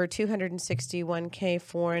 Over 261K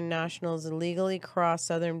foreign nationals illegally crossed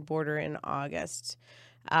southern border in August.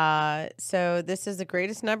 So this is the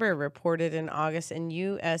greatest number reported in August in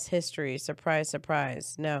U.S. history. Surprise,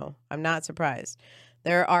 surprise. No, I'm not surprised.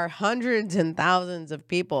 There are hundreds and thousands of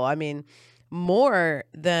people. I mean, more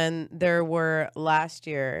than there were last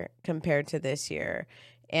year compared to this year.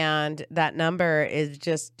 And that number is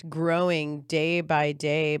just growing day by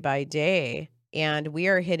day by day. And we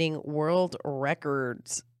are hitting world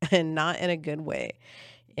records, and not in a good way,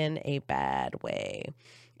 in a bad way.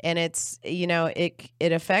 And it's, you know, it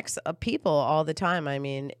affects people all the time. I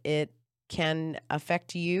mean, it can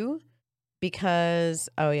affect you because,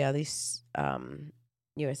 oh yeah, these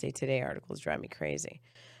USA Today articles drive me crazy.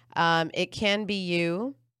 It can be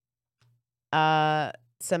you,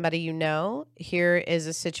 somebody you know. Here is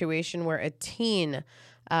a situation where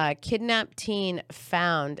a kidnapped teen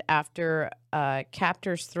found after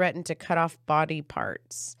captors threatened to cut off body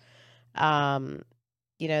parts.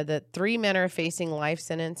 You know, the 3 men are facing life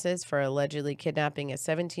sentences for allegedly kidnapping a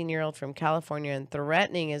 17-year-old from California and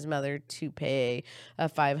threatening his mother to pay a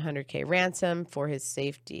 $500K ransom for his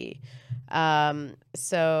safety.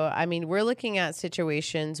 So, I mean, we're looking at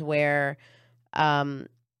situations where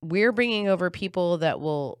we're bringing over people that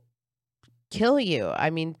will kill you.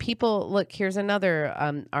 I mean, people, look, here's another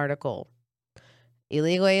article.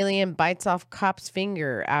 Illegal alien bites off cop's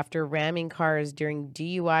finger after ramming cars during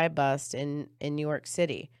DUI bust in New York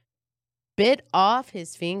City. Bit off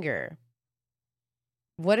his finger.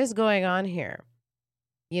 What is going on here?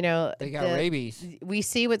 You know, they got rabies. We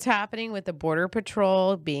see what's happening with the Border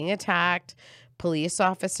Patrol being attacked, police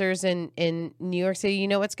officers in New York City. You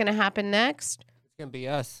know what's going to happen next? It's going to be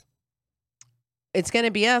us. It's going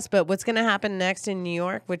to be us, but what's going to happen next in New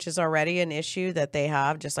York, which is already an issue that they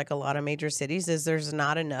have, just like a lot of major cities, is there's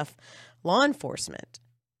not enough law enforcement.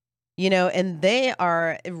 You know, and they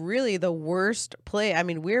are really the worst play. I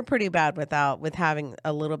mean, we're pretty bad with having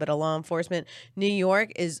a little bit of law enforcement. New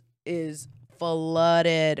York is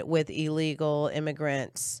flooded with illegal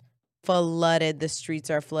immigrants. Flooded. The streets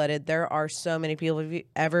are flooded. There are so many people. Have you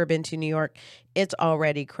ever been to New York? It's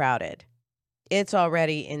already crowded. It's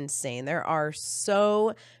already insane. There are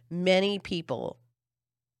so many people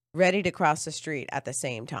ready to cross the street at the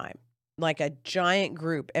same time. Like a giant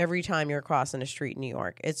group every time you're crossing a street in New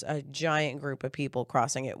York. It's a giant group of people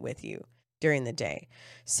crossing it with you during the day.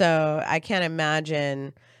 So I can't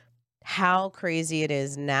imagine how crazy it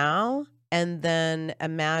is now. And then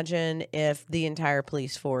imagine if the entire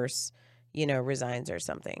police force, resigns or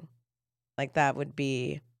something. Like that would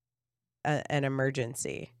be an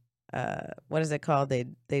emergency. What is it called?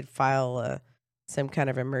 They'd file some kind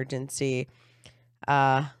of emergency,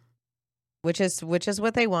 which is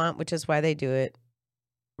what they want, which is why they do it,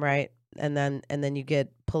 right? And then you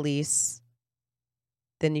get police.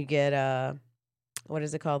 Then you get what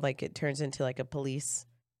is it called? Like it turns into like a police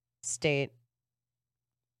state,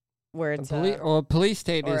 where it's a police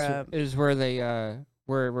state is where they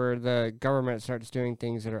where the government starts doing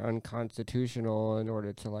things that are unconstitutional in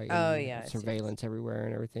order to like surveillance everywhere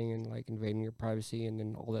and everything, and like invading your privacy and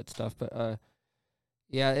then all that stuff. But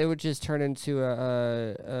yeah, it would just turn into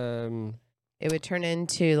it would turn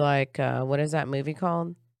into like what is that movie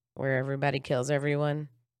called, where everybody kills everyone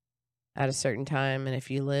at a certain time, and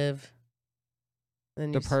if you live,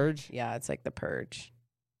 then The Purge. Yeah, it's like The Purge.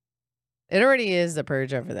 It already is The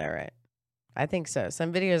Purge over there, right? I think so.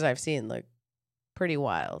 Some videos I've seen look pretty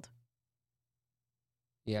wild.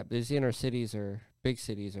 Yeah, these inner cities or big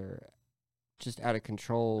cities are just out of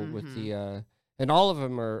control with the and all of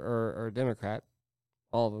them are Democrat.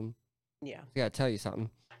 All of them. Yeah. I gotta tell you something.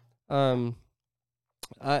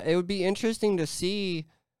 It would be interesting to see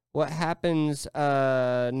what happens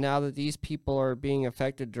now that these people are being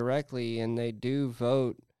affected directly and they do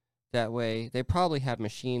vote that way. They probably have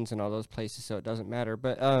machines in all those places, so it doesn't matter.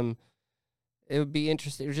 But it would be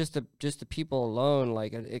interesting, just the people alone,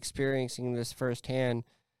 like experiencing this firsthand.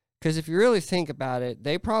 Because if you really think about it,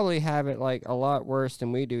 they probably have it like a lot worse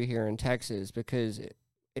than we do here in Texas. Because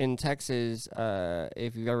in Texas,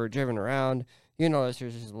 if you've ever driven around, you notice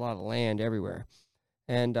there's just a lot of land everywhere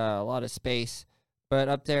and a lot of space. But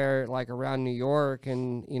up there, like around New York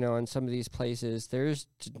and, in some of these places, there's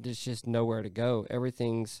just nowhere to go.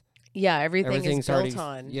 Everything's everything's already, built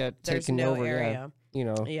on. Yeah, there's taken no over. area.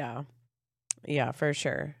 Yeah, Yeah, for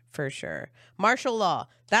sure. Martial law.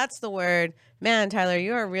 That's the word. Man, Tyler,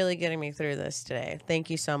 you are really getting me through this today. Thank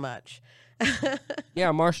you so much.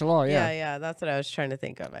 Yeah, martial law. Yeah. That's what I was trying to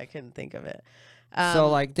think of. I couldn't think of it. So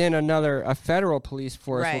like then a federal police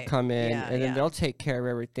force will Right. come in Yeah, and then yeah. they'll take care of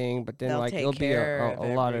everything. But then They'll like take it'll be care a of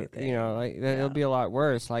lot of everything. it'll be a lot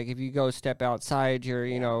worse. Like if you go step outside your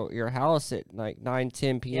your house at like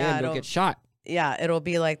 9-10 p.m. you'll get shot. Yeah, it'll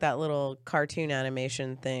be like that little cartoon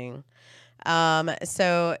animation thing.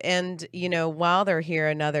 So, and, while they're here,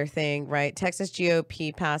 another thing, right? Texas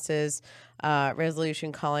GOP passes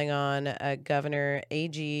resolution calling on Governor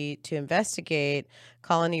Agee to investigate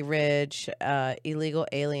Colony Ridge illegal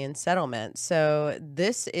alien settlement. So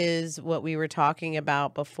this is what we were talking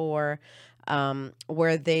about before,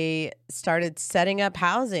 where they started setting up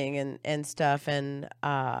housing and stuff. And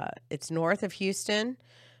it's north of Houston.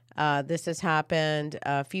 This has happened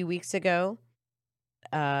a few weeks ago.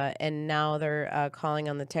 And now they're calling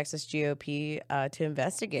on the Texas GOP to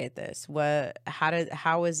investigate this.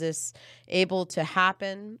 How is this able to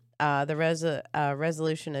happen? The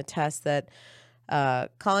resolution attests that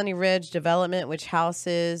Colony Ridge development, which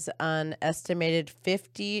houses an estimated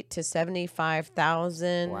 50 to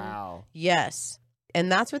 75,000. Wow. Yes,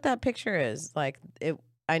 and that's what that picture is. Like it.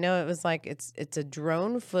 I know it was like it's a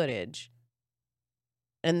drone footage,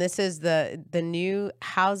 and this is the new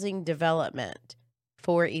housing development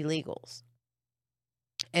for illegals.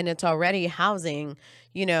 And it's already housing,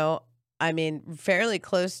 fairly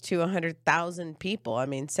close to 100,000 people.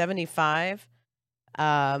 75.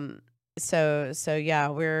 So yeah,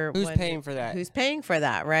 Who's paying for that? Who's paying for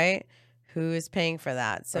that, right? Who is paying for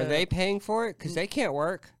that? So are they paying for it? Because they can't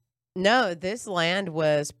work. No, this land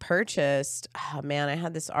was purchased. Oh man, I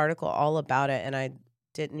had this article all about it and I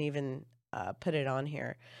didn't even put it on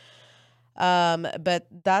here. But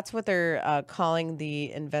that's what they're calling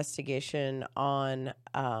the investigation on.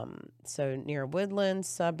 So near Woodland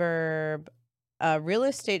suburb, real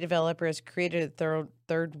estate developers created a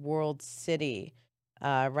third world city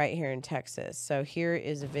right here in Texas. So here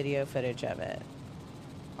is a video footage of it.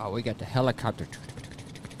 Oh, we got the helicopter.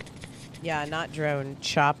 Yeah, not drone,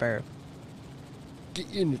 chopper. Get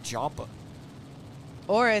in the chopper.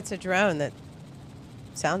 Or it's a drone that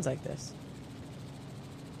sounds like this.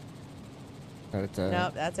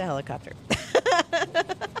 Nope, that's a helicopter.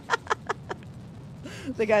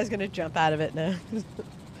 The guy's going to jump out of it now.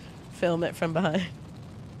 Film it from behind.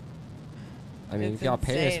 If y'all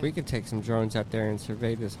pay us, we can take some drones out there and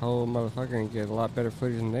survey this whole motherfucker and get a lot better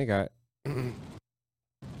footage than they got.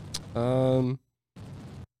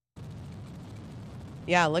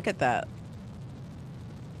 Yeah, look at that.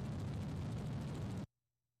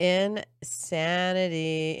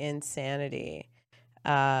 Insanity.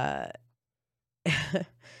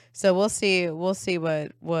 So we'll see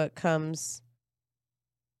what comes,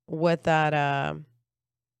 what that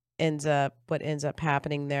ends up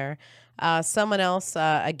happening there. Someone else,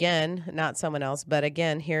 again, not someone else, but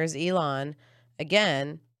again, here's Elon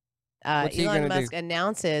again. Elon Musk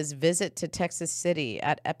announces visit to Texas City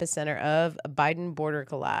at epicenter of Biden border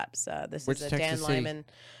collapse. This is a Dan Lyman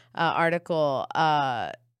article.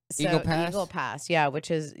 So Eagle Pass, which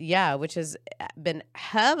has been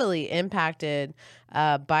heavily impacted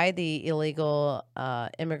by the illegal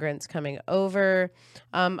immigrants coming over.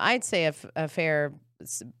 I'd say a fair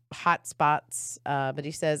hot spots, but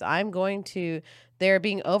he says, they're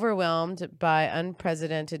being overwhelmed by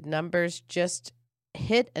unprecedented numbers, just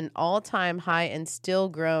hit an all-time high and still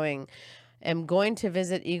growing. I'm going to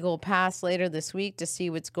visit Eagle Pass later this week to see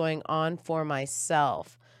what's going on for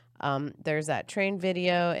myself. There's that train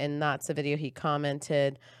video, and that's the video he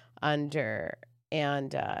commented under.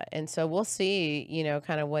 And so we'll see,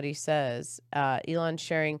 kind of what he says. Elon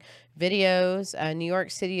sharing videos. New York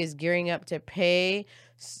City is gearing up to pay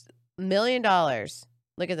 $1 million.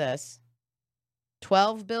 Look at this.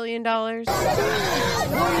 $12 billion.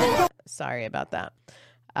 Sorry about that.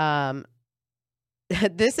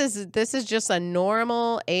 This is just a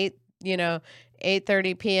normal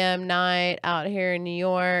 8:30 p.m. night out here in New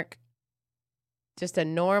York. Just a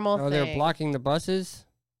normal thing. They're blocking the buses?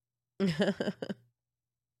 The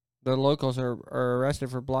locals are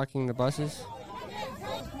arrested for blocking the buses?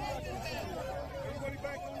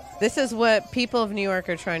 This is what people of New York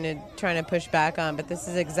are trying to push back on, but this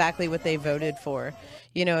is exactly what they voted for.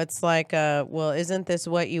 It's like, well, isn't this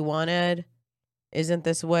what you wanted? Isn't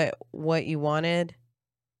this what you wanted?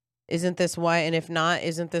 Isn't this why? And if not,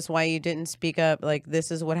 isn't this why you didn't speak up? Like,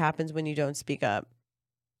 this is what happens when you don't speak up.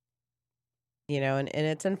 And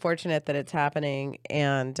it's unfortunate that it's happening.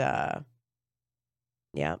 And,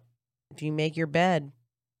 if you make your bed,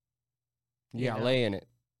 you gotta lay in it.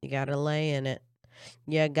 You gotta lay in it.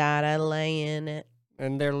 You gotta lay in it.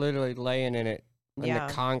 And they're literally laying in it in the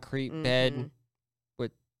concrete bed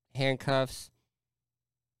with handcuffs.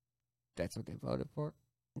 That's what they voted for.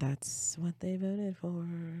 That's what they voted for.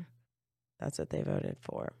 That's what they voted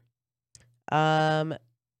for. Bill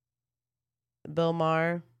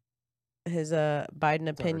Maher, his Biden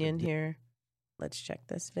opinion here. Let's check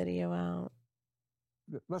this video out.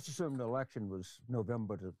 Let's assume the election was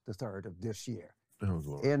November the 3rd of this year.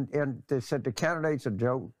 And they said the candidates are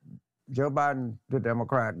Joe Biden, the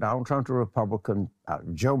Democrat, Donald Trump, the Republican,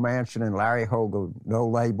 Joe Manchin and Larry Hogan, no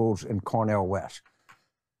labels, and Cornel West.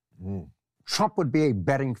 Trump would be a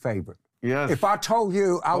betting favorite. Yes. If I told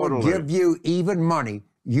you I would give you even money,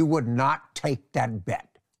 you would not take that bet.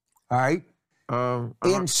 All right?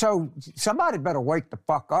 And so somebody better wake the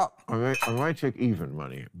fuck up. I might take even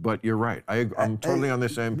money, but you're right. I'm totally on the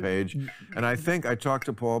same page. And I think I talked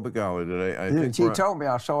to Paul Begala today. He told me,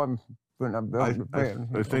 I saw him when I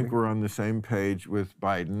think we're on the same page with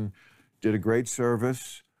Biden. Did a great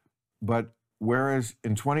service, but whereas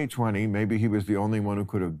in 2020, maybe he was the only one who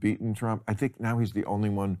could have beaten Trump, I think now he's the only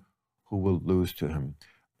one who will lose to him.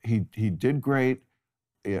 He did great.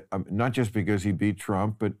 Not just because he beat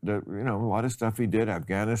Trump, but a lot of stuff he did.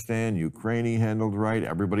 Afghanistan, Ukraine, he handled right.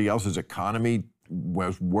 Everybody else's economy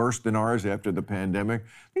was worse than ours after the pandemic.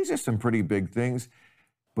 These are some pretty big things,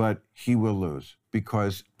 but he will lose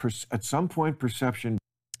because at some point perception.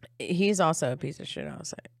 He's also a piece of shit, I'll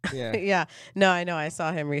say. Yeah. Yeah. No, I know. I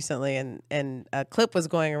saw him recently, and a clip was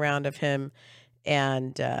going around of him,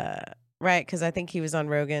 and right, because I think he was on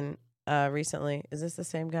Rogan recently. Is this the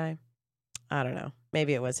same guy? I don't know.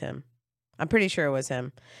 Maybe it was him. I'm pretty sure it was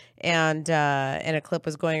him. And a clip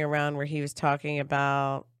was going around where he was talking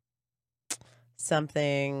about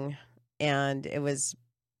something, and it was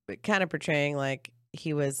kind of portraying like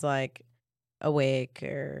he was like awake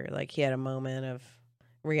or like he had a moment of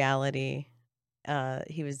reality.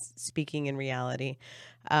 He was speaking in reality.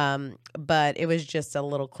 But it was just a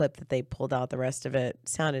little clip that they pulled out. The rest of it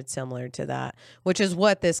sounded similar to that, which is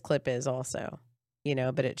what this clip is also.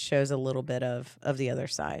 But it shows a little bit of the other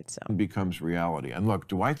side. So becomes reality. And look,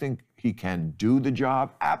 do I think he can do the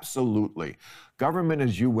job? Absolutely. Government,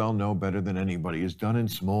 as you well know better than anybody, is done in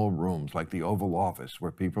small rooms like the Oval Office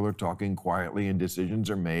where people are talking quietly and decisions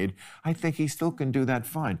are made. I think he still can do that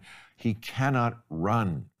fine. He cannot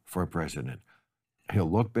run for president.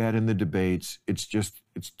 He'll look bad in the debates. It's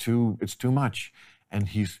too much. And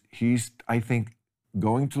he's I think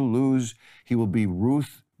going to lose. He will be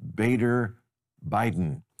Ruth Bader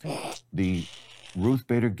Biden. the Ruth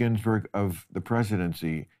Bader Ginsburg of the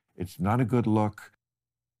presidency. It's not a good look.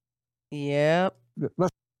 Yep.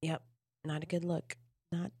 Yep. Not a good look.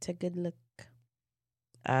 Not a good look.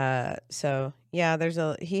 So yeah,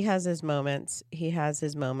 he has his moments.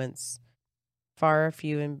 Far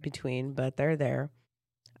few in between, but they're there.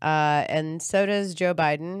 And so does Joe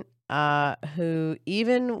Biden, who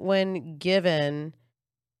even when given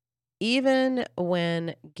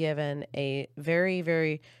a very,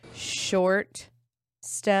 very short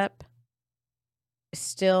step,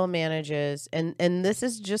 still manages, and this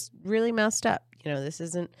is just really messed up. This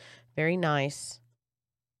isn't very nice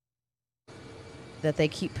that they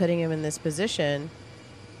keep putting him in this position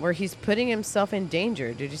where he's putting himself in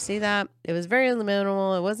danger. Did you see that? It was very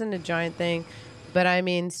minimal. It wasn't a giant thing. But I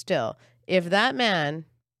mean, still, if that man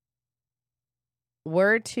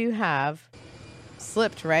were to have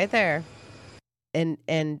slipped right there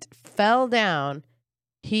and fell down,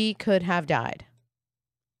 he could have died.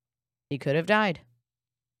 He could have died.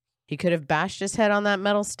 He could have bashed his head on that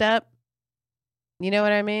metal step. You know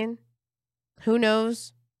what I mean? Who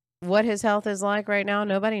knows what his health is like right now?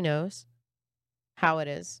 Nobody knows how it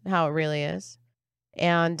really is.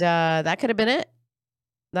 And that could have been it.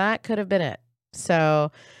 That could have been it.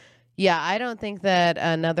 So, yeah, I don't think that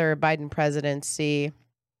another Biden presidency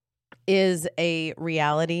is a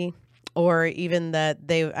reality, or even that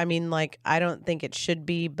I don't think it should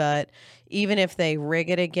be, but even if they rig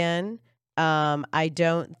it again, I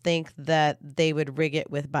don't think that they would rig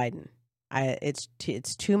it with Biden. It's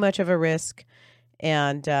too much of a risk.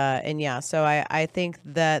 And yeah, so I think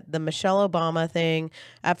that the Michelle Obama thing,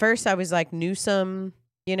 at first I was like Newsom,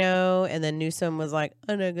 and then Newsom was like,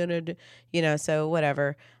 I'm not gonna do, so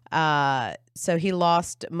whatever. So he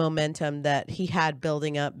lost momentum that he had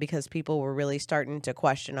building up because people were really starting to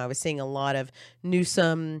question. I was seeing a lot of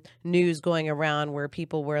Newsom news going around where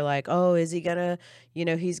people were like, oh, is he gonna,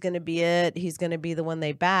 he's gonna be it. He's gonna be the one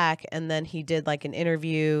they back. And then he did like an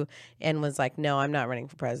interview and was like, no, I'm not running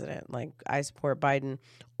for president. Like, I support Biden.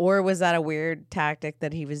 Or was that a weird tactic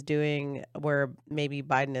that he was doing where maybe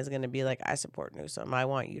Biden is going to be like, I support Newsom. I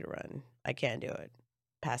want you to run. I can't do it.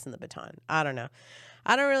 Passing the baton. I don't know.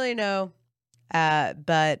 I don't really know.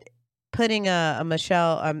 But putting a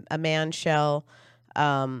man shell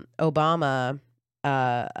Obama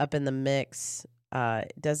up in the mix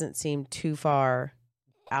doesn't seem too far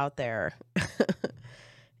out there.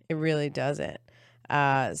 It really doesn't.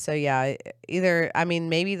 So yeah,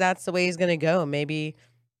 maybe that's the way he's going to go. Maybe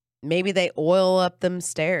they oil up them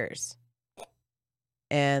stairs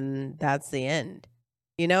and that's the end.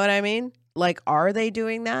 You know what I mean? Like, are they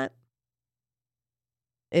doing that?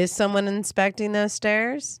 Is someone inspecting those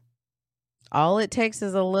stairs? All it takes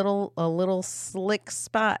is a little slick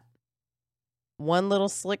spot. One little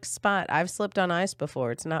slick spot. I've slipped on ice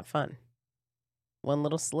before. It's not fun. One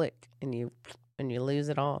little slick and you lose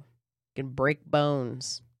it all. You can break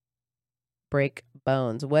bones. Break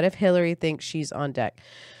bones. What if Hillary thinks she's on deck?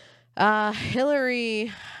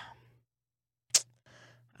 Hillary,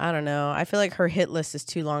 I don't know. I feel like her hit list is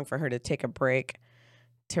too long for her to take a break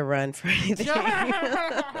to run for anything.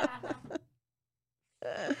 I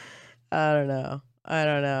don't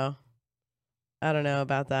know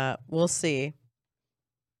about that. We'll see.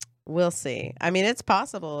 I mean, it's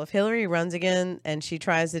possible if Hillary runs again and she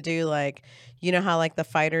tries to do like, how like the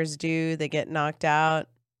fighters do, they get knocked out.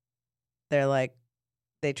 They're like,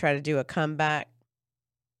 they try to do a comeback.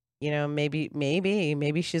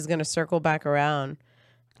 Maybe she's going to circle back around.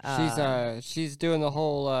 She's doing the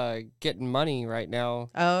whole getting money right now.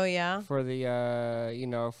 Oh yeah. For the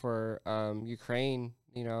for Ukraine.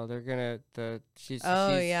 They're gonna she's at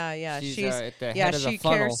the head of the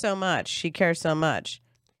funnel. Cares so much. She cares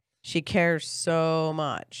so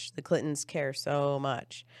much. The Clintons care so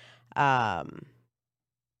much. Yeah.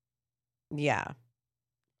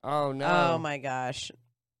 Oh no. Oh my gosh.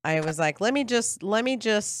 I was like, let me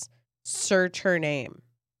just search her name.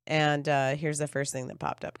 And here's the first thing that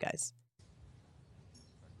popped up, guys.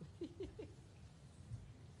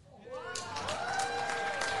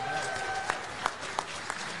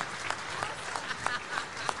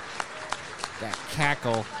 That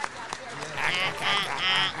cackle.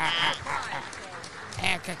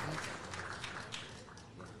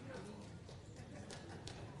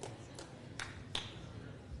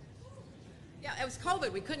 Yeah, it was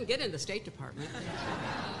COVID. We couldn't get in the State Department.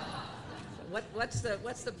 What's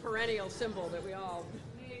the perennial symbol that we all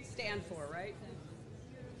stand for, right?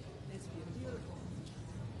 It's beautiful.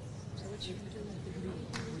 So what you do?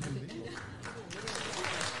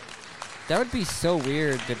 That would be so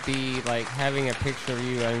weird to be like having a picture of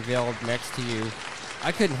you unveiled next to you.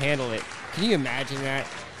 I couldn't handle it. Can you imagine that?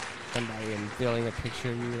 somebody unveiling a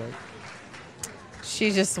picture of you, like.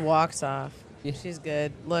 She just walks off. Yeah. She's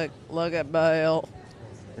good. Look at Belle.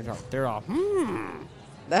 They're all.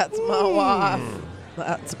 That's my wife.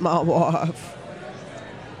 That's my wife.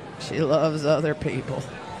 She loves other people.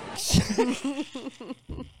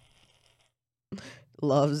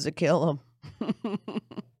 Loves to kill them.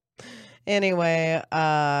 Anyway,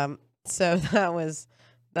 so that was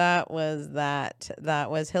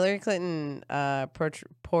Hillary Clinton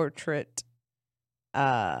portrait.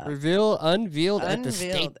 Unveiled at the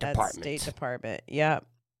State Department. Yep.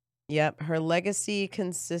 Her legacy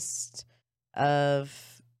consists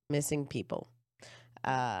of missing people,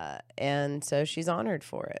 and so she's honored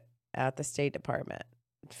for it at the State Department.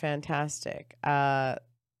 Fantastic. For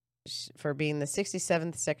being the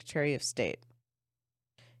 67th Secretary of State.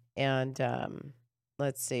 And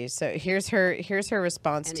let's see. So here's her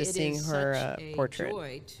response to seeing her portrait. It is such a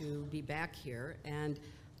joy to be back here, and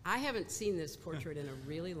I haven't seen this portrait in a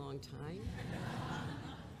really long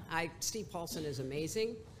time. Steve Paulson is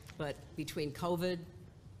amazing, but between COVID,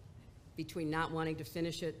 between not wanting to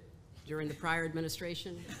finish it during the prior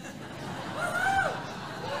administration,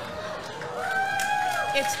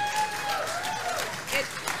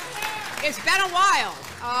 it's been a while.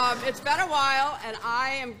 It's been a while, and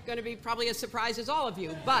I am going to be probably as surprised as all of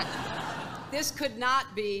you, but this could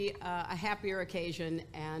not be a happier occasion,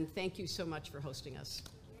 and thank you so much for hosting us.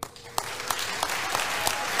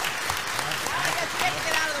 I guess you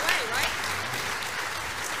get out of the way,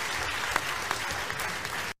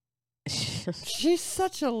 right? She's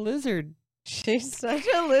such a lizard. She's such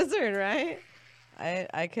a lizard, right?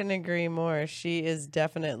 I couldn't agree more. She is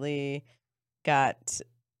definitely got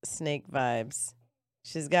snake vibes.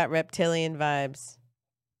 She's got reptilian vibes.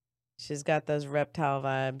 She's got those reptile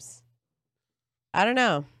vibes. I don't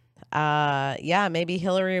know. Yeah, maybe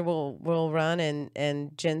Hillary will run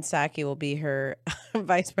and Jen Psaki will be her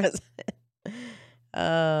vice president.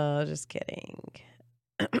 Oh, just kidding.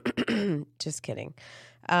 Just kidding.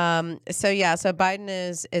 So Biden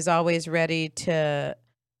is always ready to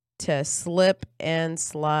slip and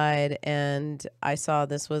slide, and I saw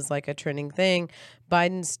this was like a trending thing.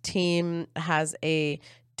 Biden's team has a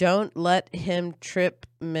 "Don't Let Him Trip"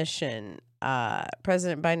 mission.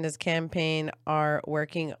 President Biden and his campaign are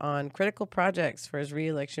working on critical projects for his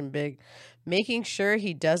re-election bid, making sure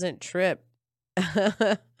he doesn't trip.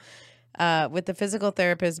 With the physical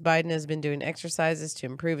therapist, Biden has been doing exercises to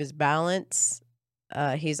improve his balance.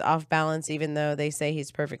 He's off balance, even though they say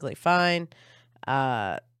he's perfectly fine.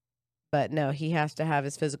 But no, he has to have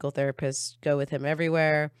his physical therapist go with him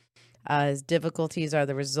everywhere. His difficulties are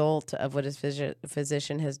the result of what his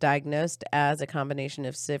physician has diagnosed as a combination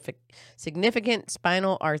of significant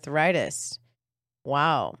spinal arthritis.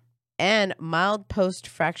 Wow. And mild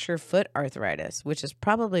post-fracture foot arthritis, which is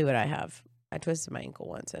probably what I have. I twisted my ankle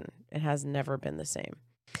once, and it has never been the same.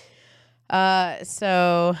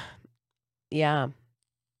 So, yeah.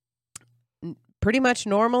 Pretty much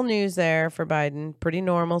normal news there for Biden. Pretty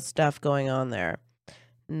normal stuff going on there.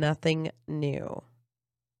 Nothing new.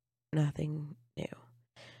 Nothing new.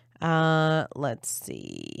 Let's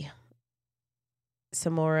see.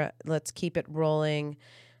 Some more. Let's keep it rolling.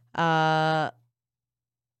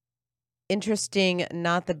 Interesting,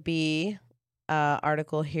 not the bee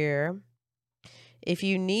article here. If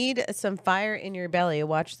you need some fire in your belly,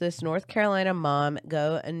 watch this North Carolina mom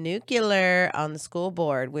go nuclear on the school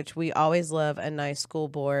board, which we always love a nice school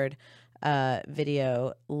board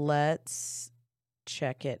video. Let's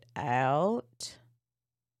check it out.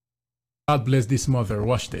 God bless this mother.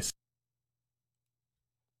 Watch this.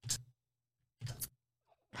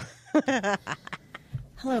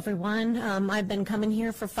 Hello, everyone. I've been coming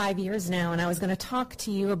here for 5 years now, and I was going to talk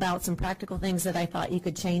to you about some practical things that I thought you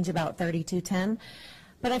could change about 3210,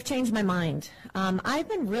 but I've changed my mind. I've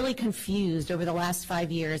been really confused over the last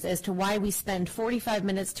 5 years as to why we spend 45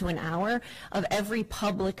 minutes to an hour of every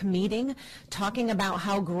public meeting talking about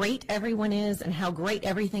how great everyone is and how great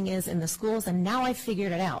everything is in the schools, and now I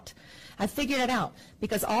figured it out. I figured it out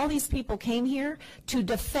because all these people came here to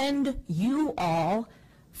defend you all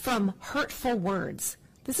from hurtful words.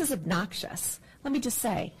 This is obnoxious. Let me just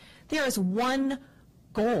say, there is one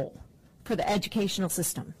goal for the educational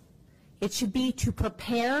system. It should be to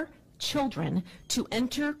prepare children to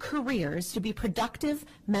enter careers to be productive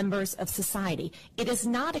members of society. It is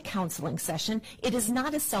not a counseling session. It is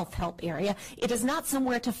not a self-help area. It is not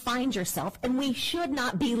somewhere to find yourself, and we should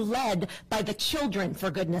not be led by the children, for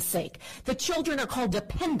goodness sake. The children are called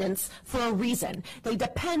dependents for a reason. They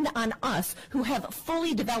depend on us who have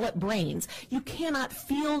fully developed brains. You cannot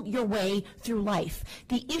feel your way through life.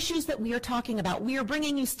 The issues that we are talking about, we are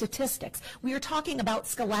bringing you statistics. We are talking about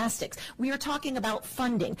scholastics. We are talking about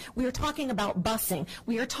funding. We are talking about busing.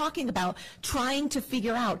 We are talking about trying to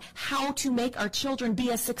figure out how to make our children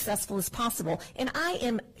be as successful as possible. And I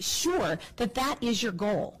am sure that that is your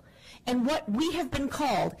goal. And what we have been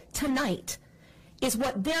called tonight is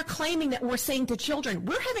what they're claiming that we're saying to children.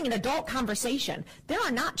 We're having an adult conversation. There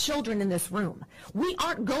are not children in this room. We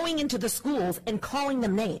aren't going into the schools and calling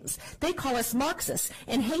them names. They call us Marxists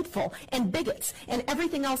and hateful and bigots and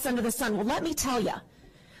everything else under the sun. Well, let me tell you,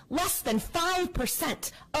 less than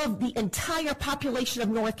 5% of the entire population of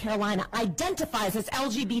North Carolina identifies as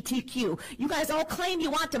LGBTQ. You guys all claim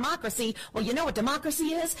you want democracy. Well, you know what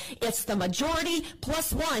democracy is? It's the majority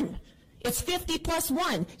plus one. It's 50 plus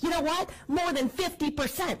 1. You know what? More than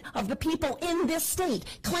 50% of the people in this state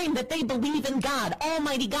claim that they believe in God,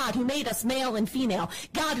 Almighty God, who made us male and female,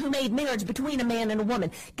 God who made marriage between a man and a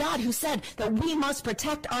woman, God who said that we must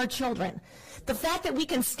protect our children. The fact that we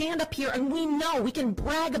can stand up here and we know, we can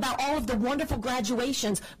brag about all of the wonderful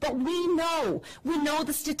graduations, but we know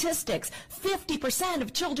the statistics. 50%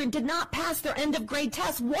 of children did not pass their end of grade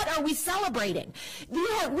tests. What are we celebrating? We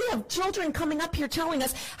have children coming up here telling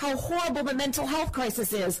us how horrible the mental health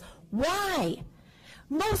crisis is. Why?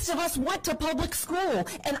 Most of us went to public school,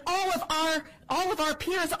 and all of our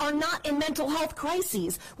peers are not in mental health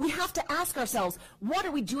crises. We have to ask ourselves, what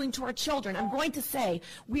are we doing to our children? I'm going to say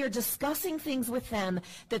we are discussing things with them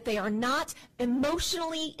that they are not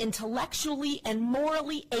emotionally, intellectually, and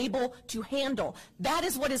morally able to handle. That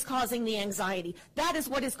is what is causing the anxiety. That is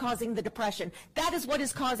what is causing the depression. That is what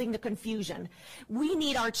is causing the confusion. We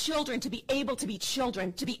need our children to be able to be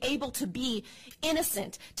children, to be able to be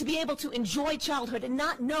innocent, to be able to enjoy childhood and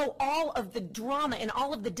not know all of the drama and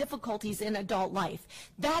all of the difficulties in adult life.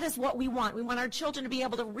 That is what we want. We want our children to be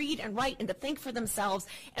able to read and write and to think for themselves,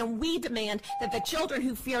 and we demand that the children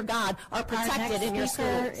who fear God are protected in your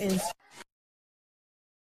schools.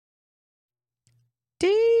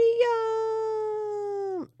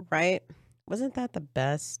 Right? Wasn't that the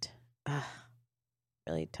best?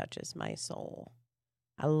 Really touches my soul.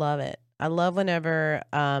 I love it. I love whenever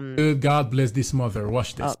God bless this mother.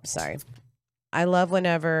 Watch this. Oh, sorry. I love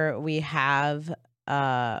whenever we have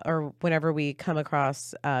or whenever we come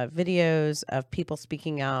across videos of people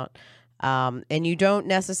speaking out, and you don't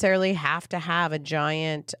necessarily have to have a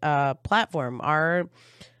giant platform. Our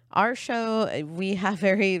show, we have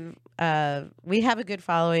we have a good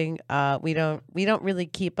following. We don't really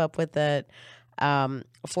keep up with it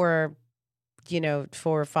for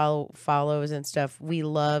follows and stuff. We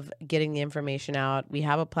love getting the information out. We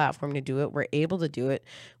have a platform to do it. We're able to do it.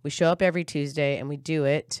 We show up every Tuesday and we do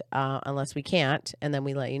it unless we can't, and then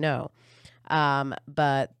we let you know.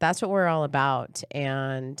 But that's what we're all about.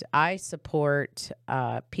 And I support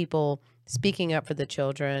people speaking up for the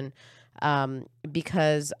children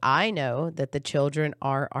because I know that the children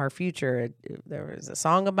are our future. There was a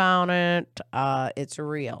song about it. It's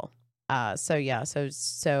real.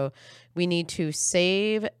 So we need to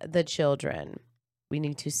save the children. We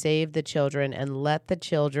need to save the children and let the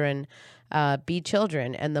children be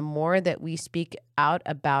children. And the more that we speak out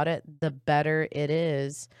about it, the better it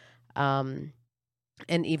is. And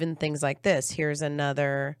even things like this. Here is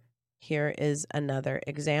another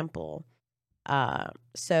example.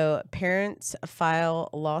 So parents file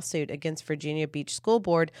a lawsuit against Virginia Beach School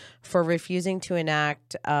Board for refusing to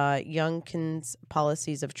enact Youngkin's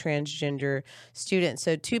policies of transgender students.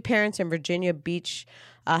 So 2 parents in Virginia Beach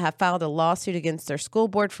have filed a lawsuit against their school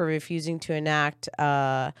board for refusing to enact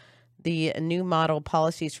the new model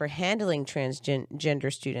policies for handling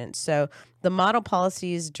transgender students. So the model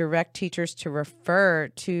policies direct teachers to refer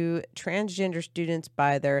to transgender students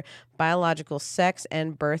by their biological sex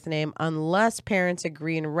and birth name unless parents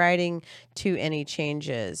agree in writing to any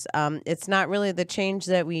changes. It's not really the change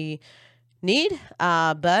that we need,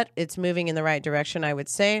 but it's moving in the right direction, I would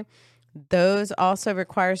say. Those also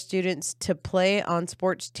require students to play on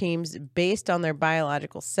sports teams based on their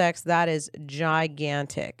biological sex. That is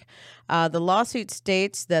gigantic. The lawsuit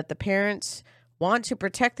states that the parents want to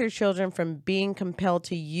protect their children from being compelled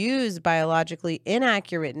to use biologically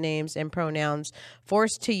inaccurate names and pronouns,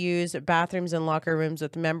 forced to use bathrooms and locker rooms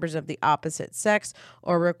with members of the opposite sex,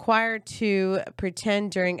 or required to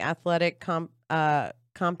pretend during athletic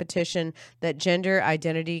competition that gender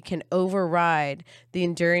identity can override the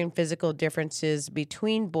enduring physical differences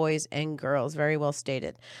between boys and girls. Very well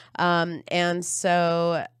stated. And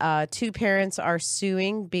so 2 parents are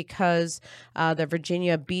suing because the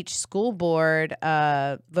Virginia Beach School Board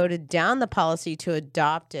voted down the policy to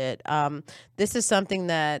adopt it. This is something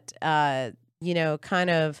that kind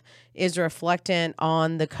of is reflectant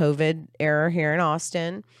on the COVID era here in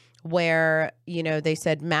Austin, where, they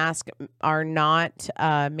said masks are not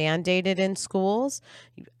mandated in schools.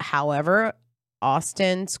 However,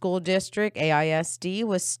 Austin School District, AISD,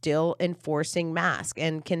 was still enforcing masks,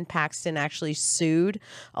 and Ken Paxton actually sued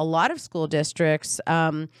a lot of school districts.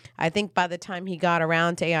 I think by the time he got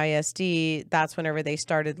around to AISD, that's whenever they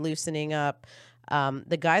started loosening up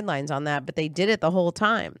the guidelines on that, but they did it the whole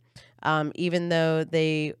time. Even though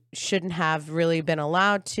they shouldn't have really been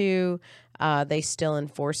allowed to, they still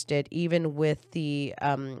enforced it, even with the,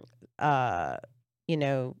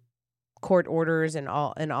 court orders and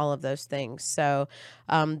all of those things. So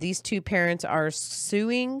these 2 parents are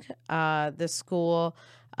suing the school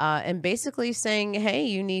and basically saying, hey,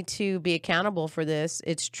 you need to be accountable for this.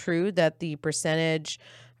 It's true that the percentage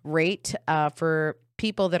rate for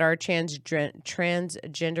people that are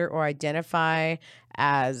transgender or identify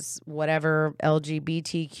as whatever,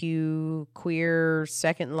 LGBTQ, queer,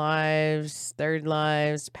 second lives, third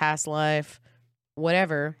lives, past life,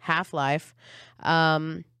 whatever, half life,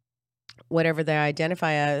 whatever they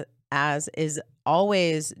identify as is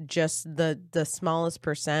always just the smallest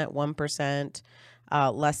percent, 1%,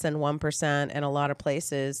 less than 1% in a lot of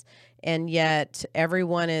places. And yet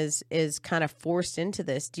everyone is kind of forced into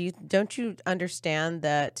this. Don't you understand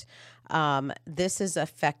that this is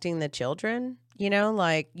affecting the children?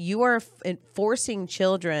 You are forcing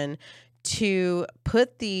children to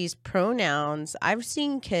put these pronouns. I've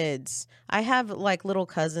seen kids, I have like little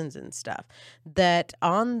cousins and stuff, that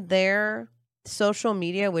on their social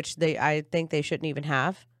media, which I think they shouldn't even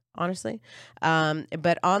have, honestly,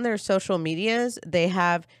 but on their social medias, they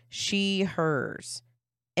have she, hers.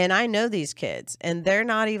 And I know these kids, and they're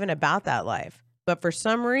not even about that life. But for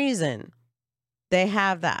some reason, they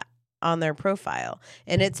have that on their profile.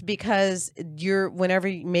 And it's because whenever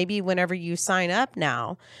you sign up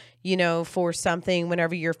now, for something,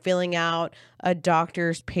 whenever you're filling out a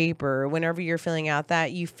doctor's paper, whenever you're filling out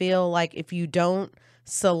that, you feel like if you don't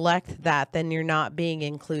select that, then you're not being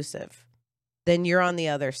inclusive. Then you're on the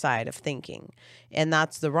other side of thinking. And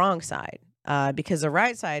that's the wrong side. Because the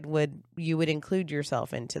right side would include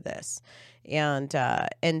yourself into this. And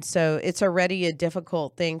so it's already a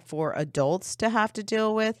difficult thing for adults to have to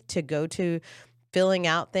deal with, to go to filling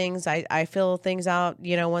out things. I fill things out,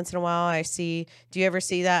 once in a while. Do you ever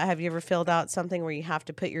see that? Have you ever filled out something where you have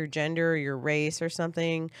to put your gender or your race or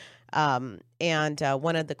something? And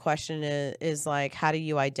one of the question is like, how do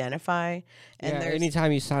you identify? And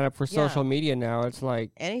anytime you sign up for social media now, it's like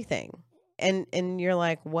anything. And you're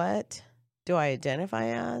like, what do I identify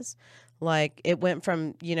as? Like, it went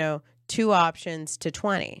from, 2 options to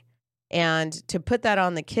 20. And to put that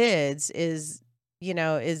on the kids is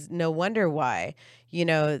no wonder why,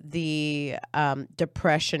 the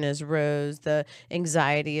depression is rose, the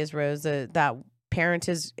anxiety is rose. That parent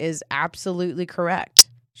is absolutely correct.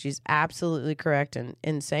 She's absolutely correct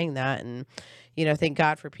in saying that. And, thank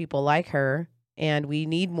God for people like her. And we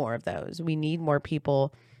need more of those. We need more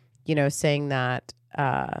people, saying that,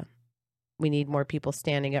 we need more people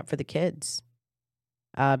standing up for the kids,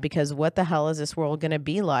 because what the hell is this world going to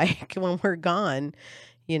be like when we're gone?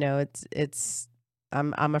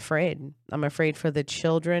 I'm afraid. I'm afraid for the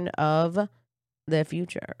children of the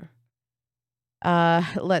future.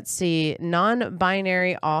 Let's see.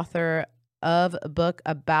 Non-binary author of a book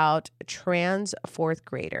about trans 4th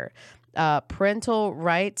grader. Parental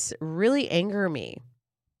rights really anger me.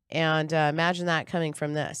 And imagine that coming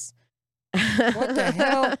from this. What the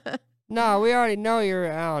hell? No, we already know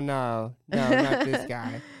you're. Oh, no, not this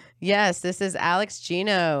guy. Yes, this is Alex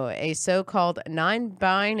Gino, a so-called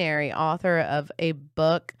non-binary author of a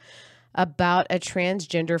book about a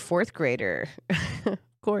transgender 4th grader. Of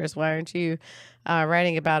course, why aren't you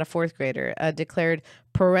writing about a 4th grader? Declared,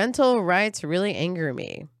 parental rights really anger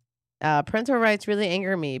me. Parental rights really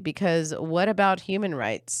anger me because what about human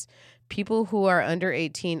rights? People who are under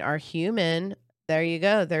 18 are human. There you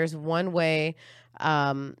go. There's one way.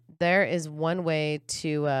 There is one way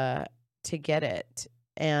to get it.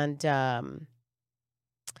 And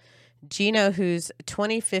Gino, whose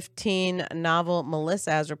 2015 novel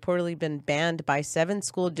Melissa has reportedly been banned by 7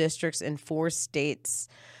 school districts in 4 states.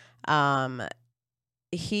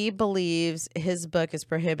 He believes his book is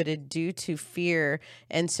prohibited due to fear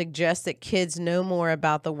and suggests that kids know more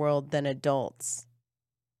about the world than adults.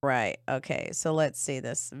 Right. Okay. So let's see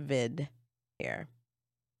this vid here.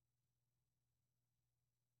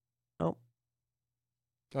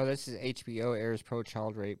 Oh, this is HBO airs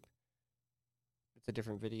pro-child rape. It's a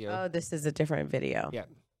different video. oh, this is a different video. Yeah.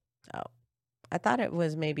 Oh, I thought it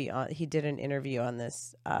was maybe he did an interview on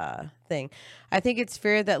this thing. I think it's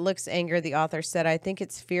fear that looks anger, the author said. I think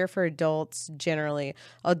it's fear for adults generally.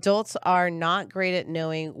 Adults are not great at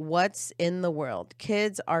knowing what's in the world.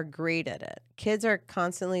 Kids are great at it. Kids are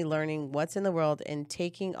constantly learning what's in the world and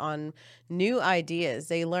taking on new ideas.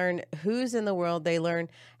 They learn who's in the world. They learn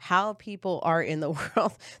how people are in the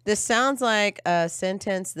world. This sounds like a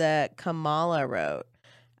sentence that Kamala wrote.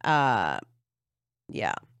 Yeah.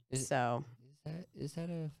 So... Is that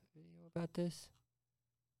a video about this?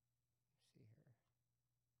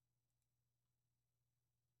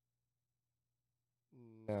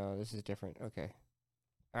 No, this is different. Okay.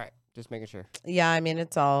 All right, just making sure. Yeah, I mean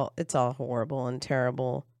it's all horrible and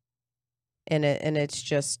terrible. And it's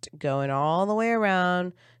just going all the way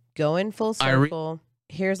around, going full circle.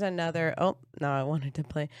 Here's another. Oh, no, I wanted to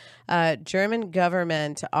play. German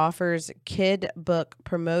government offers kid book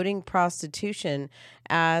promoting prostitution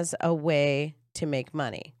as a way to make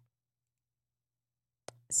money.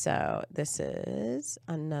 So this is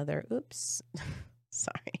another. Oops,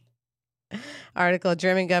 sorry. Article.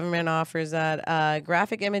 German government offers that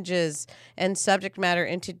graphic images and subject matter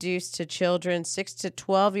introduced to children 6 to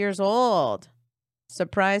 12 years old.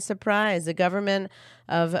 Surprise, surprise. The government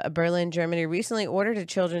of Berlin, Germany recently ordered a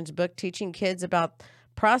children's book teaching kids about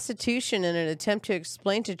prostitution in an attempt to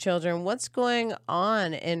explain to children what's going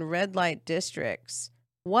on in red light districts.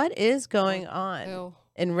 What is going on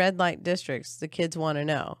in red light districts? The kids want to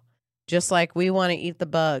know. Just like we want to eat the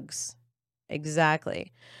bugs.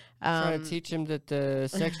 Exactly. Trying to teach them that the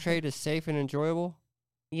sex trade is safe and enjoyable?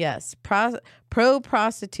 Yes.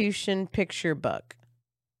 Pro-prostitution picture book.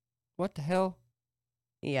 What the hell?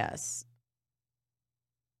 Yes.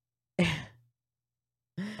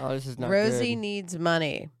 Oh, this is not Rosie good. Needs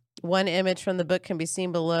Money. One image from the book can be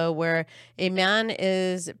seen below where a man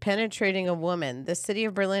is penetrating a woman. The city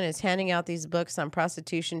of Berlin is handing out these books on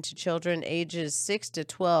prostitution to children ages 6 to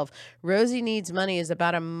 12. Rosie Needs Money is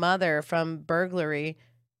about a mother from burglary.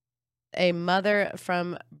 A mother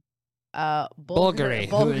from Bulgari,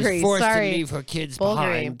 who is forced to leave her kids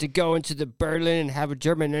behind to go into the Berlin and have a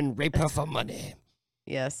German and rape her for money.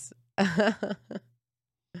 Yes.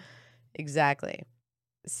 Exactly.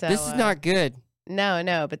 So this is not good.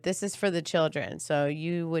 No, but this is for the children, so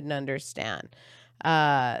you wouldn't understand.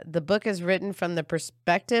 The book is written from the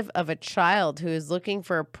perspective of a child who is looking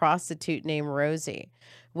for a prostitute named Rosie.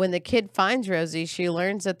 When the kid finds Rosie, she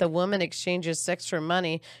learns that the woman exchanges sex for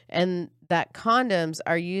money and that condoms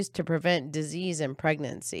are used to prevent disease and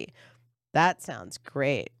pregnancy. That sounds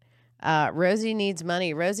great. Rosie needs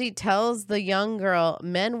money. Rosie tells the young girl,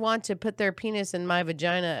 men want to put their penis in my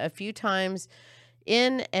vagina a few times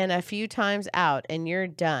in and a few times out, and you're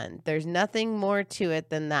done. There's nothing more to it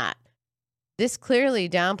than that. This clearly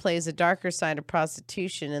downplays the darker side of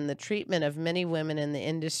prostitution and the treatment of many women in the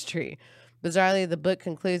industry. Bizarrely, the book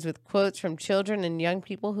concludes with quotes from children and young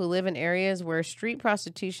people who live in areas where street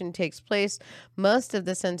prostitution takes place. Most of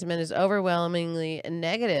the sentiment is overwhelmingly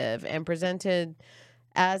negative and presented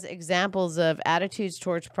as examples of attitudes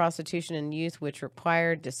towards prostitution in youth which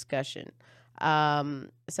require discussion.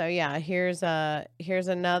 So yeah, here's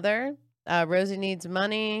another Rosie Needs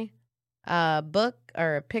Money book,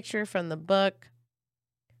 or a picture from the book.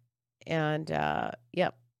 And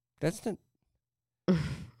yep. That's the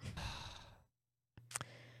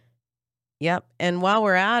Yep. And while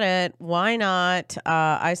we're at it, why not?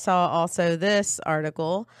 I saw also this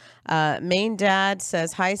article. Maine dad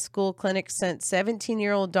says high school clinic sent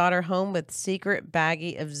 17-year-old daughter home with secret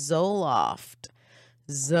baggie of Zoloft.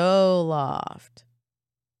 Zoloft.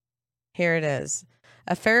 Here it is.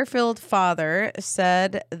 A Fairfield father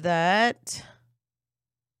said that...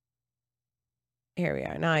 Here we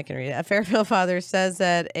are. Now I can read it. A Fairfield father says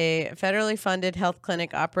that a federally funded health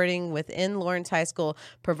clinic operating within Lawrence High School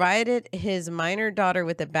provided his minor daughter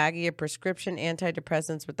with a baggie of prescription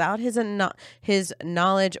antidepressants without his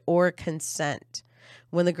knowledge or consent.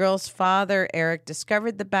 When the girl's father, Eric,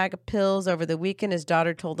 discovered the bag of pills over the weekend, his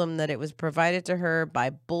daughter told him that it was provided to her by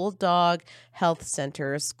Bulldog Health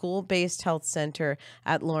Center, a school-based health center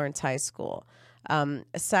at Lawrence High School.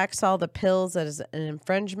 Sachs saw the pills as an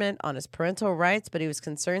infringement on his parental rights, but he was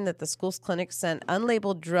concerned that the school's clinic sent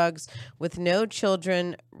unlabeled drugs with no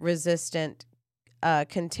children-resistant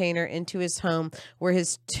container into his home, where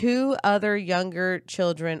his two other younger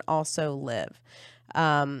children also live.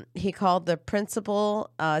 He called the principal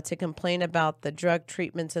to complain about the drug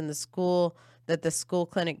treatments in the school. that the school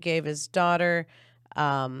clinic gave his daughter.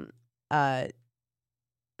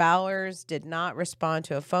 Bowers did not respond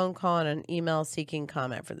to a phone call and an email seeking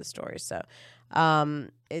comment for the story. So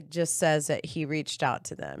it just says that he reached out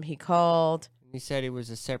to them. He called. He said he was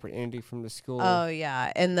a separate entity from the school. Oh,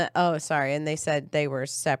 yeah. And and they said they were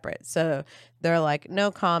separate. So they're like, no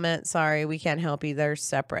comment. Sorry, we can't help you. They're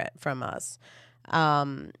separate from us.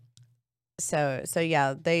 So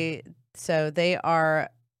they are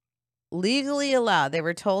legally allowed. They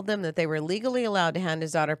were told them that they were legally allowed to hand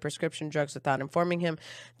his daughter prescription drugs without informing him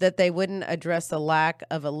that they wouldn't address the lack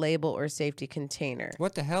of a label or safety container.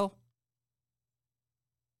 What the hell?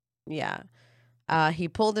 Yeah. He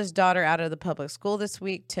pulled his daughter out of the public school this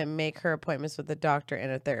week to make her appointments with a doctor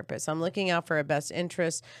and a therapist. I'm looking out for her best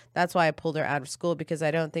interest. That's why I pulled her out of school, because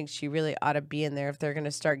I don't think she really ought to be in there if they're going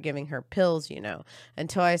to start giving her pills,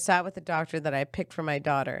 until I sat with the doctor that I picked for my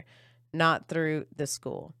daughter, not through the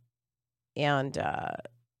school. And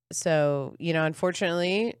so,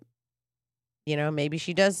 unfortunately, maybe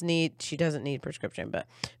she doesn't need prescription, but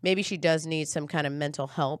maybe she does need some kind of mental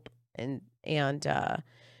help. And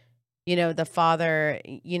the father,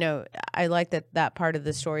 I like that part of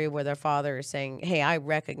the story where their father is saying, hey, I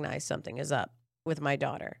recognize something is up with my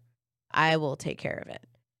daughter. I will take care of it.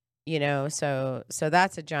 So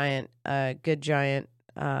that's a good giant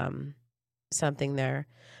something there.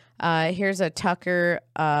 Here's a Tucker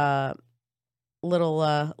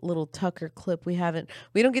little Tucker clip. We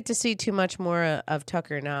don't get to see too much more of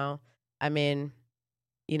Tucker now. I mean,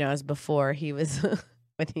 as before he was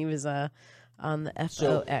when he was on the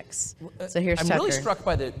FOX. So here's Tucker. I'm really struck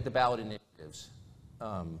by the ballot initiatives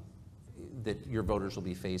that your voters will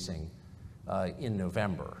be facing in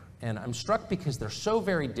November. And I'm struck because they're so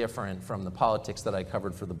very different from the politics that I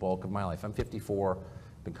covered for the bulk of my life. I'm 54,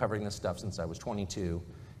 been covering this stuff since I was 22.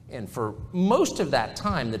 And for most of that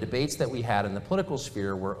time, the debates that we had in the political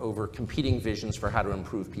sphere were over competing visions for how to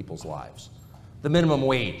improve people's lives. The minimum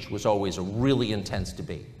wage was always a really intense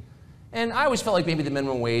debate. And I always felt like maybe the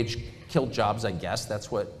minimum wage killed jobs, I guess.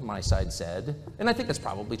 That's what my side said. And I think that's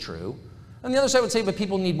probably true. And the other side would say, but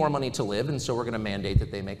people need more money to live, and so we're going to mandate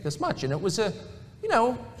that they make this much. And it was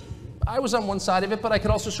I was on one side of it, but I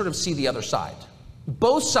could also sort of see the other side.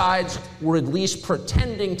 Both sides were at least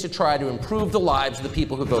pretending to try to improve the lives of the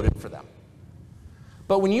people who voted for them.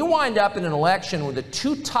 But when you wind up in an election where the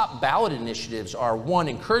two top ballot initiatives are, one,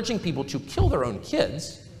 encouraging people to kill their own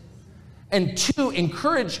kids, and two,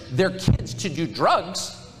 encourage their kids to do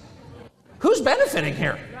drugs, who's benefiting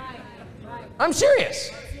here? I'm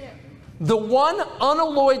serious. The one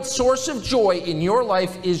unalloyed source of joy in your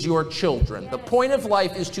life is your children. The point of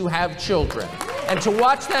life is to have children and to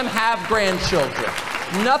watch them have grandchildren.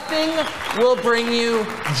 Nothing will bring you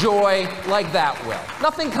joy like that will.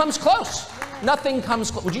 Nothing comes close. Nothing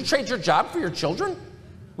comes close. Would you trade your job for your children?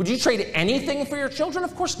 Would you trade anything for your children?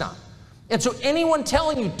 Of course not. And so anyone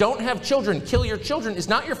telling you don't have children, kill your children, is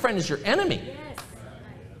not your friend, is your enemy.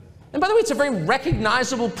 And by the way, it's a very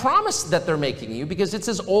recognizable promise that they're making you, because it's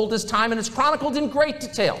as old as time and it's chronicled in great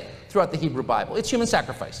detail throughout the Hebrew Bible. It's human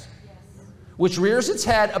sacrifice, which rears its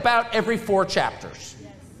head about every 4 chapters,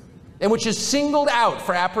 and which is singled out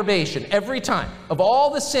for approbation every time. Of all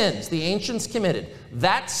the sins the ancients committed,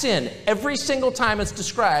 that sin, every single time it's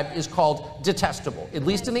described, is called detestable, at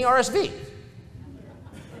least in the RSV.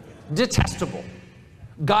 Detestable.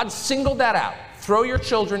 God singled that out. Throw your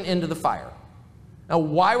children into the fire. Now,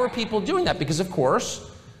 why were people doing that? Because, of course,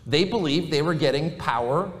 they believed they were getting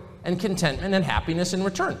power and contentment and happiness in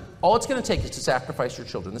return. All it's going to take is to sacrifice your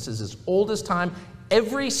children. This is as old as time.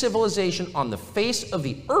 Every civilization on the face of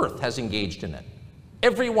the earth has engaged in it.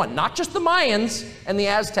 Every one. Not just the Mayans and the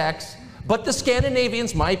Aztecs, but the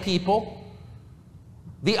Scandinavians, my people.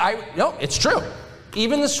 No, it's true.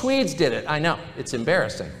 Even the Swedes did it. I know. It's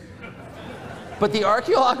embarrassing. But the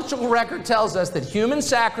archaeological record tells us that human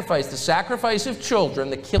sacrifice, the sacrifice of children,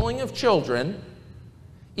 the killing of children,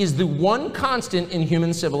 is the one constant in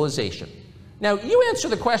human civilization. Now, you answer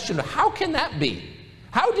the question, how can that be?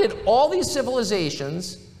 How did all these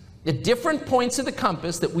civilizations, at different points of the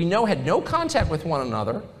compass that we know had no contact with one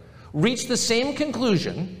another, reach the same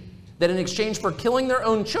conclusion that in exchange for killing their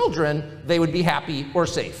own children, they would be happy or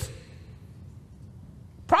safe?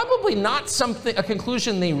 Probably not a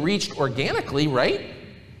conclusion they reached organically, right?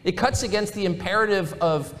 It cuts against the imperative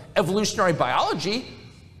of evolutionary biology,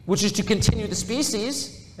 which is to continue the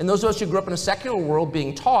species. And those of us who grew up in a secular world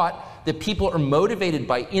being taught that people are motivated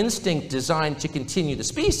by instinct designed to continue the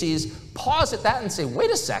species, pause at that and say, wait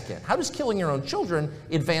a second, how does killing your own children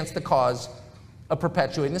advance the cause of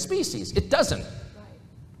perpetuating the species? It doesn't.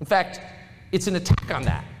 In fact, it's an attack on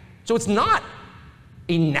that. So it's not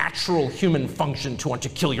a natural human function to want to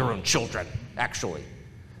kill your own children, actually.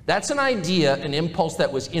 That's an idea, an impulse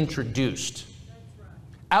that was introduced.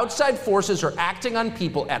 Outside forces are acting on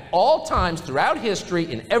people at all times throughout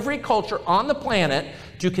history in every culture on the planet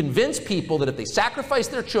to convince people that if they sacrifice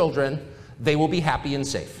their children, they will be happy and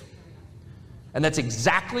safe. And that's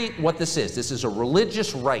exactly what this is. This is a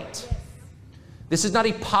religious right. This is not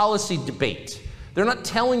a policy debate. They're not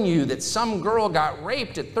telling you that some girl got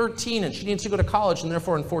raped at 13 and she needs to go to college and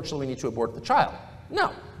therefore, unfortunately, we need to abort the child.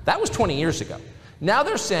 No, that was 20 years ago. Now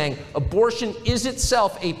they're saying abortion is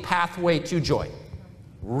itself a pathway to joy.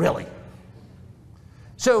 Really?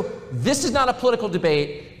 So this is not a political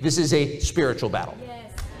debate. This is a spiritual battle.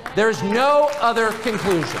 Yes. There's no other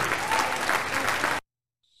conclusion.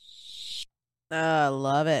 I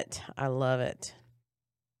love it. I love it.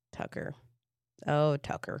 Tucker. Oh,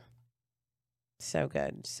 Tucker. So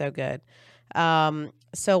good. So good.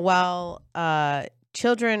 So while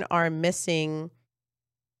children are missing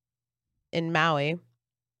in Maui,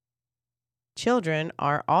 children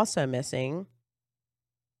are also missing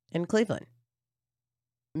in Cleveland.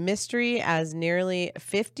 Mystery as nearly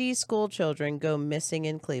 50 school children go missing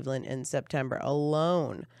in Cleveland in September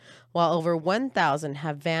alone, while over 1,000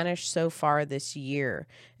 have vanished so far this year,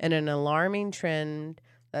 in an alarming trend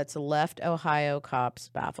that's left Ohio cops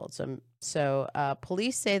baffled. So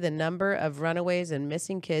police say the number of runaways and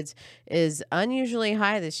missing kids is unusually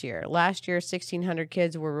high this year. Last year, 1,600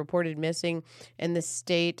 kids were reported missing in the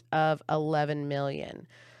state of 11 million.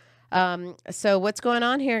 So what's going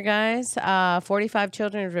on here, guys? 45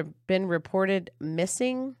 children have been reported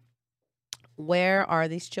missing. Where are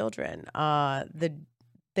these children?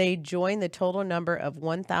 They join the total number of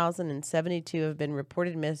 1,072 have been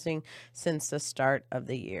reported missing since the start of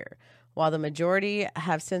the year. While the majority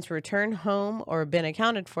have since returned home or been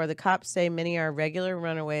accounted for, the cops say many are regular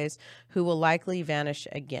runaways who will likely vanish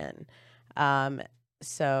again.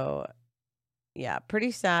 So, yeah,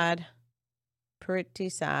 pretty sad. Pretty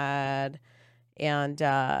sad. And,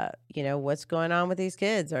 what's going on with these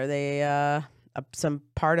kids? Are they some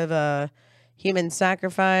part of a human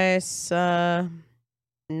sacrifice?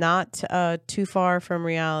 Not too far from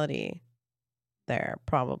reality there,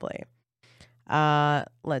 probably.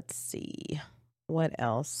 Let's see. What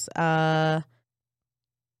else? Oh,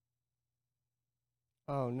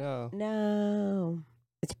 no. No.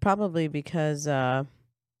 It's probably because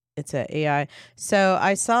it's an AI. So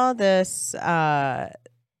I saw this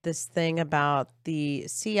this thing about the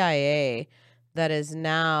CIA that is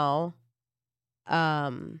now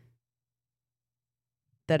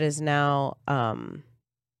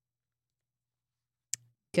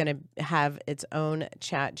going to have its own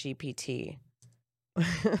Chat GPT.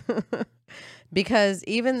 Because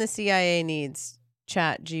even the CIA needs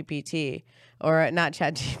Chat GPT, or not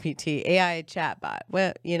Chat GPT, AI chatbot.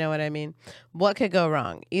 Well, you know what I mean? What could go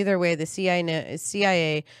wrong? Either way, the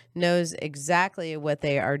CIA knows exactly what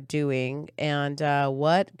they are doing, and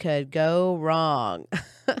what could go wrong?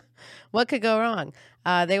 What could go wrong?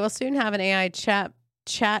 They will soon have an AI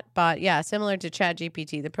chatbot, similar to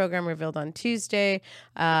ChatGPT. The program revealed on Tuesday.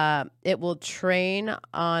 It will train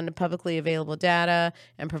on publicly available data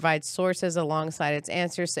and provide sources alongside its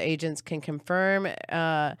answers so agents can confirm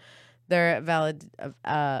their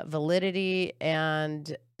validity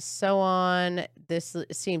and so on. This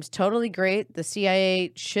seems totally great. The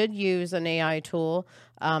CIA should use an AI tool.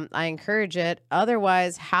 I encourage it.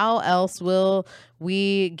 Otherwise, how else will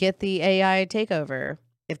we get the AI takeover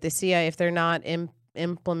if the CIA, if they're not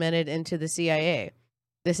implemented into the CIA?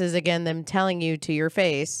 This is again them telling you to your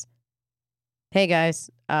face, hey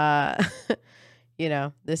guys,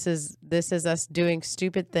 this is us doing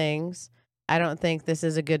stupid things. I don't think this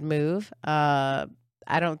is a good move. I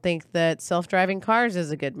don't think that self-driving cars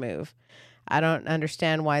is a good move. I don't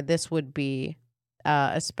understand why this would be,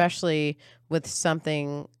 especially with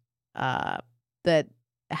something that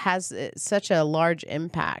has such a large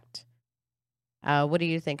impact. What do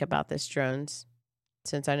you think about this, Drones?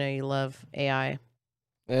 Since I know you love AI.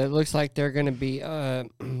 It looks like they're going to be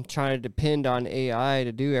trying to depend on AI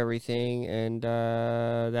to do everything, and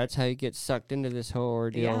that's how you get sucked into this whole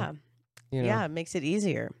ordeal. Yeah. Yeah, it makes it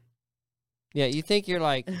easier. Yeah, you think you're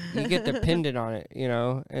like, you get dependent on it,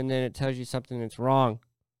 and then it tells you something that's wrong,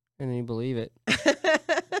 and then you believe it.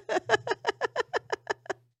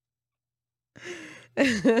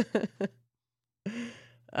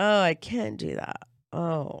 Oh, I can't do that.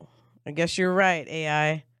 Oh, I guess you're right,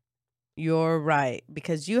 AI. You're right,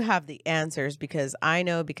 because you have the answers, because I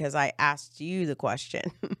know, because I asked you the question.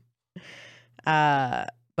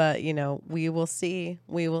 But, we will see.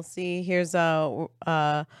 We will see. Here's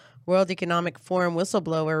World Economic Forum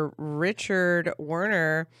whistleblower Richard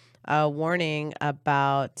Werner warning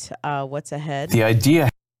about what's ahead. The idea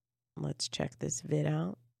Let's check this vid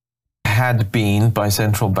out. had been by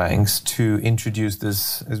central banks to introduce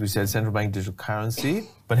this, as we said, central bank digital currency.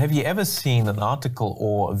 But have you ever seen an article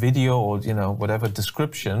or a video or, whatever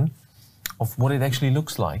description of what it actually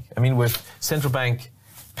looks like? I mean, with central bank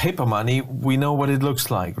paper money, we know what it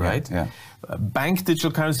looks like, right? Yeah. Bank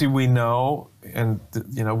digital currency, we know, and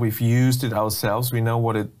we've used it ourselves. We know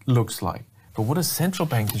what it looks like. But what does central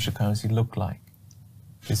bank digital currency look like?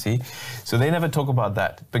 You see? So they never talk about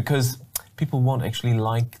that because people won't actually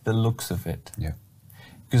like the looks of it. Yeah.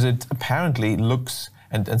 Because it apparently looks,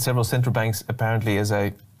 and several central banks apparently, as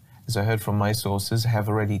I heard from my sources, have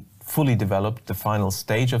already fully developed the final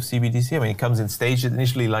stage of CBDC. I mean, it comes in stages,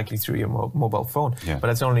 initially likely through your mobile phone, but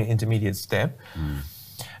that's only an intermediate step.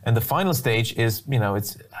 And the final stage is,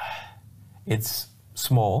 it's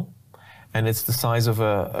small, and it's the size of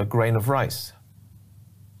a grain of rice.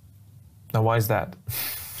 Now, why is that?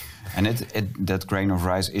 And that grain of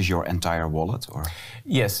rice is your entire wallet, or?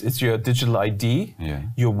 Yes, it's your digital ID,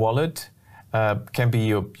 your wallet, can be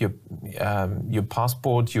your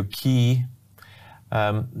passport, your key.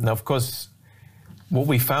 Now, of course, what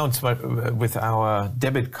we found with our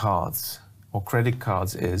debit cards or credit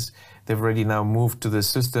cards is they've already now moved to the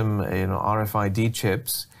system, RFID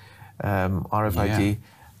chips, RFID.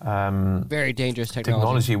 Very dangerous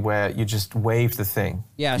technology. Where you just wave the thing.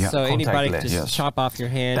 Yeah, so anybody can just chop off your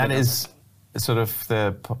hand. That is sort of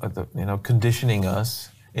the conditioning us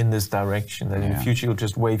in this direction. That in the future you'll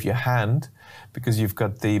just wave your hand because you've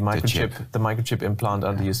got the microchip implant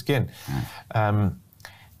under your skin,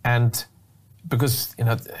 and because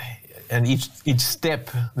and each step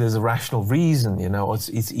there's a rational reason.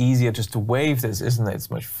 It's easier just to wave this, isn't it? It's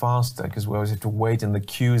much faster because we always have to wait in the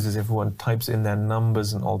queues as everyone types in their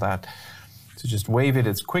numbers and all that. So just wave it,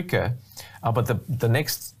 it's quicker. But the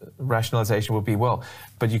next rationalization would be,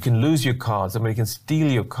 but you can lose your card. Somebody can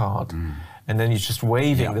steal your card, and then you're just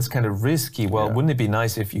waving. That's kind of risky. Well, wouldn't it be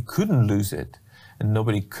nice if you couldn't lose it and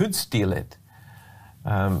nobody could steal it?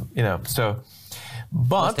 But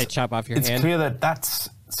they chop off your it's hand. Clear that that's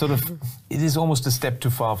sort of, it is almost a step too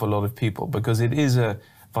far for a lot of people because it is a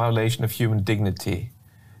violation of human dignity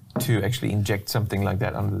to actually inject something like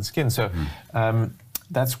that under the skin. So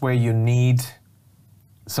that's where you need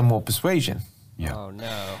some more persuasion. Yeah. Oh,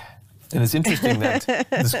 no. And it's interesting that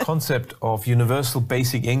this concept of universal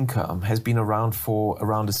basic income has been around for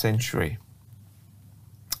around a century,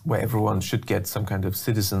 where everyone should get some kind of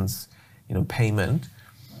citizens, payment.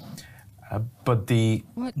 But the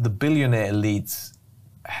billionaire elites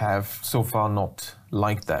have so far not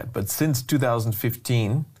liked that. But since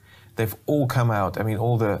 2015, they've all come out. I mean,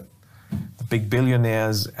 all the big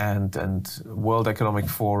billionaires and World Economic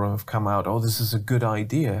Forum have come out, this is a good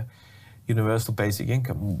idea, universal basic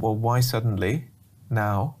income. Well, why suddenly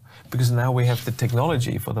now? Because now we have the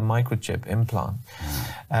technology for the microchip implant.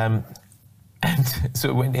 And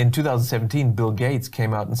so in 2017, Bill Gates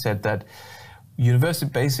came out and said that universal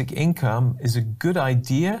basic income is a good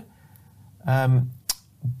idea,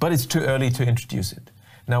 but it's too early to introduce it.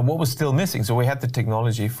 Now, what was still missing? So we had the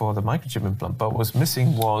technology for the microchip implant, but what was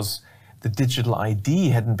missing was the digital ID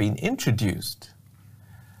hadn't been introduced.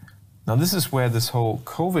 Now, this is where this whole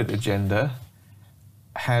COVID agenda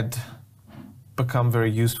had become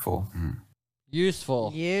very useful.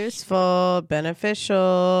 Useful,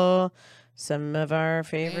 beneficial. Some of our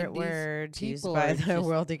favorite words used by the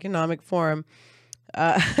World Economic Forum.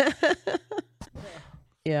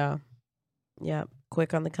 Yeah.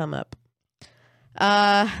 Quick on the come up.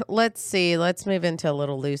 Let's see. Let's move into a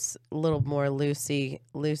little more loosey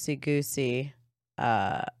goosey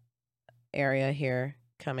area here.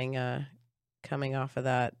 Coming off of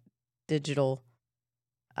that digital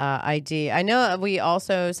ID. I know we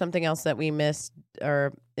also something else that we missed,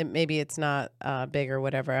 or maybe it's not big or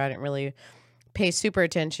whatever. I didn't really pay super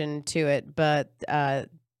attention to it, but the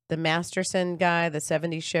Masterson guy, the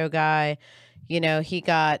 70s show guy, he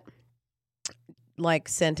got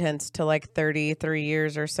sentenced to 33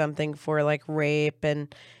 years or something for rape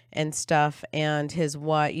and stuff. And his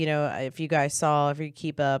wife, if you guys saw, if you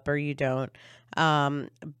keep up or you don't,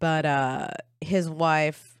 but his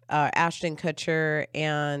wife, Ashton Kutcher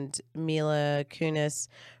and Mila Kunis,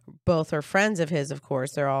 both are friends of his, of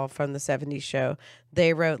course. They're all from the 70s show.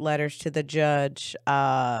 They wrote letters to the judge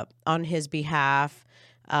on his behalf,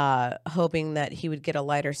 hoping that he would get a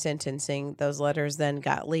lighter sentencing. Those letters then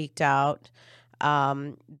got leaked out.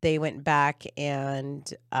 They went back and,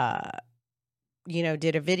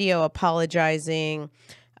 did a video apologizing,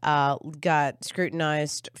 got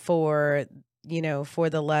scrutinized for for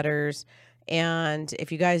the letters. And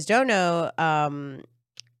if you guys don't know,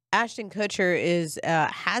 Ashton Kutcher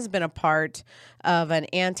has been a part of an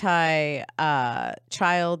anti-child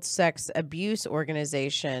sex abuse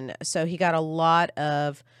organization. So he got a lot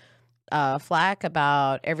of flack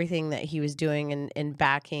about everything that he was doing in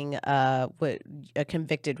backing a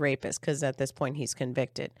convicted rapist, because at this point he's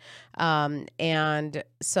convicted. And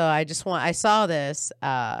so I saw this,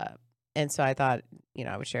 and so I thought,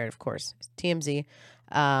 I would share it, of course. TMZ.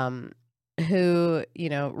 Who,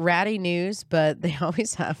 ratty news, but they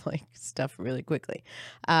always have like stuff really quickly.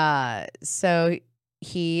 So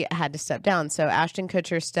he had to step down. So Ashton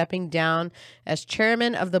Kutcher stepping down as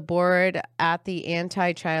chairman of the board at the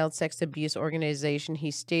anti-child sex abuse organization he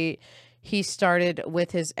started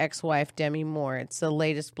with his ex-wife, Demi Moore. It's the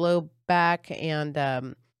latest blowback, and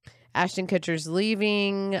Ashton Kutcher's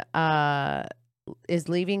leaving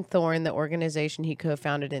Thorn, the organization he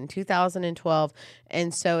co-founded in 2012,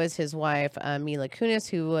 and so is his wife, Mila Kunis,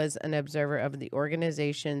 who was an observer of the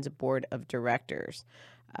organization's board of directors.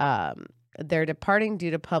 They're departing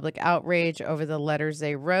due to public outrage over the letters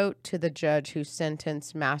they wrote to the judge who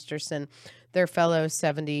sentenced Masterson, their fellow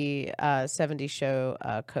 70 Show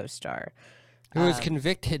co-star. Who was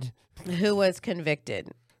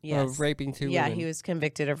convicted. Yes. Of raping two women. Yeah, he was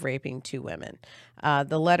convicted of raping 2 women.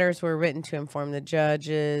 The letters were written to inform the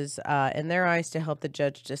judges, in their eyes, to help the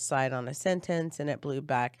judge decide on a sentence, and it blew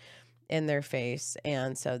back in their face.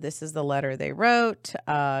 And so this is the letter they wrote,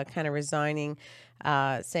 kind of resigning,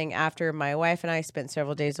 saying, after my wife and I spent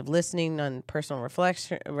several days of listening on personal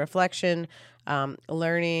reflection,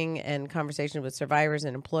 learning and conversation with survivors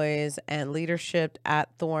and employees and leadership at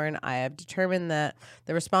Thorn, I have determined that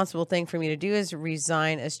the responsible thing for me to do is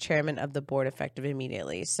resign as chairman of the board effective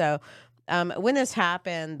immediately. So when this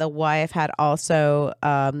happened, the wife had also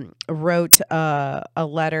wrote a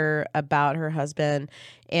letter about her husband.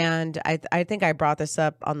 And I think I brought this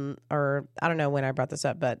up or I don't know when I brought this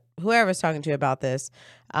up, but whoever was talking to about this,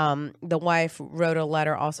 the wife wrote a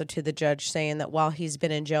letter also to the judge saying that while he's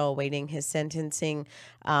been in jail awaiting his sentencing,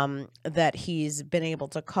 that he's been able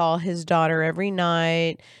to call his daughter every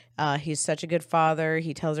night. He's such a good father.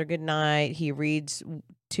 He tells her good night. He reads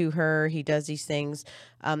to her. He does these things.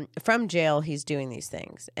 From jail, he's doing these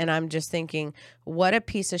things. And I'm just thinking, what a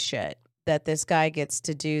piece of shit that this guy gets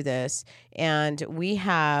to do this. And we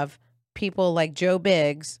have people like Joe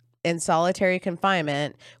Biggs in solitary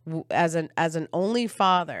confinement as an only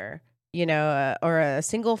father, or a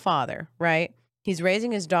single father, right? He's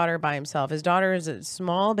raising his daughter by himself. His daughter is a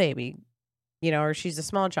small baby, or she's a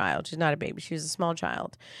small child. She's not a baby. She's a small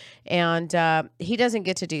child. And he doesn't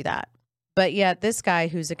get to do that. But yet this guy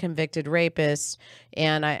who's a convicted rapist,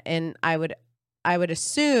 and I would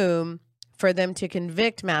assume for them to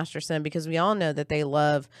convict Masterson, because we all know that they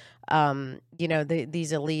love,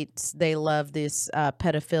 these elites, they love this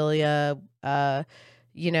pedophilia,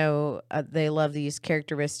 they love these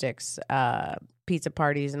characteristics, pizza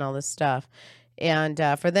parties and all this stuff. And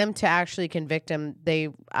for them to actually convict him,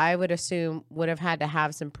 I would assume, would have had to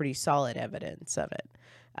have some pretty solid evidence of it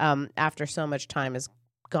after so much time has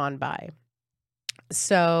gone by.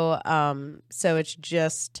 So it's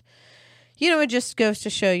just, it just goes to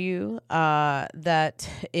show you that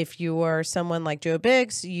if you are someone like Joe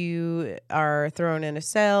Biggs, you are thrown in a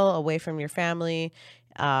cell away from your family,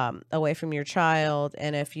 away from your child.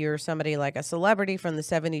 And if you're somebody like a celebrity from the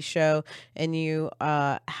 70s Show and you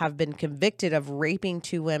have been convicted of raping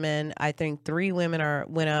 2 women, I think 3 women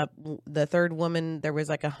went up. The 3rd woman, there was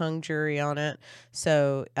like a hung jury on it.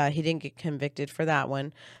 So he didn't get convicted for that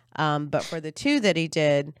one. But for the 2 that he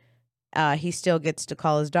did, he still gets to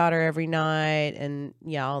call his daughter every night and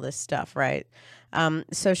all this stuff, right?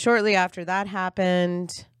 So shortly after that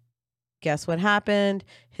happened, guess what happened?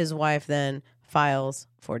 His wife then files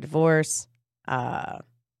for divorce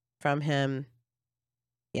from him,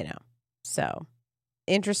 So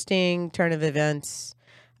interesting turn of events.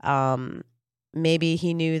 Maybe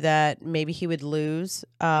he knew that maybe he would lose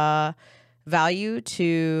value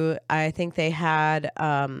to, I think they had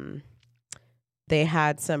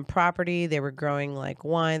some property. They were growing like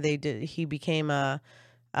wine. He became a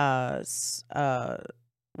what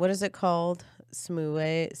is it called?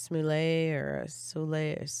 Smoulet or a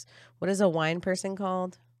soule. What is a wine person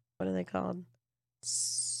called? What are they called?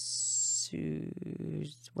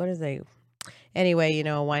 What is they? Anyway,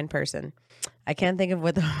 a wine person. I can't think of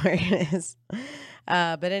what the word is.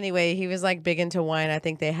 But anyway, he was like big into wine. I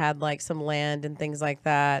think they had like some land and things like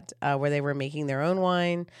that where they were making their own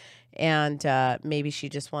wine. And maybe she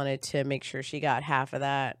just wanted to make sure she got half of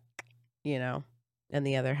that, and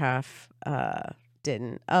the other half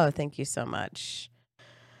didn't. Oh, thank you so much.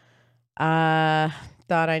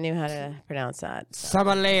 Thought I knew how to pronounce that. So.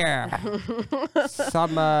 Samalair.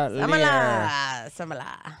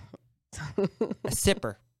 Samala. A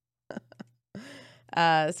sipper.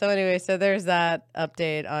 So anyway, so there's that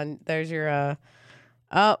update on, there's your,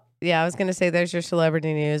 I was going to say there's your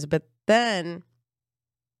celebrity news, but then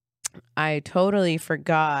I totally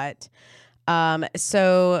forgot.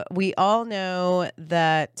 So we all know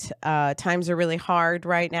that times are really hard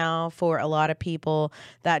right now for a lot of people.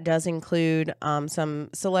 That does include some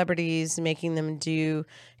celebrities, making them do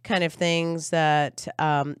kind of things that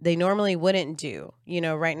they normally wouldn't do. You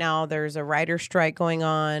know, right now there's a writer's strike going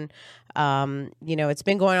on. You know, it's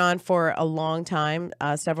been going on for a long time,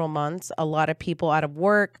 several months. A lot of people out of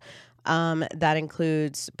work. That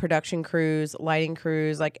includes production crews, lighting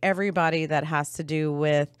crews, like everybody that has to do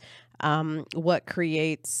with what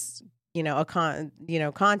creates,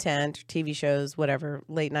 content, TV shows, whatever,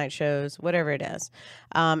 late night shows, whatever it is.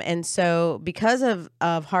 And so because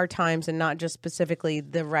of hard times, and not just specifically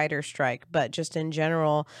the writer's strike, but just in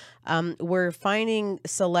general, we're finding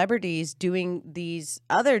celebrities doing these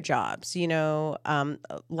other jobs,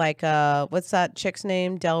 like what's that chick's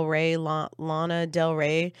name? Del Rey, Lana Del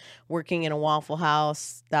Rey, working in a Waffle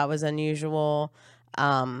House. That was unusual.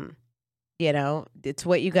 It's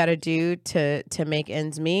what you got to do to make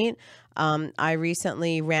ends meet. I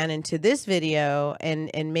recently ran into this video,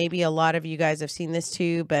 and maybe a lot of you guys have seen this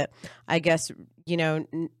too, but I guess,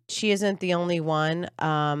 she isn't the only one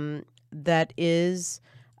that is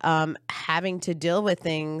having to deal with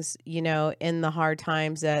things, in the hard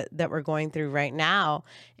times that we're going through right now.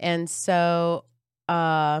 And so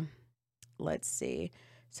let's see.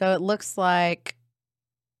 So it looks like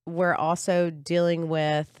we're also dealing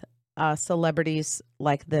with celebrities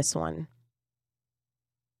like this one.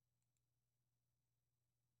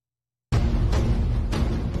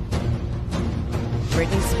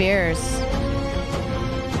 Britney Spears.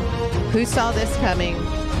 Who saw this coming?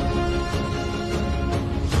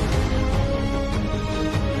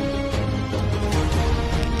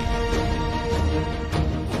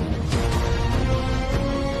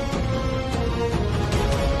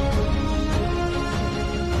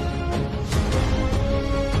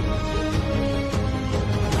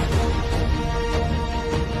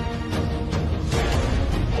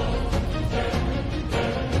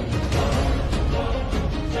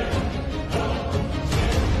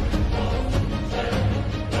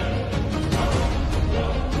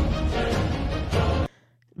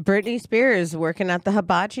 Britney Spears working at the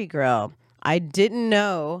Hibachi Grill. I didn't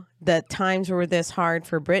know that times were this hard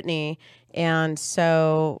for Britney, and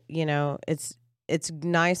so it's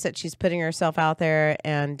nice that she's putting herself out there,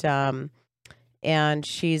 and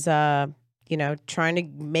she's trying to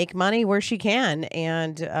make money where she can,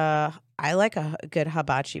 and I like a good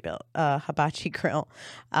hibachi grill. So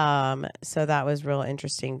that was real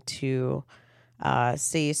interesting to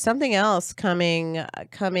see. Something else coming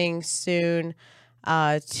soon.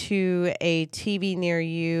 To a TV near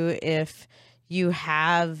you, if you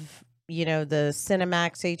have, the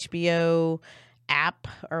Cinemax HBO app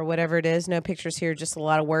or whatever it is. No pictures here, just a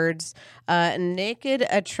lot of words. Naked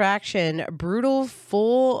Attraction, brutal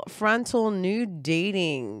full frontal nude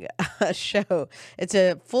dating show. It's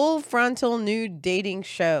a full frontal nude dating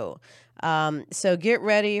show. So get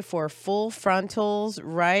ready for full frontals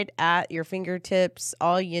right at your fingertips.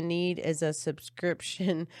 All you need is a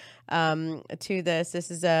subscription to this.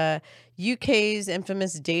 This is a UK's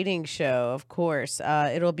infamous dating show, of course.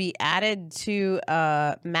 It'll be added to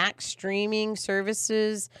Max streaming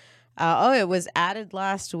services. It was added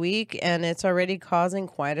last week, and it's already causing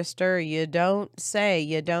quite a stir. You don't say.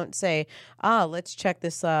 Let's check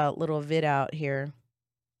this little vid out here.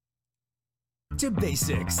 To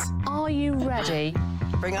basics. Are you ready?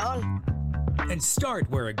 Bring it on. And start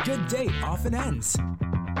where a good date often ends.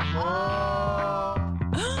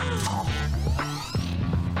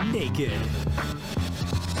 Naked.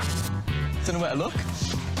 Don't know where to look.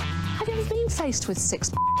 Have you ever been faced with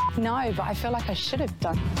six? No, but I feel like I should have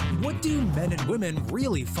done. What do men and women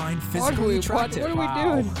really find physically attractive? What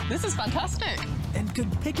are we doing? This is fantastic. And could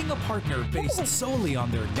picking a partner based solely on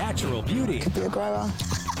their natural beauty Could be a grower.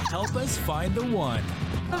 help us find the one?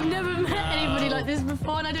 I've never met anybody like this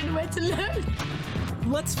before, and I don't know where to look.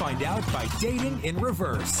 Let's find out by dating in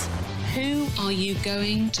reverse. Who are you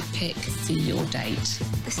going to pick for your date?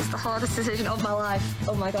 This is the hardest decision of my life.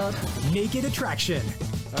 Oh my God. Naked Attraction.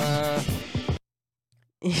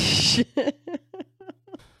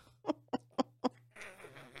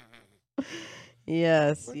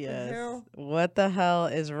 Yes. What the hell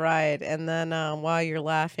is right? And then while you're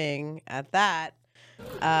laughing at that,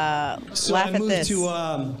 So laugh I at moved this.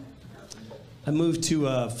 to I moved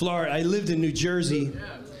to Florida. I lived in New Jersey.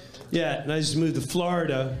 Yeah, and I just moved to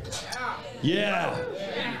Florida. Yeah.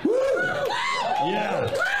 Woo!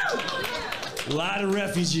 Yeah. A lot of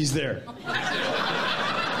refugees there.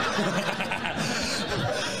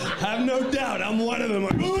 Have no doubt, I'm one of them.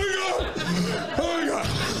 Like, oh my God! Oh my God!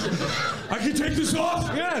 I can take this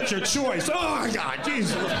off? Yeah, it's your choice. Oh my God,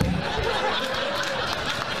 Jesus.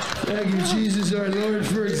 Thank you, Jesus, our Lord,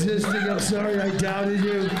 for existing. I'm sorry I doubted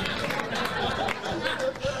you.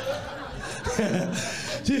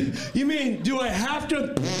 You mean, do I have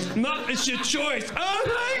to? No, it's your choice. Oh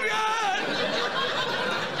my God!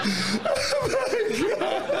 Oh my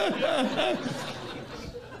God!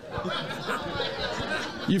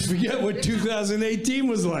 You forget what 2018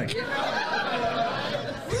 was like.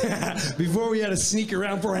 Before we had to sneak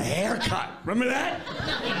around for a haircut. Remember that?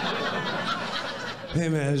 Hey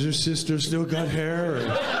man, has your sister still got hair?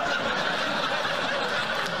 Or...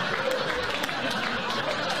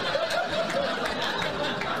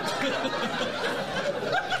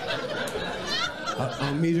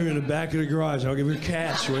 I'll meet her in the back of the garage. I'll give her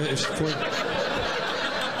cash.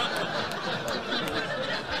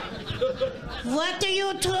 What are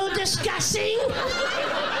you two discussing?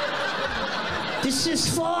 This is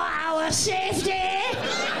for our safety.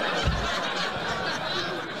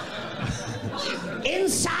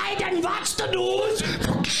 Inside and watch the news.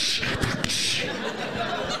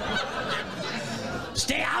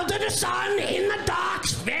 Stay out of the sun, in the dark.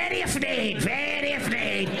 Very afraid, very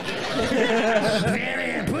afraid.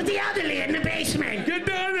 Put the elderly in the basement. Get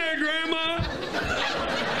down there, Grandma.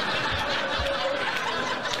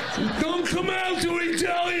 Don't come out till we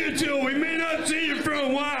tell you to. We may not see you for a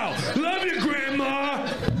while. Love you, Grandma.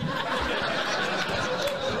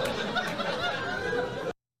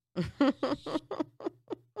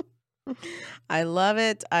 I love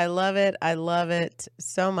it. I love it. I love it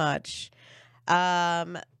so much.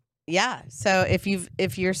 Yeah. So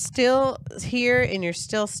if you're still here and you're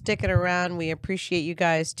still sticking around, we appreciate you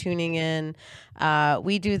guys tuning in.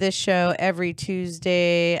 We do this show every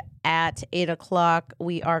Tuesday at 8:00.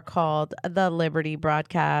 We are called The Liberty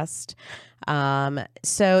Broadcast.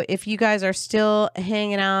 So if you guys are still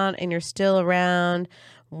hanging out and you're still around,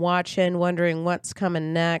 watching, wondering what's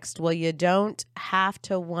coming next, well, you don't have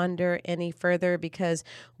to wonder any further, because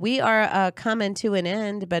we are coming to an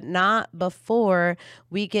end, but not before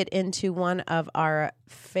we get into one of our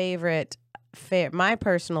my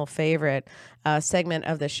personal favorite segment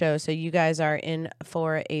of the show. So you guys are in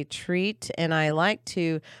for a treat, and I like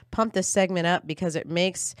to pump this segment up because it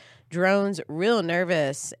makes Drones real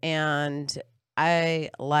nervous, and I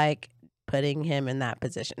like putting him in that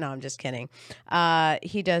position. No, I'm just kidding.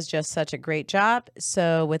 He does just such a great job.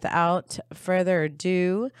 So without further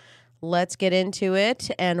ado, let's get into it,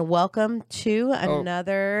 and welcome to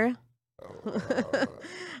another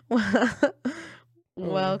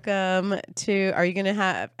welcome to, are you going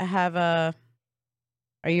to have a,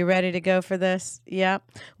 are you ready to go for this? Yeah.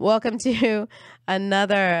 Welcome to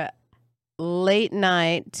another late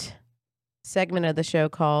night segment of the show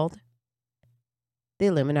called The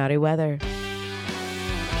Illuminati Weather.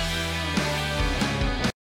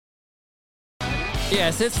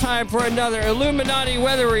 Yes, it's time for another Illuminati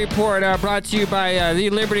Weather Report brought to you by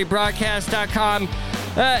thelibertybroadcast.com.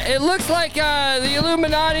 It looks like the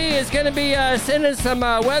Illuminati is going to be sending some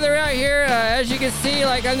weather out here. As you can see,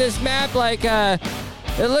 like on this map, like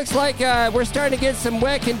it looks like we're starting to get some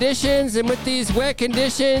wet conditions. And with these wet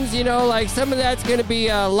conditions, you know, like some of that's going to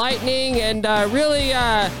be lightning, and really,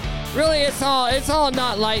 it's all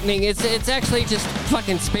not lightning. It's actually just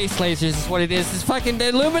fucking space lasers is what it is. It's fucking the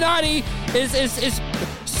Illuminati is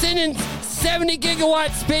sending 70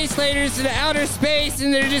 gigawatt space lasers into outer space,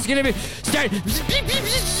 and they're just gonna be start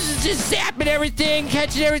just zapping everything,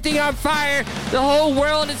 catching everything on fire. The whole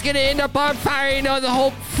world is gonna end up on fire. You know, the whole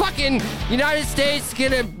fucking United States is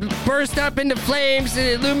gonna burst up into flames,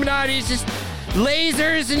 and the Illuminati is just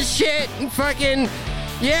lasers and shit and fucking.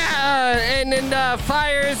 Yeah, and then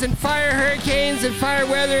fires and fire hurricanes and fire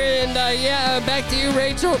weather, and back to you,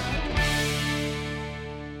 Rachel.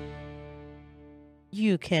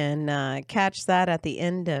 You can catch that at the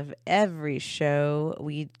end of every show.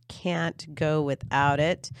 We can't go without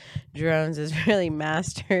it. Drones has really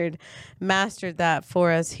mastered that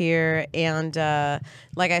for us here. And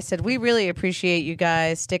like I said, we really appreciate you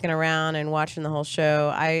guys sticking around and watching the whole show.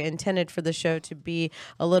 I intended for the show to be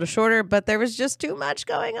a little shorter, but there was just too much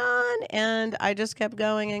going on, and I just kept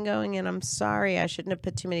going and going. And I'm sorry, I shouldn't have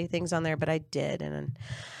put too many things on there, but I did. And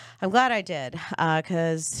I'm glad I did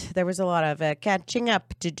because there was a lot of catching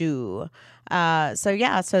up to do. So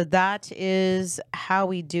that is how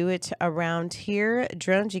we do it around here.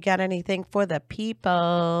 Drones, you got anything for the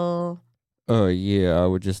people? Yeah, I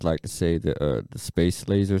would just like to say that the space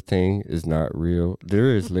laser thing is not real.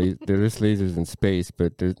 There is lasers in space,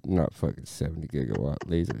 but there's not fucking 70 gigawatt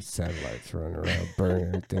laser satellites running around burning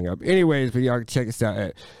everything up. Anyways, but y'all can check us out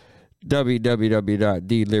at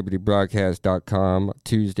www.thelibertybroadcast.com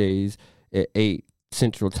Tuesdays at 8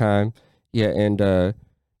 Central Time. Yeah, and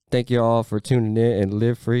thank you all for tuning in, and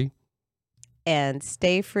live free. And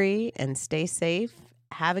stay free and stay safe.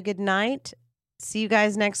 Have a good night. See you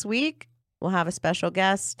guys next week. We'll have a special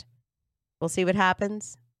guest. We'll see what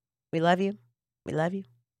happens. We love you. We love you.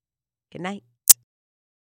 Good night.